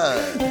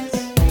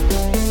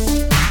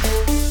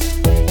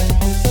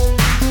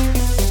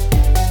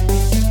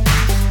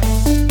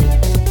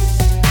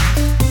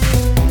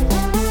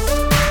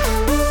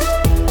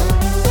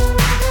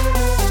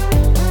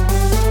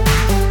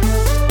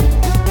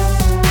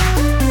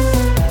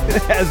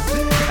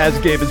 As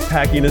Gabe is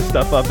packing his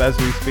stuff up as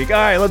we speak. All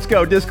right, let's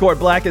go. Discord,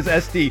 Black is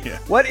SD.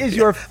 What is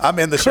your... I'm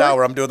in the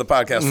shower. I'm doing the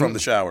podcast from the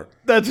shower.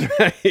 That's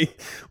right.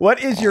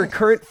 What is your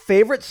current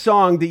favorite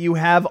song that you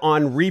have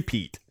on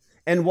repeat?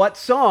 And what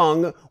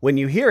song, when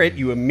you hear it,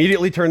 you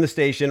immediately turn the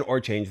station or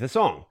change the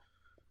song?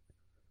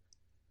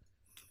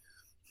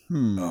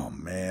 Oh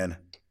man,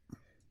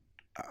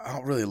 I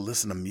don't really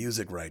listen to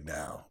music right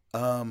now.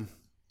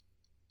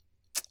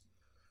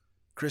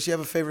 Chris, you have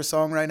a favorite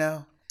song right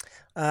now?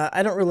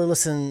 I don't really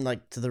listen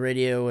like to the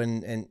radio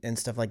and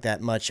stuff like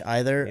that much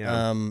either.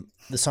 Yeah.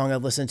 The song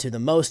I've listened to the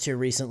most here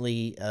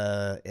recently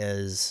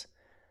is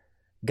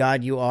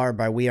 "God You Are"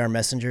 by We Are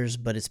Messengers,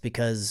 but it's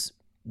because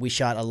we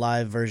shot a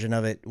live version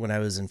of it when I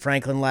was in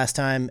Franklin last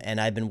time, and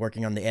I've been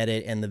working on the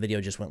edit, and the video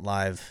just went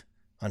live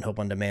on Hope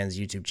on Demand's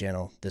YouTube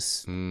channel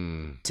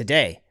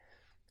today,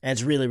 and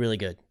it's really, really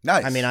good.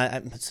 Nice. I mean, I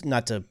it's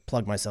not to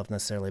plug myself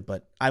necessarily,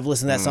 but I've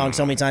listened to that song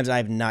so many times,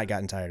 I've not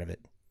gotten tired of it.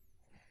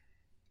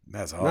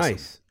 That's awesome.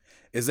 Nice.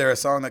 Is there a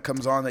song that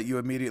comes on that you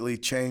immediately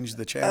change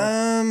the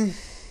channel?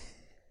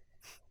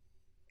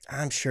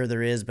 I'm sure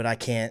there is, but I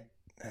can't.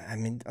 I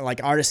mean,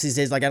 like artists these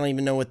days, like I don't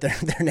even know what their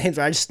names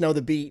are. I just know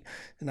the beat,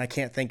 and I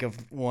can't think of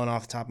one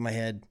off the top of my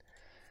head.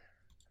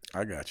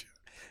 I got you.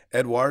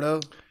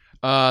 Eduardo?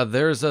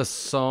 There's a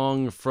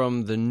song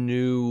from the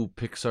new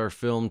Pixar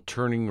film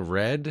Turning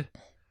Red.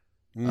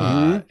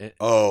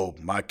 Oh,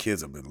 my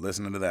kids have been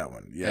listening to that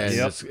one.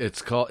 Yes. And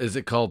it's called. Is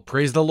it called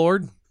Praise the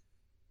Lord?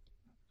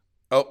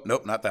 Oh,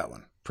 nope, not that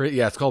one.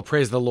 Yeah, it's called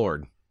Praise the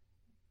Lord.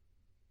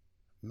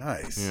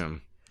 Nice. Yeah.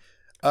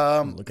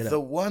 Look it The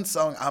up. one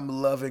song I'm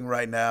loving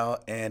right now,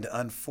 and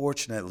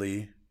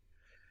unfortunately,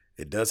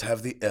 it does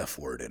have the F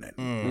word in it.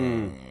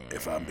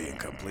 If I'm being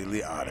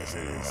completely honest,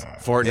 it is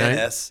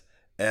Fortnite?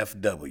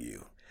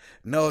 NSFW.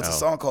 No, it's a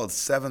song called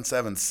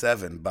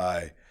 777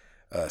 by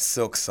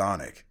Silk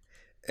Sonic.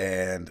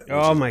 And which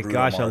Oh is my Bruno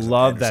gosh, I Mars and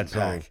love that Anderson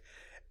song. .Paak.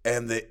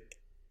 And the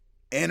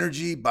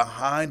energy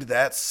behind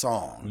that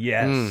song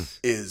Yes.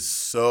 is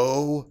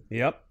so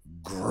Yep.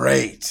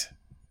 great.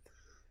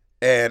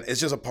 And it's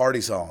just a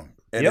party song.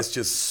 And Yep. it's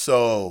just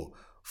so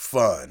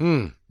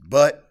fun.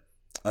 But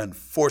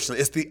unfortunately,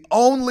 it's the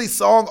only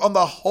song on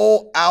the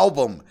whole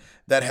album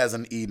that has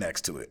an E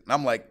next to it. And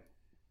I'm like,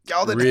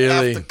 y'all didn't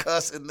Really? have to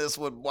cuss in this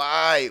one.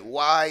 Why?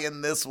 Why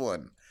in this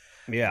one?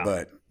 Yeah.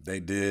 But they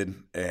did.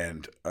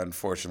 And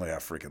unfortunately, I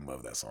freaking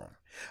love that song.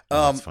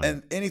 that's funny.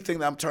 And anything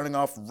that I'm turning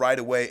off right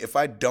away, if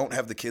I don't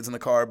have the kids in the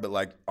car, but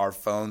like our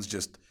phones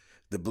just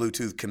the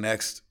Bluetooth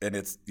connects and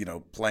it's,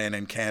 playing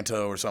in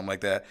Kanto or something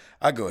like that,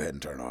 I go ahead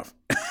and turn off.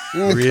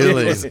 Really?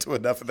 We listen to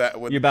enough of that.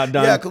 You about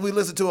done? Yeah, because we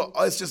listen to it.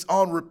 It's just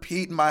on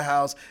repeat in my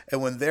house.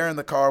 And when they're in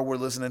the car, we're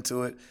listening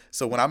to it.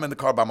 So when I'm in the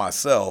car by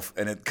myself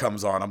and it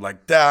comes on, I'm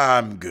like,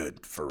 I'm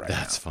good for right now.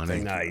 That's funny. Thank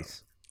you.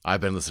 Nice.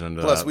 I've been listening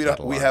to Plus, that. we that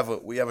don't. a We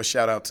lot. have a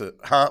shout out to.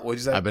 What'd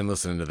you say? I've been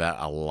listening to that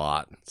a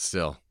lot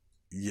still.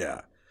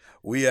 Yeah,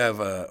 we have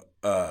a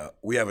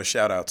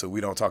shout out to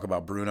We Don't Talk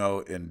About Bruno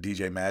in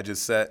DJ Madge's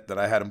set that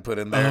I had him put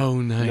in there.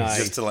 Oh, nice. Nice.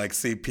 Just to like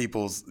see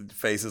people's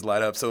faces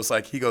light up. So it's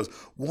like he goes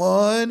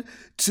 1,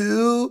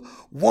 2,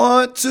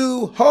 1,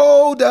 2,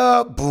 hold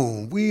up,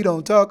 boom. We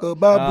don't talk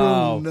about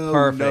Oh, Bruno.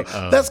 perfect.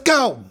 No. Let's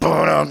go,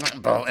 boom,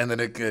 boom, and then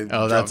it could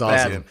Oh, that's jump back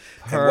awesome. in.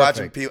 And watching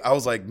Perfect. people, I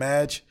was like,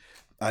 Madge,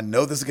 I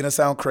know this is gonna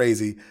sound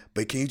crazy,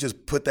 but can you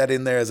just put that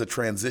in there as a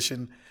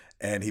transition?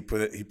 And he put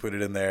it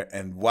in there,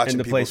 and watching And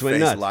the people's place went face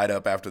nuts. light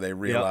up after they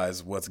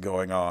realize what's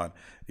going on.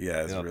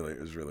 Yeah, it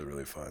was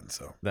really fun.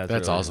 So, That's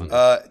really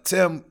awesome.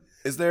 Tim,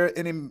 is there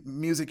any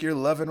music you're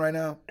loving right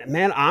now?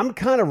 Man, I'm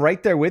kind of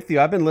right there with you.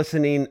 I've been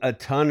listening a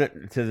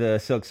ton to the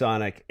Silk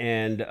Sonic,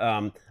 and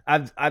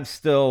I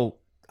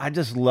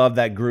just love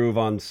that groove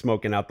on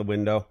 "Smoking Out the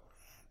Window."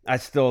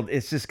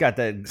 It's just got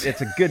that.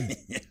 It's a good.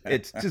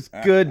 It's just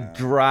good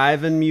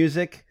driving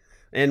music.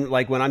 And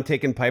like when I'm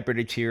taking Piper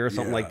to cheer or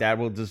something like that,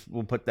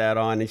 we'll put that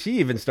on, and she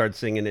even starts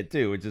singing it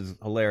too, which is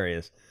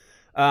hilarious.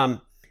 And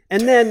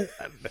then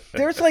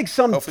there's like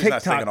some Hopefully, he's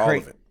not TikTok singing all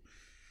of it.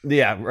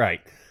 Yeah,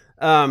 right.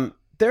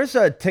 There's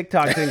a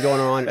TikTok thing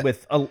going on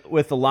with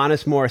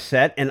Alanis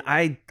Morissette, and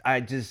I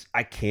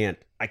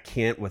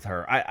can't with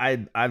her.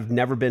 I've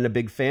never been a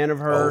big fan of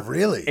her. Oh,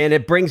 really? And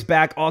it brings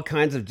back all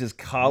kinds of just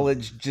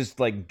college, just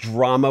like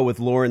drama with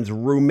Lauren's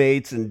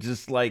roommates, and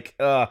just like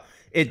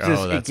it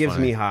that's gives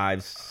funny. me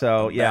hives.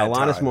 So yeah, bad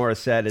Alanis time.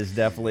 Morissette is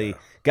definitely.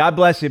 God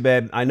bless you,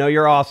 babe. I know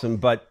you're awesome,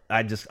 but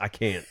I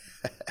can't.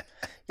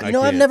 You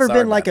know, I've can't. never Sorry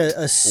been like about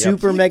a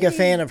super mega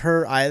fan of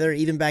her either.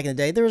 Even back in the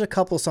day, there was a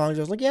couple songs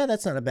I was like, yeah,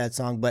 that's not a bad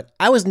song. But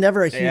I was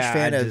never a huge Yeah,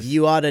 fan I of just-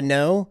 You Ought to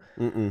Know.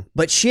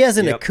 But she has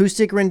an Yep.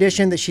 acoustic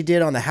rendition that she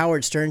did on the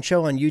Howard Stern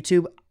show on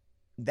YouTube.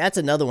 That's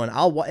another one.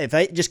 If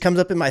it just comes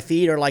up in my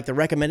feed or like the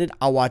recommended,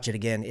 I'll watch it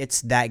again.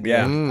 It's that good.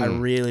 Yeah. I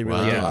really,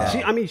 really dig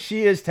Yeah, that.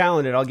 she is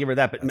talented. I'll give her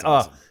that.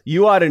 But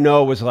You Ought to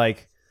Know was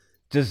like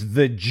just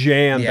the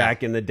jam Yeah.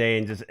 back in the day,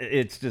 and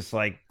it's just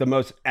like the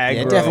most aggro.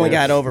 Yeah, it definitely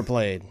got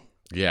overplayed.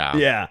 Yeah.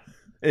 Yeah,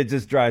 it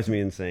just drives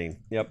me insane.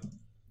 Yep.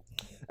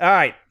 All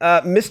right,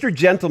 Mr.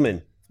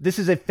 Gentleman, this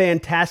is a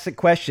fantastic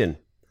question.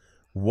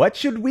 What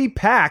should we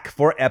pack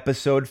for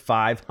episode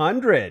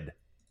 500?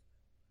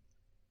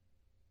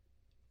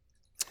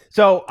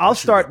 So I'll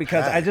should start we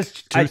because pack?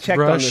 I checked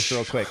on this Toothbrush.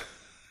 real quick.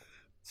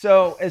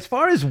 So as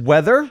far as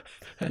weather,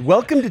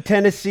 welcome to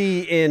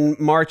Tennessee in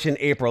March and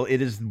April.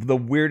 It is the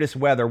weirdest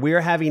weather. We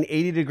are having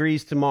 80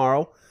 degrees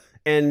tomorrow,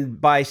 and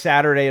by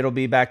Saturday it'll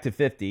be back to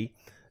 50.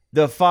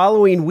 The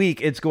following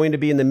week, it's going to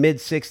be in the mid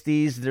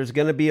 60s. There's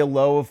going to be a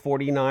low of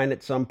 49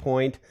 at some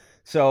point.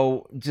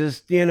 So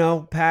just,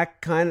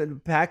 pack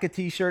a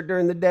t-shirt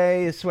during the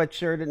day, a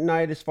sweatshirt at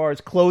night as far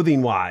as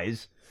clothing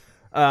wise.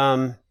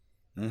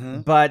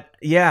 But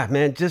yeah,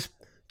 man, just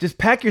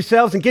pack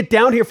yourselves and get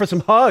down here for some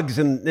hugs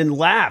and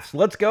laughs.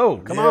 Let's go.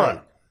 Come on.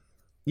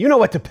 You know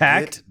what to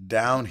pack. Get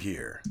down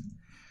here.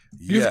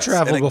 You've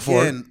traveled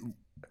before.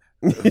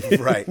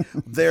 Right.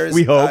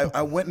 We hope.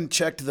 I went and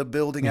checked the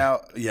building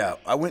out. Yeah,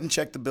 I went and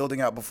checked the building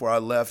out before I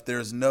left.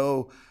 There's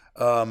no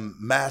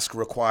mask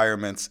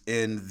requirements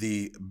in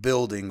the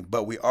building,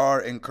 but we are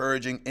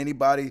encouraging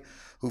anybody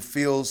who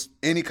feels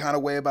any kind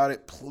of way about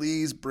it,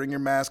 please bring your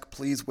mask.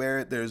 Please wear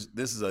it. This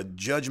is a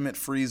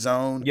judgment-free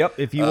zone. Yep,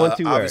 if you want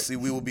to wear it. Obviously,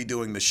 we will be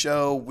doing the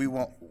show. We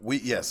won't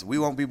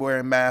be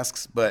wearing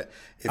masks, but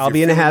if I'll you're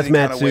be in a feeling any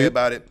hazmat kind of way suit.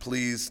 about it,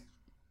 please.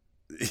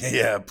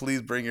 Yeah,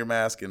 please bring your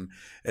mask and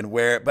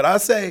wear it. But I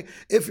say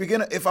if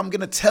I'm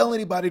gonna tell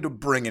anybody to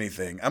bring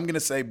anything, I'm gonna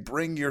say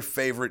bring your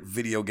favorite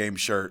video game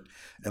shirt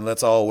and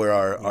let's all wear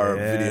our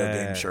video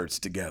game shirts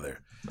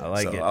together. I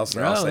like it. I'll say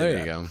there that.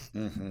 you go.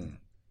 Mm-hmm.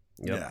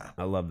 Yep, Yeah,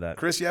 I love that.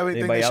 Chris, you have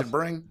anything Anybody they else? should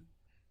bring?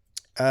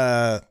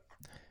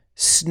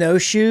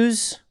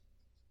 Snowshoes,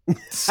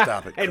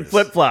 Stop it, Chris. And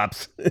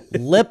flip-flops.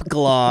 lip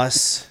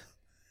gloss,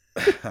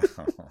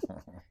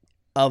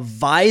 a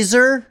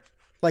visor,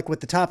 like with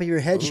the top of your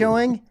head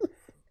showing,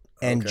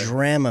 and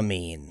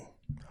Dramamine.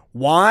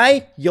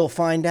 Why? You'll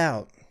find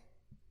out.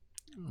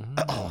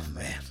 Oh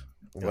man,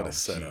 what a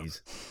setup!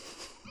 Jeez.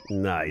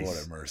 Nice.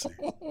 What a mercy.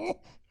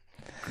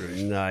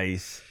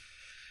 Nice.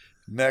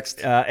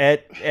 Next,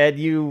 Ed,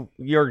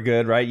 you're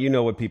good, right? You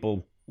know what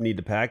people need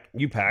to pack.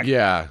 You pack.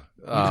 Yeah.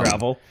 You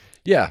travel.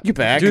 Yeah. You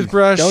pack,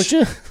 Toothbrush, don't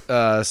you?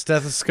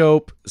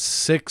 Stethoscope,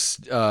 6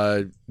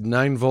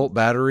 9-volt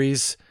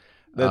batteries.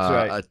 That's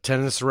right. A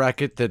tennis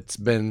racket that's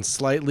been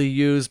slightly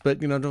used, but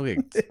don't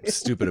get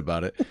stupid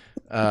about it.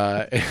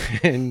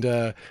 And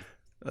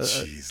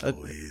jeez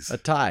Louise, a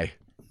tie,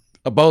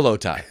 a bolo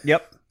tie.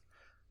 Yep.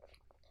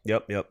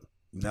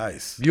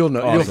 nice. You'll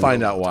Awesome.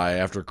 find out why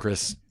after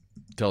Chris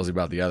tells you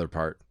about the other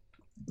part.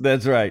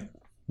 That's right.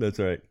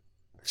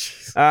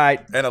 Jeez. All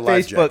right. And a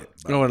life Facebook. jacket.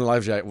 No, in a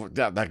life jacket.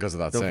 That goes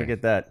without Don't saying.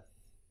 forget that.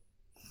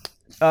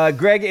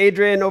 Greg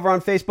Adrian over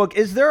on Facebook.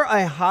 Is there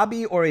a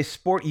hobby or a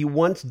sport you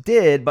once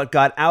did but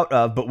got out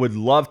of but would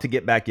love to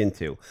get back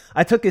into?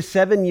 I took a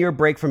 7-year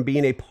break from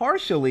being a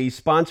partially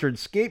sponsored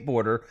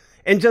skateboarder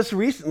and just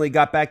recently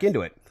got back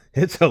into it.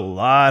 It's a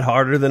lot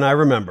harder than I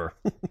remember.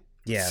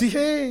 Yeah. See,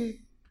 hey,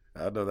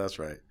 I know that's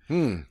right.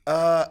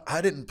 I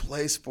didn't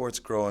play sports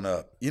growing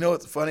up. You know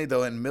what's funny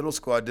though? In middle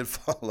school, I did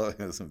fall in love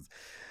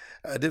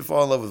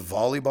with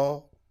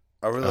volleyball.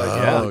 I really like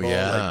volleyball,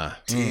 yeah.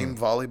 like team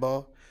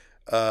volleyball.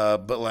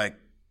 But like,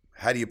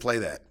 how do you play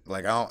that?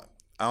 Like, I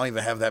don't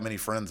even have that many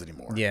friends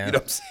anymore. Yeah. You know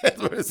what I'm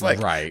saying? It's like,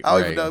 Right, I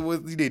don't even right.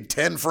 know, you need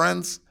 10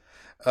 friends.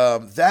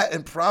 That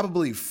and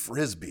probably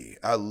Frisbee.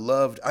 I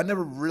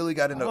never really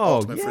got into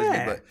Ultimate yeah.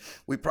 Frisbee, but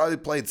we probably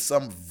played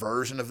some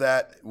version of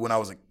that when I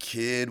was a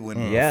kid,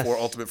 Yes. before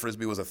Ultimate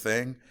Frisbee was a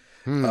thing.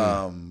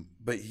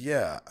 But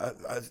yeah,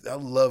 I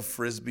love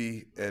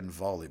Frisbee and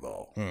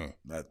volleyball.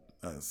 That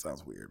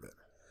sounds weird, but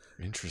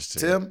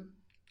Interesting. Tim?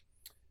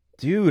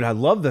 Dude, I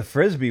love the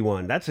Frisbee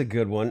one. That's a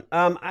good one.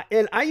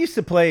 I used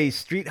to play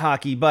street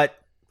hockey, but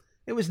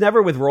it was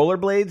never with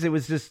rollerblades. It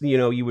was just,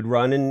 you would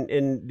run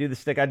and do the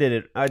stick. I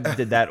did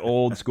that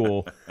old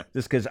school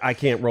just because I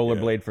can't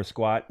rollerblade for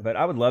squat. But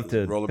I would love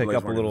to Rollerblades pick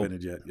up a weren't little.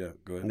 invented yet. Yeah,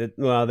 go ahead.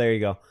 Well, there you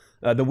go.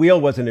 The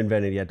wheel wasn't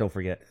invented yet. Don't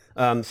forget.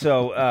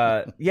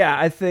 Yeah,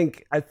 I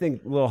think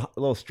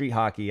little street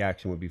hockey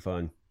action would be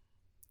fun.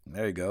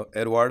 There you go.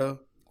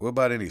 Eduardo, what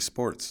about any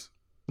sports?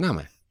 No,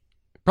 man.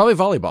 Probably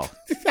volleyball.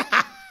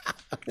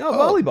 No,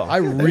 volleyball. I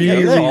Yeah,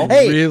 really, that's all.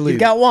 Hey, really, you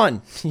got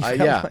one.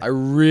 I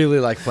really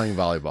like playing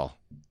volleyball.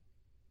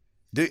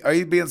 Are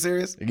you being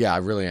serious? Yeah, I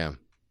really am.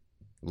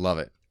 Love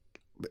it.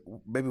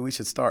 Maybe we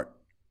should start.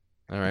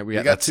 All right, We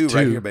got that's two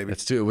right here, baby.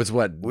 That's 2. It's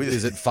what?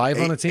 Is it 5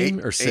 on a team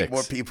or 6? 8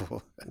 more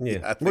people. Yeah,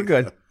 I think we're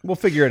good. We'll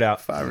figure it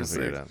out. 5 or We'll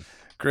figure 6. it out.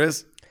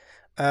 Chris?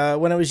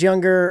 When I was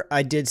younger,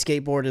 I did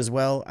skateboard as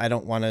well. I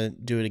don't want to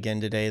do it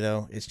again today,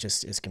 though.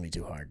 It's gonna be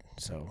too hard.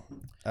 So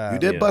You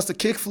did bust a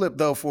kickflip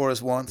though for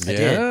us once.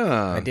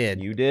 Yeah. I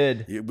did. You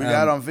did. We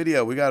got on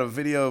video. We got a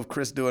video of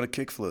Chris doing a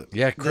kickflip.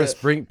 Yeah, Chris,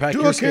 pack Do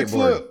your a skateboard.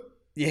 kickflip.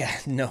 Yeah,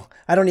 no,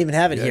 I don't even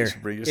have it Yeah, here.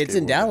 just bring your It's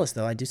in skateboard Dallas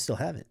though. I do still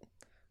have it.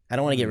 I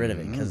don't want to get rid of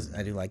it because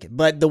I do like it.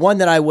 But the one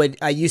that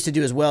I used to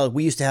do as well.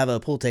 We used to have a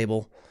pool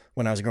table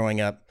when I was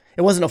growing up.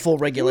 It wasn't a full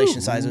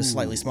regulation size. It was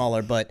slightly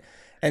smaller,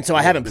 and so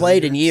I haven't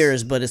played in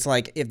years. But it's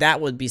like if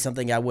that would be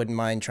something I wouldn't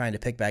mind trying to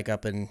pick back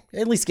up and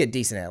at least get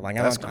decent at. Like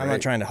I'm not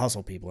great. trying to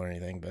hustle people or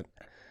anything, but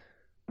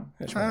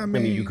I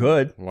mean, you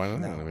could. Why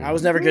not? I mean, I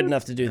was never good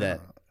enough to do that.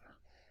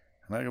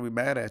 I'm not gonna be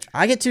mad at you.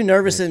 I get too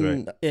nervous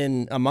That's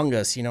in Among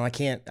Us. I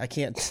can't I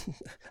can't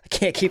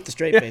keep the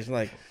straight face. I'm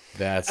like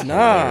that's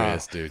Nah.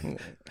 hilarious, dude.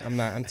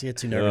 I'm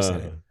too nervous in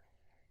it.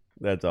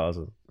 That's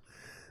awesome.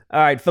 All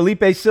right,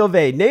 Felipe Silve.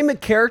 Name a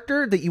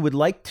character that you would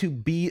like to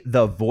be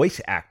the voice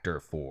actor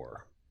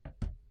for.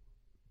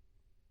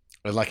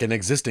 Like an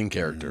existing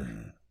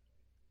character.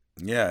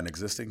 Yeah, an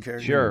existing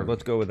character. Sure,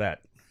 let's go with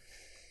that.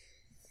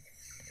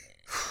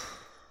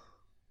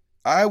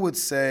 I would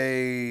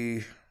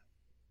say,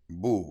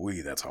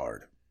 boo-wee, that's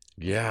hard.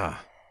 Yeah.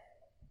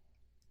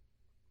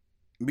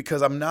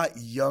 Because I'm not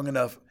young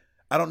enough.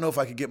 I don't know if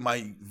I could get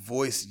my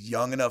voice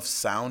young enough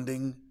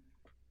sounding.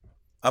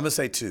 I'm going to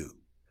say two.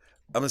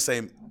 I'm going to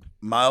say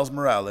Miles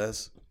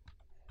Morales,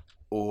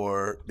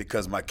 or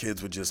because my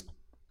kids would just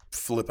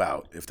flip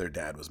out if their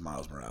dad was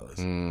Miles Morales.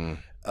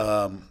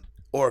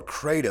 Or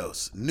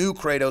Kratos, new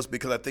Kratos,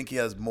 because I think he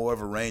has more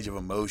of a range of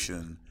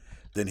emotion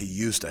than he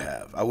used to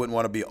have. I wouldn't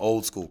want to be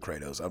old school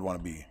Kratos. I'd want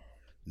to be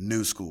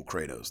new school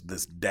Kratos,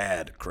 this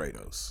dad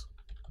Kratos.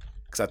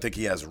 Because I think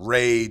he has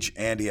rage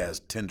and he has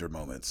tender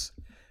moments.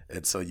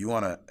 And so you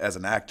want to, as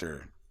an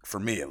actor, for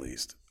me at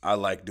least, I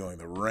like doing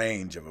the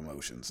range of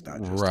emotions,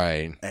 not just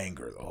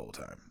anger the whole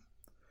time.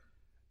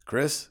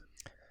 Chris?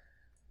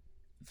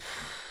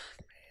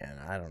 Man,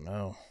 I don't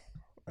know.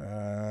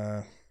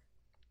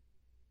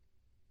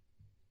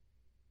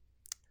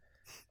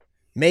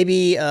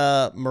 Maybe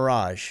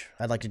Mirage.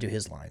 I'd like to do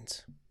his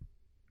lines.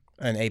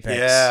 And Apex.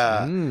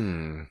 Yeah.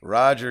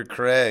 Roger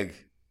Craig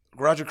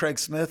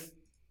Smith.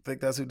 I think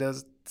that's who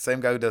does.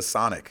 Same guy who does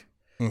Sonic.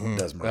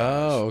 Does Mirage.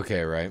 Oh,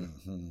 okay, right.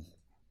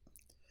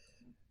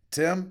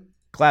 Tim?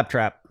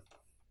 Claptrap.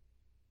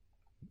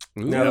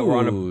 Now that we're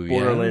on a Ooh,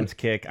 Borderlands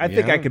kick, I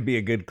think I could be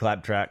a good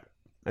Claptrap.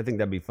 I think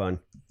that'd be fun.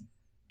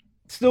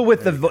 Still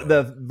with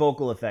the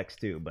vocal effects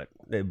too, but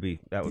that would be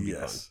fun. That'd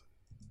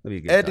be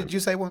a good Ed, time. did you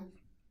say one?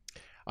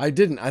 I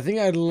didn't. I think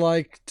I'd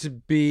like to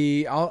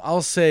be.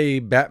 I'll say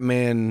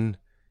Batman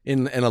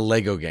in a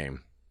Lego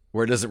game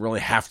where it doesn't really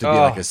have to be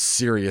like a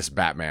serious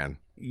Batman.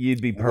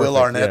 You'd be perfect. Will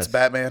Arnett's yes.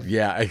 Batman?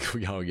 Yeah.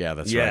 Oh, yeah.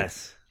 That's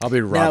Yes. right. I'll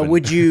be Robin. Now,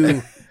 would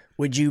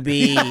you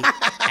be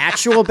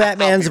actual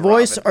Batman's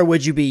voice, or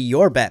would you be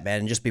your Batman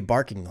and just be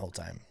barking the whole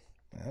time?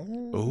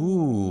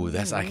 Ooh,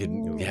 I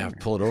could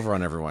pull it over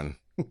on everyone.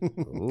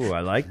 Ooh, I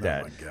like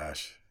that. Oh my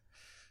gosh.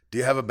 Do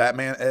you have a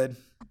Batman, Ed?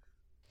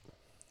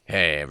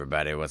 Hey,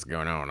 everybody, what's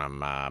going on? I'm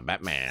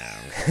Batman.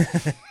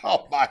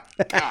 Oh my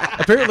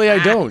God. Apparently,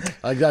 I don't.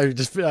 I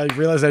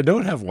realized I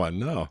don't have one.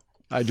 No,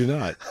 I do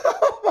not.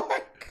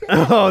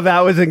 Oh,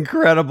 that was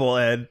incredible,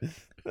 Ed.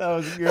 That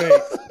was great.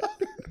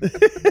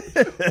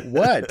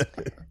 What?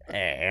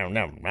 Hey, I'm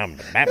the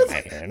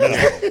Batman.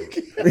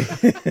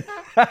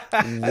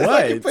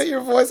 What? You put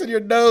your voice in your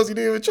nose. You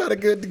didn't even try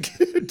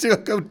to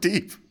go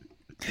deep.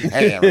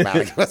 Hey,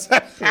 everybody. What's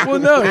up? Well,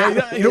 no,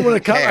 you don't want to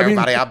come. Hey,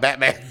 everybody, I'm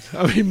Batman.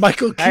 I mean,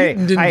 Michael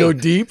Keaton didn't go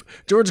deep.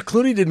 George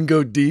Clooney didn't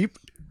go deep.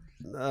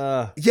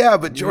 Yeah,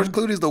 but George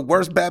Clooney's the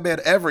worst Batman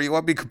ever. You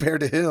want to be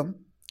compared to him?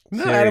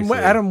 No,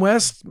 Adam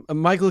West,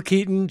 Michael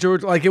Keaton,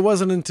 George. Like, it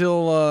wasn't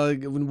until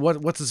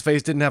what's his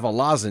face didn't have a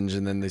lozenge,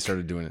 and then they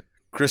started doing it.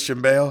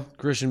 Christian Bale.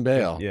 Christian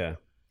Bale. Yeah.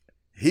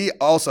 He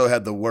also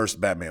had the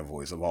worst Batman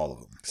voice of all of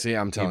them. See,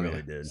 I'm telling really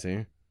you. did.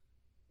 See.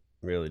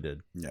 Really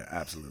did. Yeah,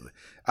 absolutely.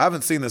 I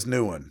haven't seen this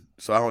new one,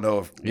 so I don't know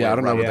if I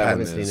don't know what that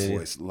Pattinson's is.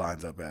 voice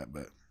lines up at,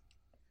 but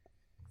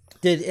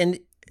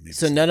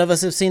So none of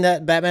us have seen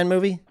that Batman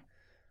movie?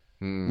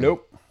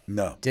 Nope.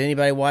 no. Did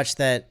anybody watch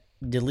that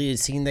deleted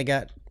scene that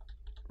got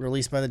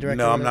released by the director?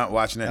 No, I'm not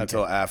watching it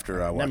until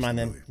after I watch Never mind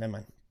the then. movie. Never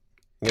mind.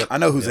 I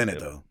know who's in it,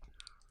 though.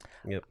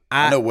 Yep.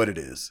 I know what it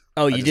is.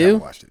 Oh, I you just do?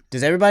 haven't watched it.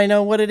 Does everybody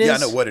know what it is? Yeah, I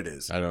know what it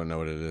is. I don't know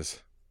what it is.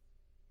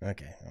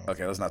 Okay.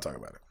 Okay, let's not talk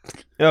about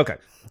it. Okay.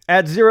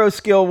 At 0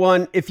 skill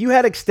 1, if you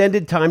had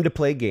extended time to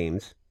play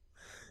games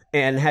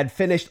and had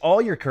finished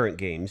all your current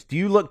games, do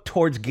you look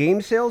towards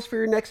game sales for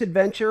your next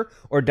adventure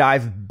or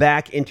dive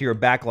back into your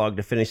backlog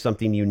to finish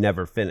something you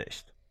never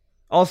finished?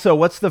 Also,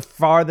 what's the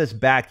farthest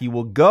back you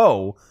will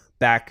go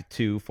back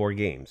to for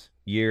games?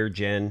 Year,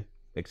 gen,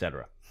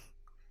 etc.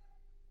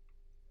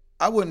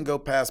 I wouldn't go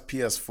past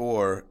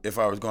PS4 if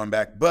I was going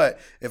back, but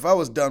if I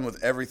was done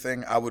with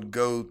everything, I would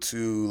go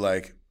to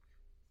like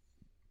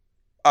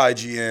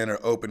IGN or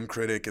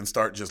OpenCritic and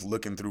start just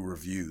looking through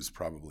reviews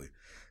probably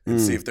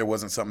and see if there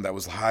wasn't something that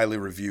was highly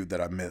reviewed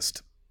that I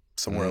missed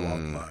somewhere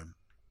along the line.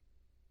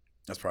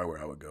 That's probably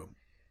where I would go.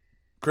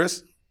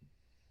 Chris?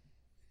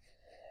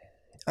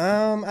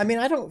 I mean,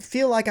 I don't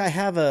feel like I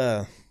have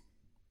I'll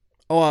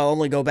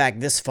only go back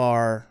this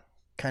far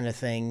kind of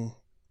thing,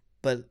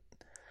 but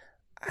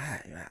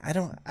I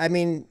don't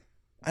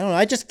know.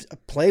 I just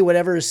play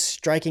whatever is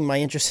striking my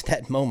interest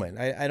at that moment.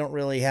 I don't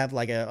really have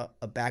like a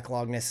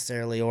backlog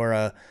necessarily or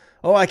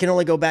I can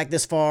only go back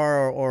this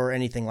far or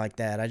anything like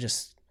that.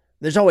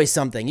 There's always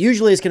something.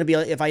 Usually it's going to be,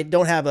 if I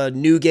don't have a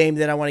new game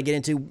that I want to get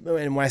into,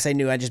 and when I say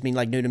new, I just mean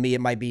like new to me,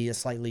 it might be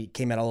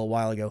came out a little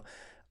while ago.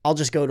 I'll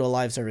just go to a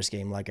live service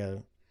game like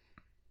an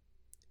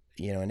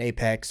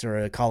Apex or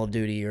a Call of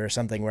Duty or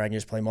something where I can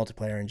just play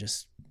multiplayer and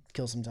just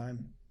kill some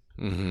time.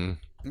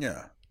 Mm-hmm.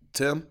 Yeah.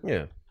 Tim?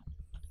 Yeah.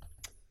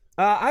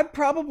 I'd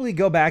probably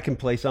go back and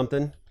play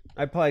something.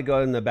 I'd probably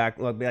go in the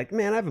backlog, be like,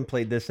 man, I haven't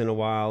played this in a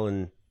while,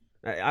 and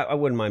I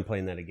wouldn't mind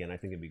playing that again. I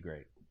think it'd be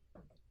great.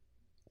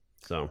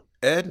 So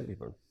Ed, it'd be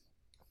fun.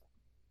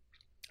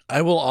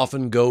 I will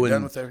often go done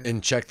and, with everything?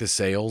 and check the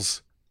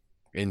sales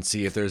and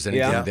see if there's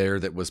anything Yeah. there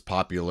that was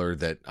popular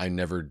that I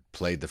never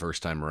played the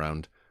first time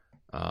around.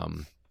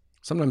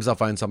 Sometimes I'll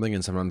find something,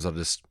 and sometimes I'll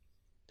just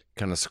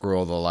kind of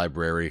scroll the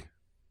library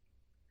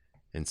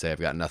and say I've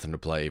got nothing to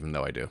play, even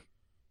though I do.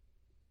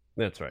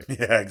 That's right.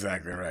 Yeah,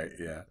 exactly right.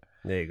 Yeah,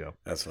 There you go.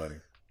 that's funny.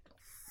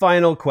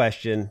 Final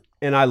question,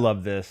 and I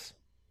love this.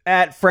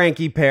 At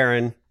Frankie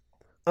Perrin,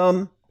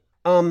 when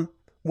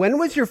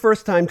was your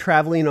first time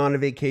traveling on a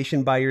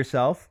vacation by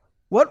yourself?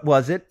 What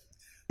was it,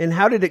 and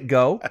how did it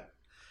go?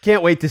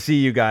 Can't wait to see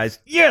you guys.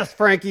 Yes,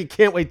 Frankie,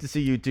 can't wait to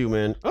see you too,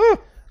 man. Oh,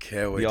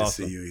 Can't wait Be to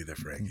awesome. see you either,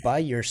 Frank. By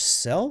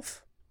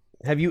yourself?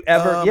 have you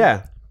ever? Um,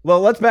 Yeah.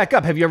 Well, let's back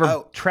up. Have you ever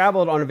Oh.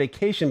 traveled on a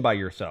vacation by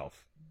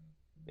yourself?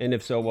 And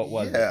if so, what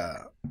was it?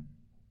 Yeah.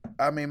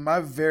 I mean, my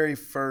very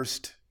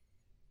first.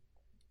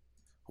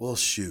 Well,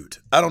 shoot.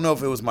 I don't know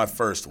if it was my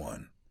first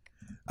one.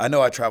 I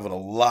know I traveled a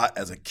lot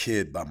as a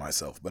kid by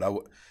myself, but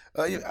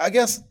I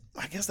guess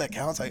that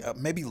counts.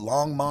 Maybe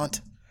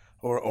Longmont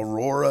or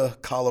Aurora,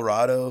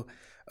 Colorado.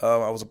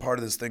 I was a part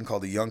of this thing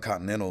called the Young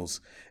Continentals,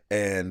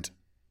 and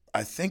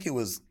I think it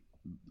was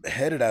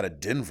headed out of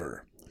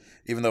Denver,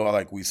 even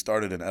though we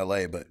started in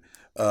LA. But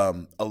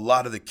a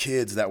lot of the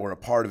kids that were a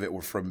part of it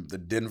were from the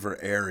Denver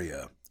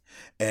area,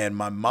 and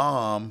my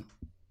mom,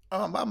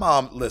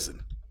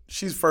 listen,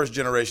 she's first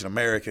generation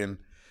American.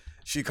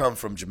 She comes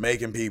from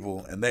Jamaican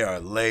people, and they are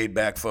laid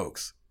back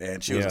folks.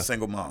 And she was Yeah. a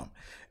single mom.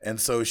 And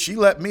so she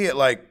let me at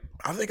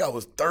I think I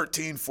was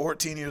 13,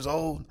 14 years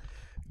old,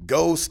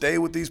 go stay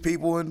with these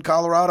people in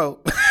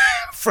Colorado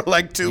for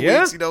 2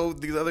 Yeah. weeks,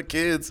 these other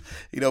kids,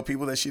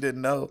 people that she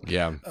didn't know.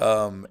 Yeah.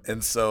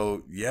 And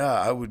so,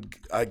 yeah,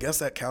 I guess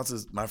that counts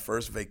as my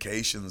first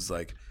vacations,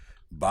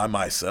 by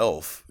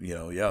myself.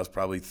 I was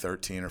probably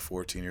 13 or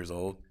 14 years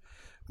old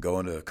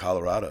going to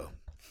Colorado.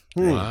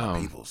 Wow.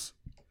 Peoples.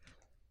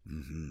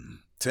 Mm-hmm.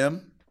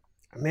 Tim?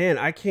 Man,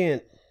 I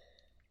can't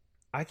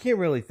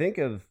really think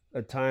of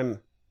a time.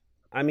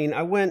 I mean,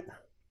 I went.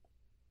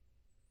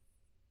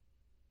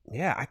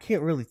 Yeah, I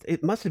can't really.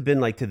 It must have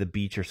been to the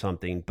beach or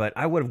something, but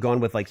I would have gone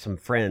with some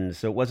friends,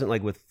 so it wasn't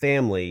with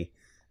family.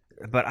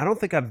 But I don't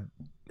think I've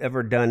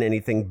ever done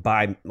anything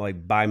by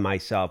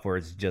myself where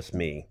it's just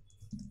me.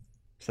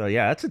 So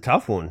yeah, that's a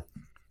tough one.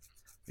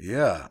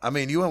 Yeah. I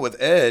mean, you went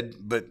with Ed,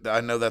 but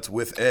I know that's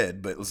with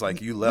Ed, but it was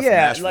you left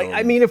Yeah, Nashville.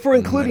 I mean, if we're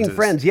including to-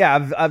 friends,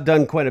 yeah, I've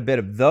done quite a bit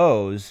of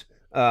those.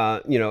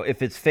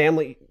 If it's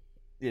family,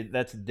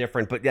 that's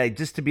different. But yeah,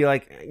 just to be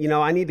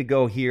I need to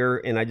go here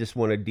and I just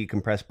want to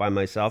decompress by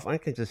myself. I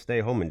can just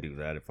stay home and do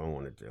that if I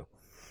wanted to.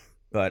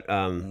 But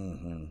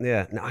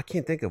yeah, no, I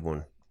can't think of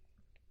one.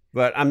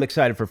 But I'm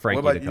excited for Frankie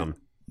about to you? come.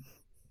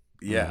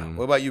 Yeah. Mhm.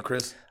 What about you,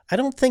 Chris? I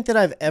don't think that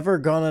I've ever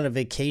gone on a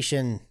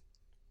vacation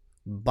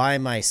by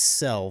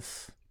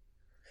myself.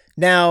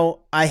 Now,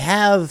 I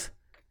have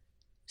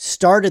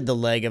started the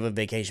leg of a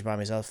vacation by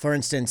myself. For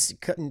instance,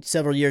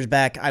 several years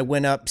back, I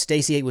went up.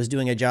 Stacy was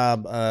doing a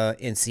job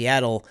in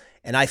Seattle,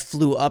 and I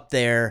flew up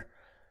there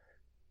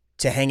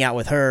to hang out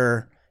with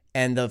her.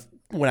 And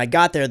when I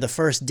got there, the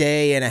first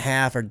day and a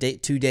half or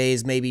 2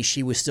 days, maybe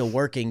she was still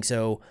working.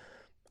 So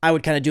I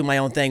would kind of do my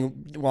own thing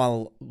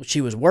while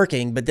she was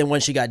working. But then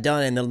when she got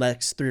done in the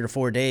next 3 or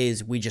 4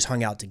 days, we just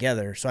hung out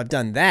together. So I've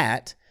done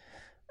that.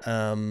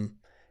 And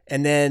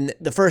then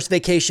the first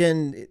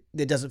vacation,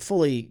 it doesn't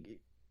fully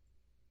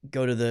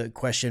go to the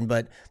question,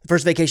 but the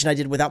first vacation I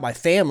did without my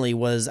family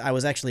was I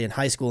was actually in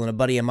high school, and a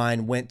buddy of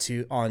mine went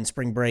on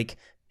spring break.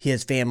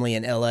 His family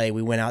in LA.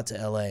 We went out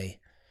to LA.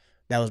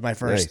 That was my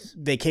first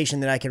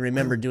vacation that I can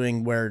remember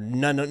doing where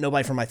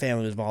nobody from my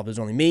family was involved. It was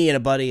only me and a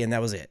buddy, and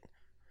that was it.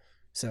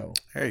 So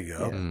There you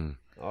go. Mm.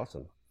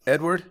 Awesome.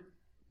 Edward?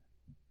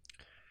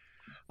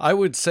 I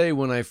would say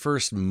when I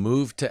first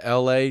moved to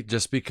LA,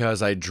 just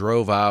because I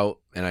drove out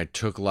and I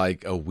took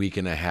a week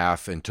and a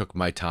half and took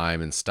my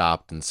time and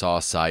stopped and saw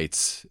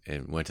sights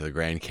and went to the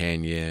Grand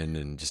Canyon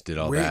and just did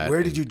all that.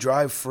 Where did you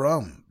drive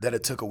from that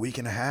it took a week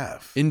and a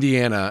half?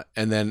 Indiana,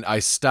 and then I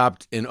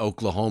stopped in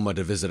Oklahoma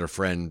to visit a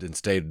friend and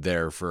stayed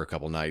there for a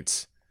couple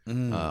nights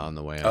on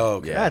the way out. Oh,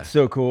 okay. Yeah. That's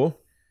so cool.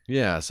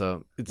 Yeah,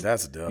 so it's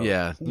That's dope.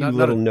 yeah, You not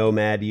little a,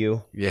 nomad,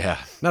 you. yeah,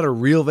 not a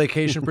real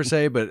vacation per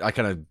se, but I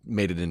kind of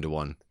made it into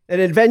one. An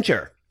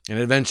adventure, An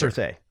adventure. per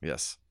se.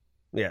 Yes.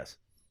 Yes.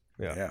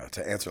 Yeah,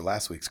 to answer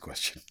last week's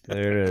question.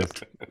 There it is.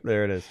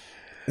 There it is.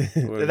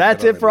 What have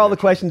That's you it been for on all the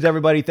adventure? questions,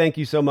 everybody. Thank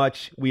you so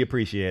much. We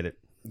appreciate it.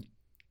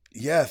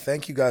 Yeah,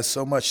 thank you guys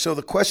so much. So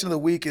the question of the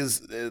week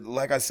is,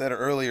 like I said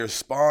earlier,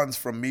 spawns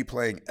from me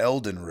playing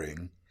Elden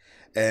Ring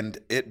and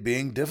it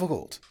being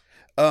difficult.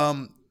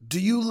 Do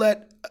you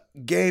let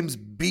games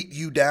beat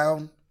you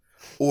down,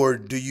 or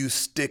do you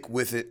stick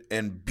with it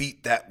and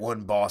beat that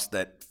one boss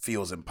that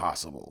feels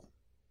impossible?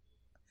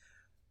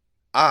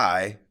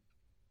 I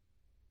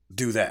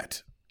do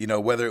that.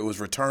 Whether it was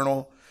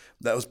Returnal,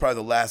 that was probably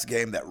the last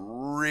game that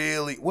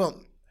really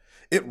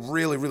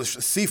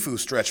Sifu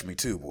stretched me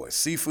too, boys.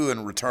 Sifu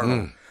and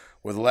Returnal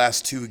were the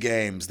last two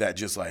games that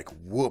just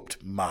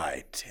whooped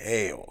my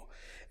tail.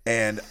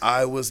 And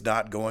I was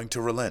not going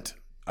to relent.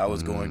 I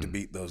was going to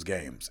beat those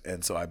games.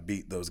 And so I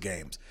beat those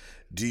games.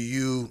 Do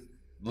you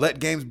let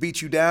games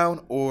beat you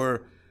down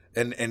or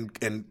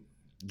and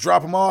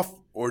drop them off,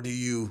 or do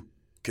you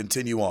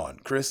continue on?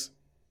 Chris?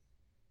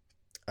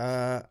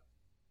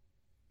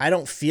 I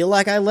don't feel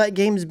like I let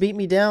games beat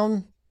me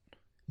down.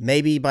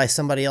 Maybe by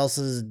somebody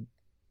else's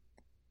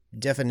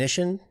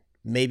definition,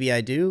 maybe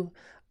I do.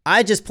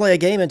 I just play a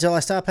game until I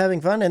stop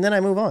having fun, and then I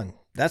move on.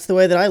 That's the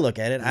way that I look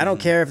at it. I don't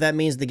care if that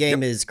means the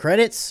game is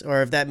credits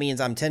or if that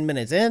means I'm 10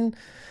 minutes in.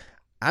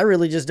 I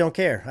really just don't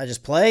care. I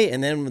just play,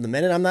 and then the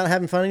minute I'm not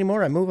having fun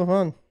anymore, I move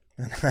on.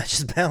 I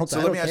just bounce. So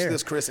let me ask you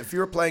this, Chris. If you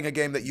were playing a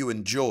game that you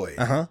enjoyed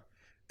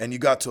and you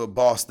got to a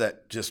boss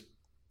that just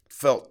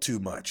felt too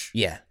much,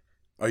 yeah,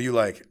 are you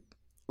like,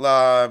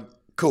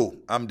 cool,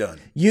 I'm done?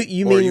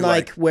 You Or mean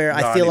like where no, I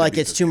I feel need to like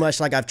beat it's this too game. much,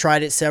 like I've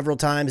tried it several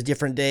times,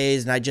 different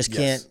days, and I just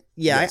can't.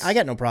 Yeah, Yes. I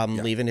got no problem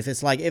leaving. If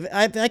it's like, if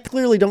I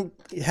clearly don't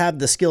have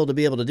the skill to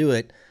be able to do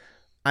it,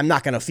 I'm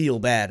not going to feel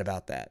bad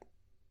about that.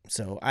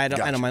 So I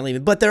don't mind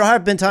leaving. But there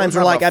have been times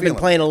where not like about I've been feeling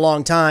playing a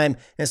long time, and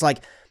it's like,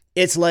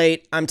 it's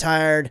late, I'm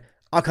tired,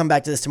 I'll come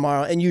back to this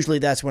tomorrow. And usually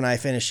that's when I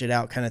finish it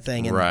out kind of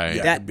thing. And Right.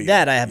 Yeah,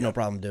 that I have no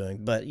problem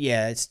doing. But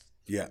yeah,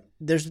 Yeah.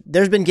 there's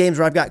been games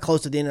where I've got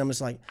close to the end and I'm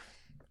just like,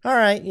 all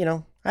right,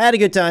 I had a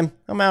good time.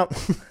 I'm out.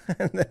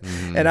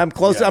 And I'm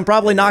close. Yeah, I'm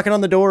probably knocking on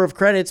the door of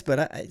credits, but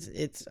I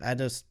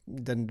just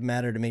doesn't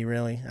matter to me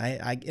really.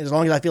 I as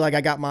long as I feel like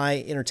I got my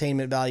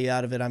entertainment value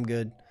out of it, I'm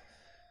good.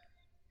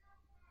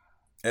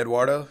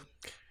 Eduardo?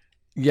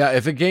 Yeah,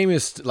 if a game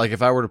is like,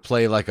 if I were to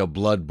play like a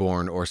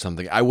Bloodborne or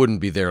something, I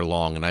wouldn't be there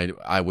long, and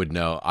I would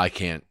know I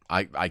can't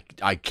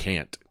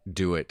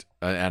do it,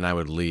 and I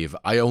would leave.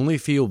 I only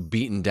feel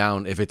beaten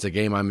down if it's a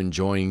game I'm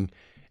enjoying,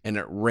 and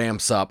it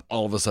ramps up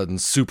all of a sudden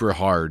super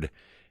hard,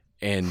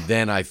 and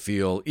then I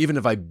feel, even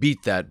if I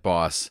beat that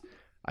boss,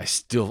 I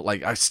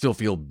still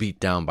feel beat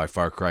down by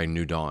Far Cry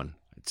New Dawn.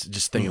 It's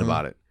just thinking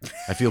about it.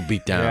 I feel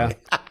beat down.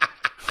 Yeah.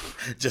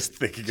 Just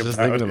thinking Just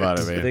about thinking it. about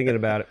it, man. Thinking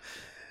about it.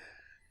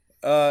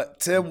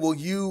 Tim, will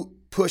you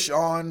push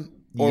on,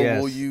 or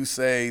Yes. will you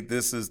say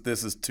this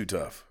is too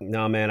tough?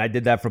 No, man, I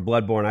did that for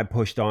Bloodborne. I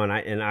pushed on,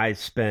 I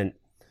spent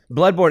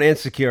Bloodborne and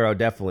Sekiro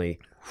definitely.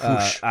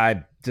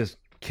 I just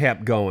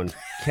kept going.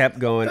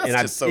 That's and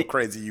just so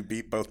crazy. You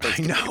beat both those.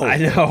 games. I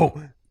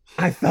know.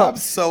 I I'm felt,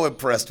 so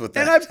impressed with that.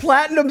 and I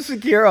platinum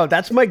Sekiro.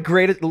 That's my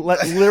greatest,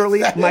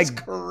 literally That my is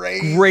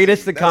crazy.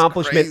 greatest That's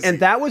accomplishment. crazy.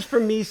 And that was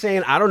from me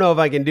saying, I don't know if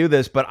I can do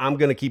this, but I'm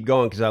going to keep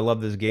going because I love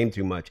this game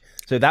too much.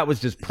 So that was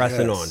just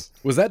pressing Yes. on.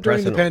 Was that during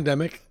the Pressing on.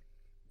 pandemic?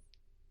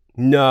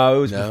 No, it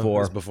was No,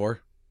 before. it was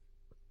before.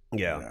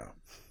 Yeah. No.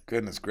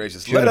 Goodness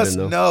gracious. Should've Let us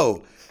been, though.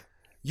 know.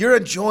 You're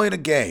enjoying a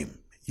game.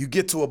 You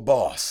get to a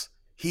boss.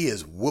 He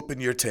is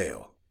whooping your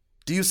tail.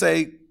 Do you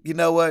say, you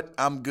know what?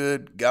 I'm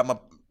good. Got my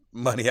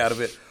money out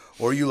of it.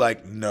 Or are you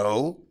like,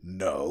 no,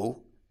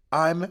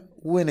 I'm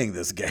winning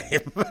this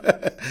game.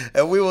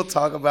 And we will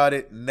talk about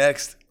it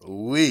next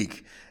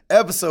week.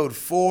 Episode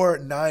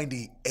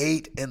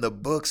 498 in the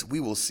books. We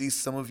will see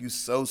some of you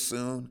so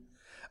soon.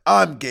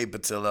 I'm Gabe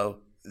Patillo.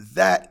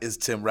 That is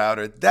Tim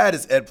Router. That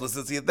is Ed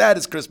Placencia. That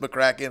is Chris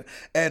McCracken.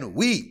 And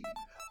we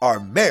are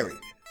married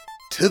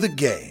to the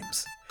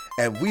games.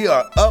 And we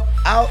are up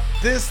out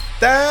this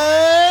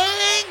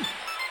thing.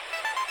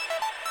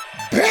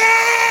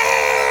 Bang!